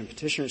reproductive age, and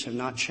petitioners have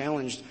not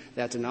challenged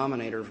that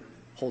denominator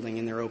holding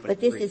in their open But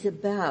this brief. is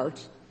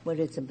about, what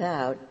it's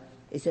about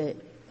is that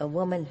a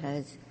woman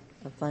has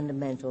a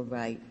fundamental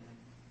right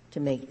to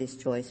make this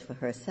choice for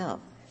herself.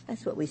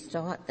 That's what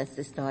that's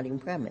the starting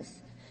premise.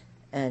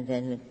 And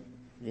then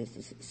this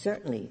is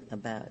certainly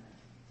about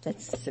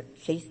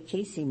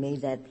Casey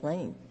made that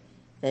plain,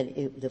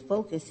 that the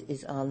focus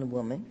is on the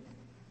woman,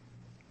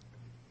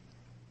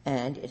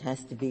 and it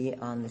has to be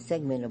on the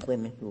segment of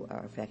women who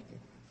are affected.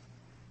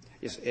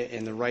 Yes,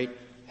 and the right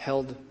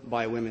held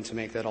by women to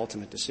make that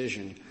ultimate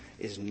decision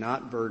is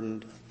not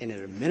burdened, and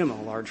at a minimum,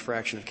 a large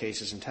fraction of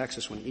cases in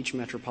Texas, when each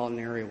metropolitan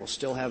area will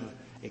still have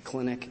a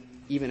clinic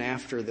even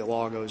after the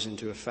law goes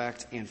into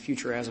effect, and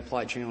future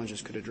as-applied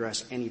challenges could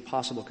address any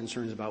possible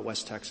concerns about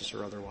West Texas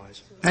or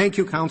otherwise. Thank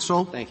you,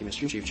 counsel. Thank you,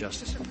 Mr. Chief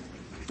Justice.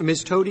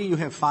 Ms. Tody, you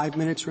have 5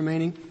 minutes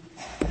remaining.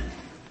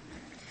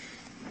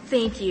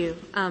 Thank you.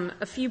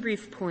 A few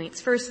brief points.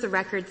 First, the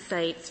record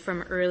cites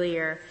from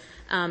earlier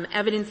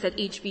evidence that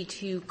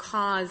HB2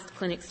 caused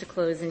clinics to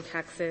close in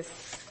Texas.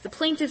 The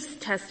plaintiffs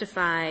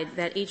testified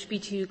that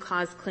HB2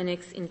 caused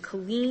clinics in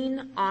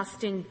Killeen,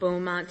 Austin,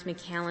 Beaumont,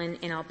 McAllen,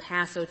 and El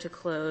Paso to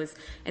close,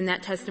 and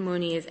that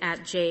testimony is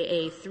at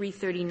JA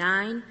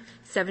 339,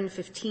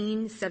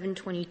 715,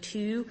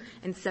 722,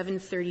 and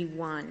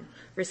 731.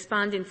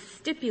 Respondents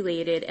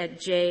stipulated at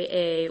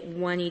JA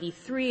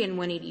 183 and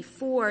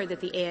 184 that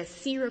the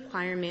ASC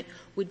requirement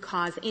would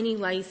cause any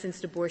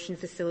licensed abortion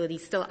facility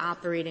still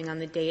operating on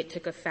the day it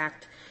took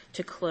effect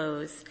to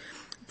close.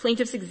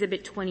 Plaintiffs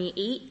Exhibit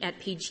 28 at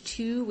page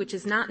 2, which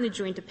is not in the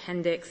joint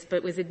appendix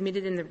but was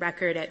admitted in the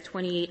record at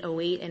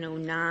 2808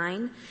 and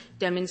 09,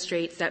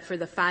 demonstrates that for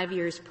the 5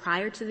 years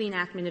prior to the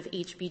enactment of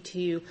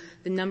HB2,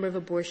 the number of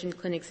abortion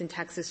clinics in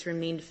Texas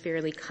remained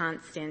fairly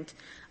constant.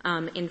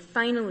 And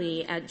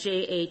finally, at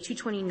JA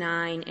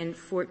 229 and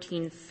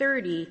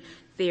 1430,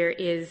 there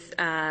is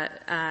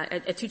at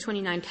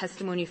 229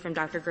 testimony from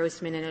Dr.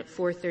 Grossman, and at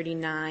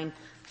 439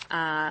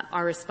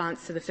 our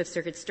response to the Fifth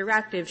Circuit's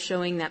directive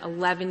showing that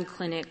 11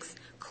 clinics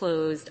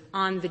closed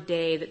on the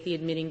day that the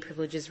admitting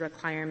privileges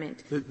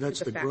requirement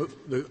That's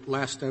the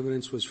last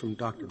evidence was from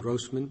Dr.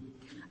 Grossman?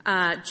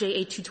 JA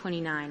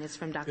 229 is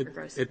from Dr.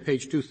 Grossman. At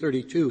page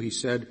 232, he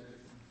said,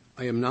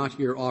 I am not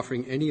here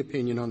offering any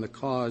opinion on the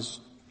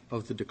cause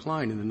of the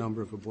decline in the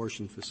number of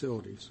abortion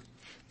facilities.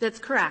 That's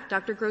correct.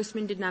 Dr.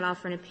 Grossman did not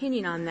offer an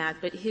opinion on that,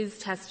 but his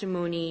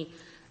testimony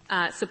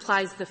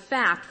supplies the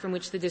fact from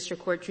which the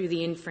district court drew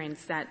the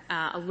inference that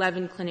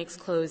 11 clinics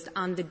closed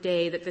on the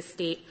day that the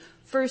state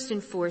first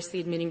enforced the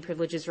admitting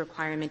privileges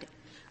requirement.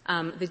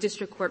 The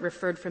district court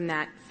referred from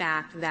that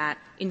fact that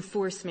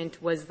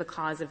enforcement was the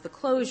cause of the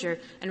closure,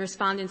 and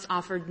respondents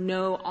offered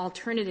no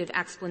alternative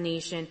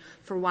explanation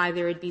for why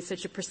there would be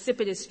such a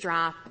precipitous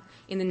drop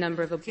in the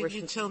number of abortions.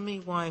 Can you tell me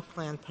why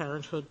Planned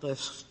Parenthood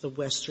left the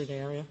western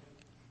area?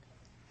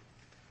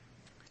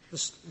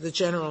 The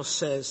general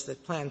says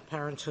that Planned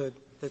Parenthood,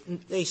 that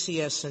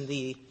ACS and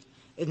the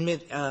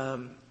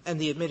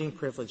admitting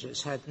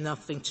privileges had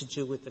nothing to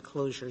do with the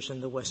closures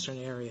in the western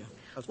area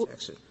of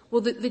Texas.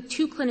 Well, the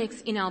two clinics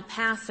in El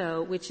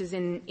Paso, which is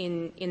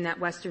in that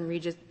western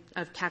region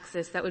of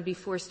Texas, that would be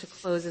forced to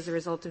close as a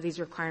result of these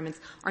requirements,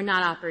 are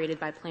not operated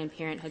by Planned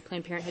Parenthood.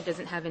 Planned Parenthood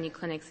doesn't have any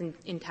clinics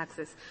in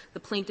Texas.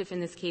 The plaintiff in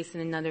this case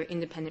and another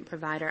independent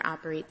provider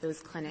operate those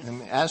clinics.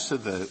 And as to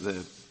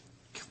the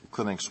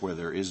clinics where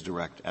there is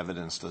direct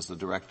evidence, does the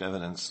direct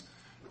evidence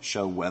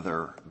show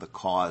whether the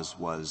cause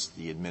was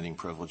the admitting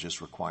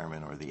privileges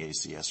requirement or the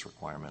ACS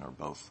requirement or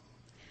both?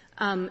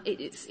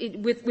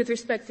 With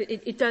respect to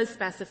it does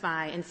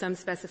specify, and some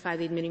specify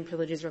the admitting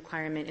privileges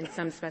requirement, and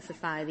some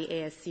specify the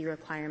ASC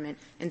requirement,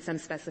 and some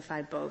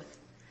specify both.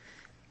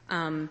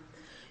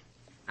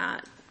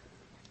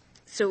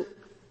 So,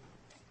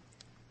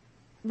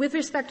 with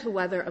respect to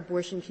whether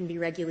abortion can be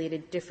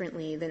regulated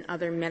differently than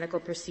other medical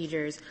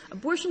procedures,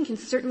 abortion can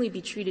certainly be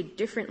treated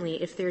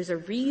differently if there's a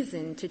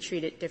reason to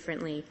treat it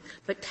differently,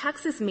 but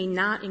Texas may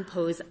not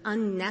impose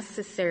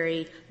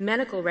unnecessary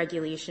medical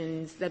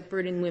regulations that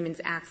burden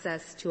women's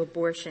access to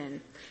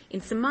abortion.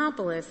 In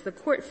Simopolis, the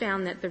court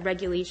found that the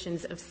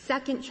regulations of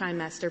second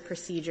trimester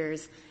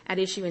procedures at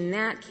issue in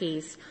that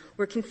case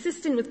were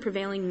consistent with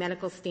prevailing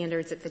medical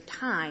standards at the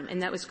time,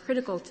 and that was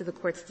critical to the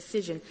court's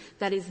decision.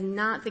 That is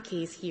not the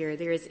case here.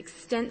 There is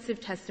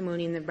extensive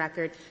testimony in the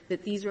record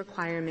that these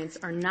requirements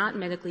are not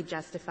medically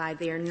justified.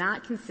 They are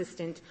not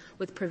consistent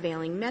with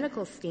prevailing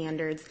medical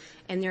standards,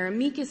 and there are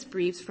amicus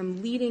briefs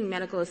from leading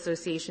medical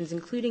associations,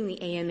 including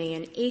the AMA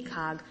and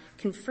ACOG,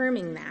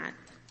 confirming that.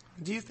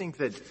 Do you think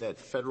that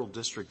federal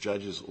district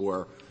judges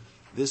or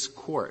this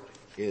court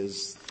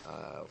is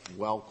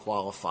well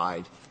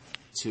qualified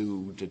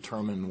to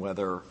determine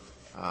whether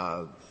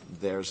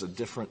there's a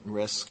different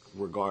risk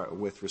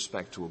with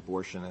respect to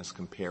abortion as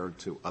compared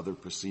to other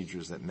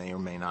procedures that may or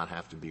may not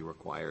have to be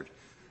required,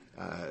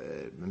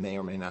 may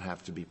or may not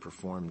have to be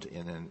performed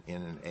in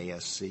an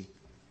ASC?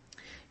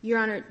 Your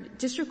Honor,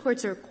 district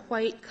courts are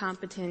quite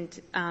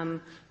competent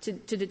to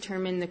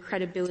determine the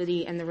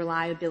credibility and the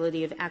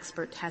reliability of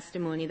expert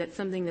testimony. That's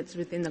something that's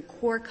within the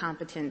core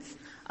competence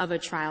of a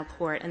trial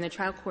court. And the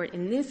trial court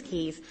in this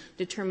case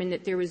determined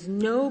that there was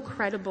no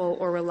credible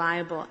or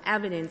reliable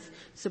evidence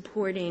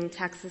supporting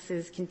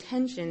Texas's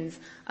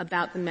contentions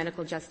about the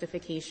medical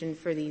justification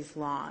for these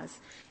laws.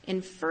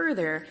 And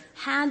further,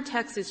 had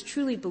Texas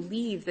truly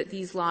believed that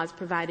these laws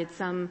provided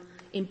some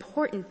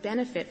important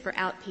benefit for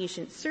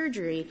outpatient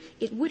surgery,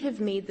 it would have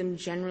made them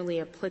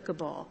generally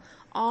applicable.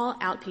 All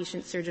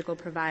outpatient surgical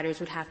providers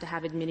would have to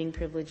have admitting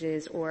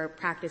privileges or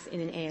practice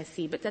in an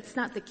ASC, but that's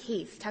not the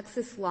case.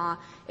 Texas law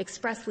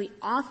expressly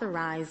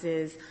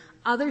authorizes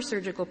other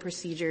surgical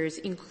procedures,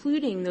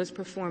 including those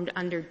performed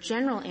under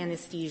general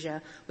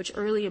anesthesia, which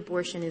early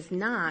abortion is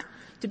not,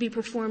 to be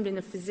performed in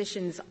a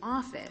physician's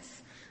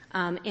office.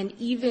 And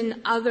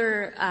even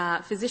other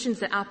physicians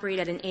that operate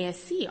at an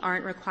ASC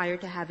aren't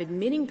required to have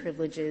admitting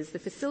privileges. The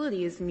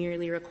facility is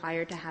merely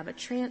required to have a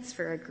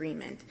transfer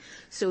agreement.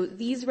 So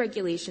these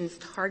regulations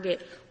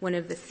target one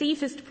of the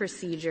safest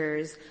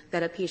procedures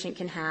that a patient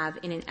can have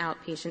in an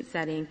outpatient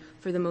setting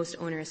for the most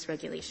onerous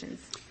regulations.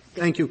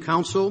 Thank you,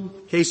 counsel.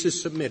 Case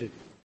is submitted.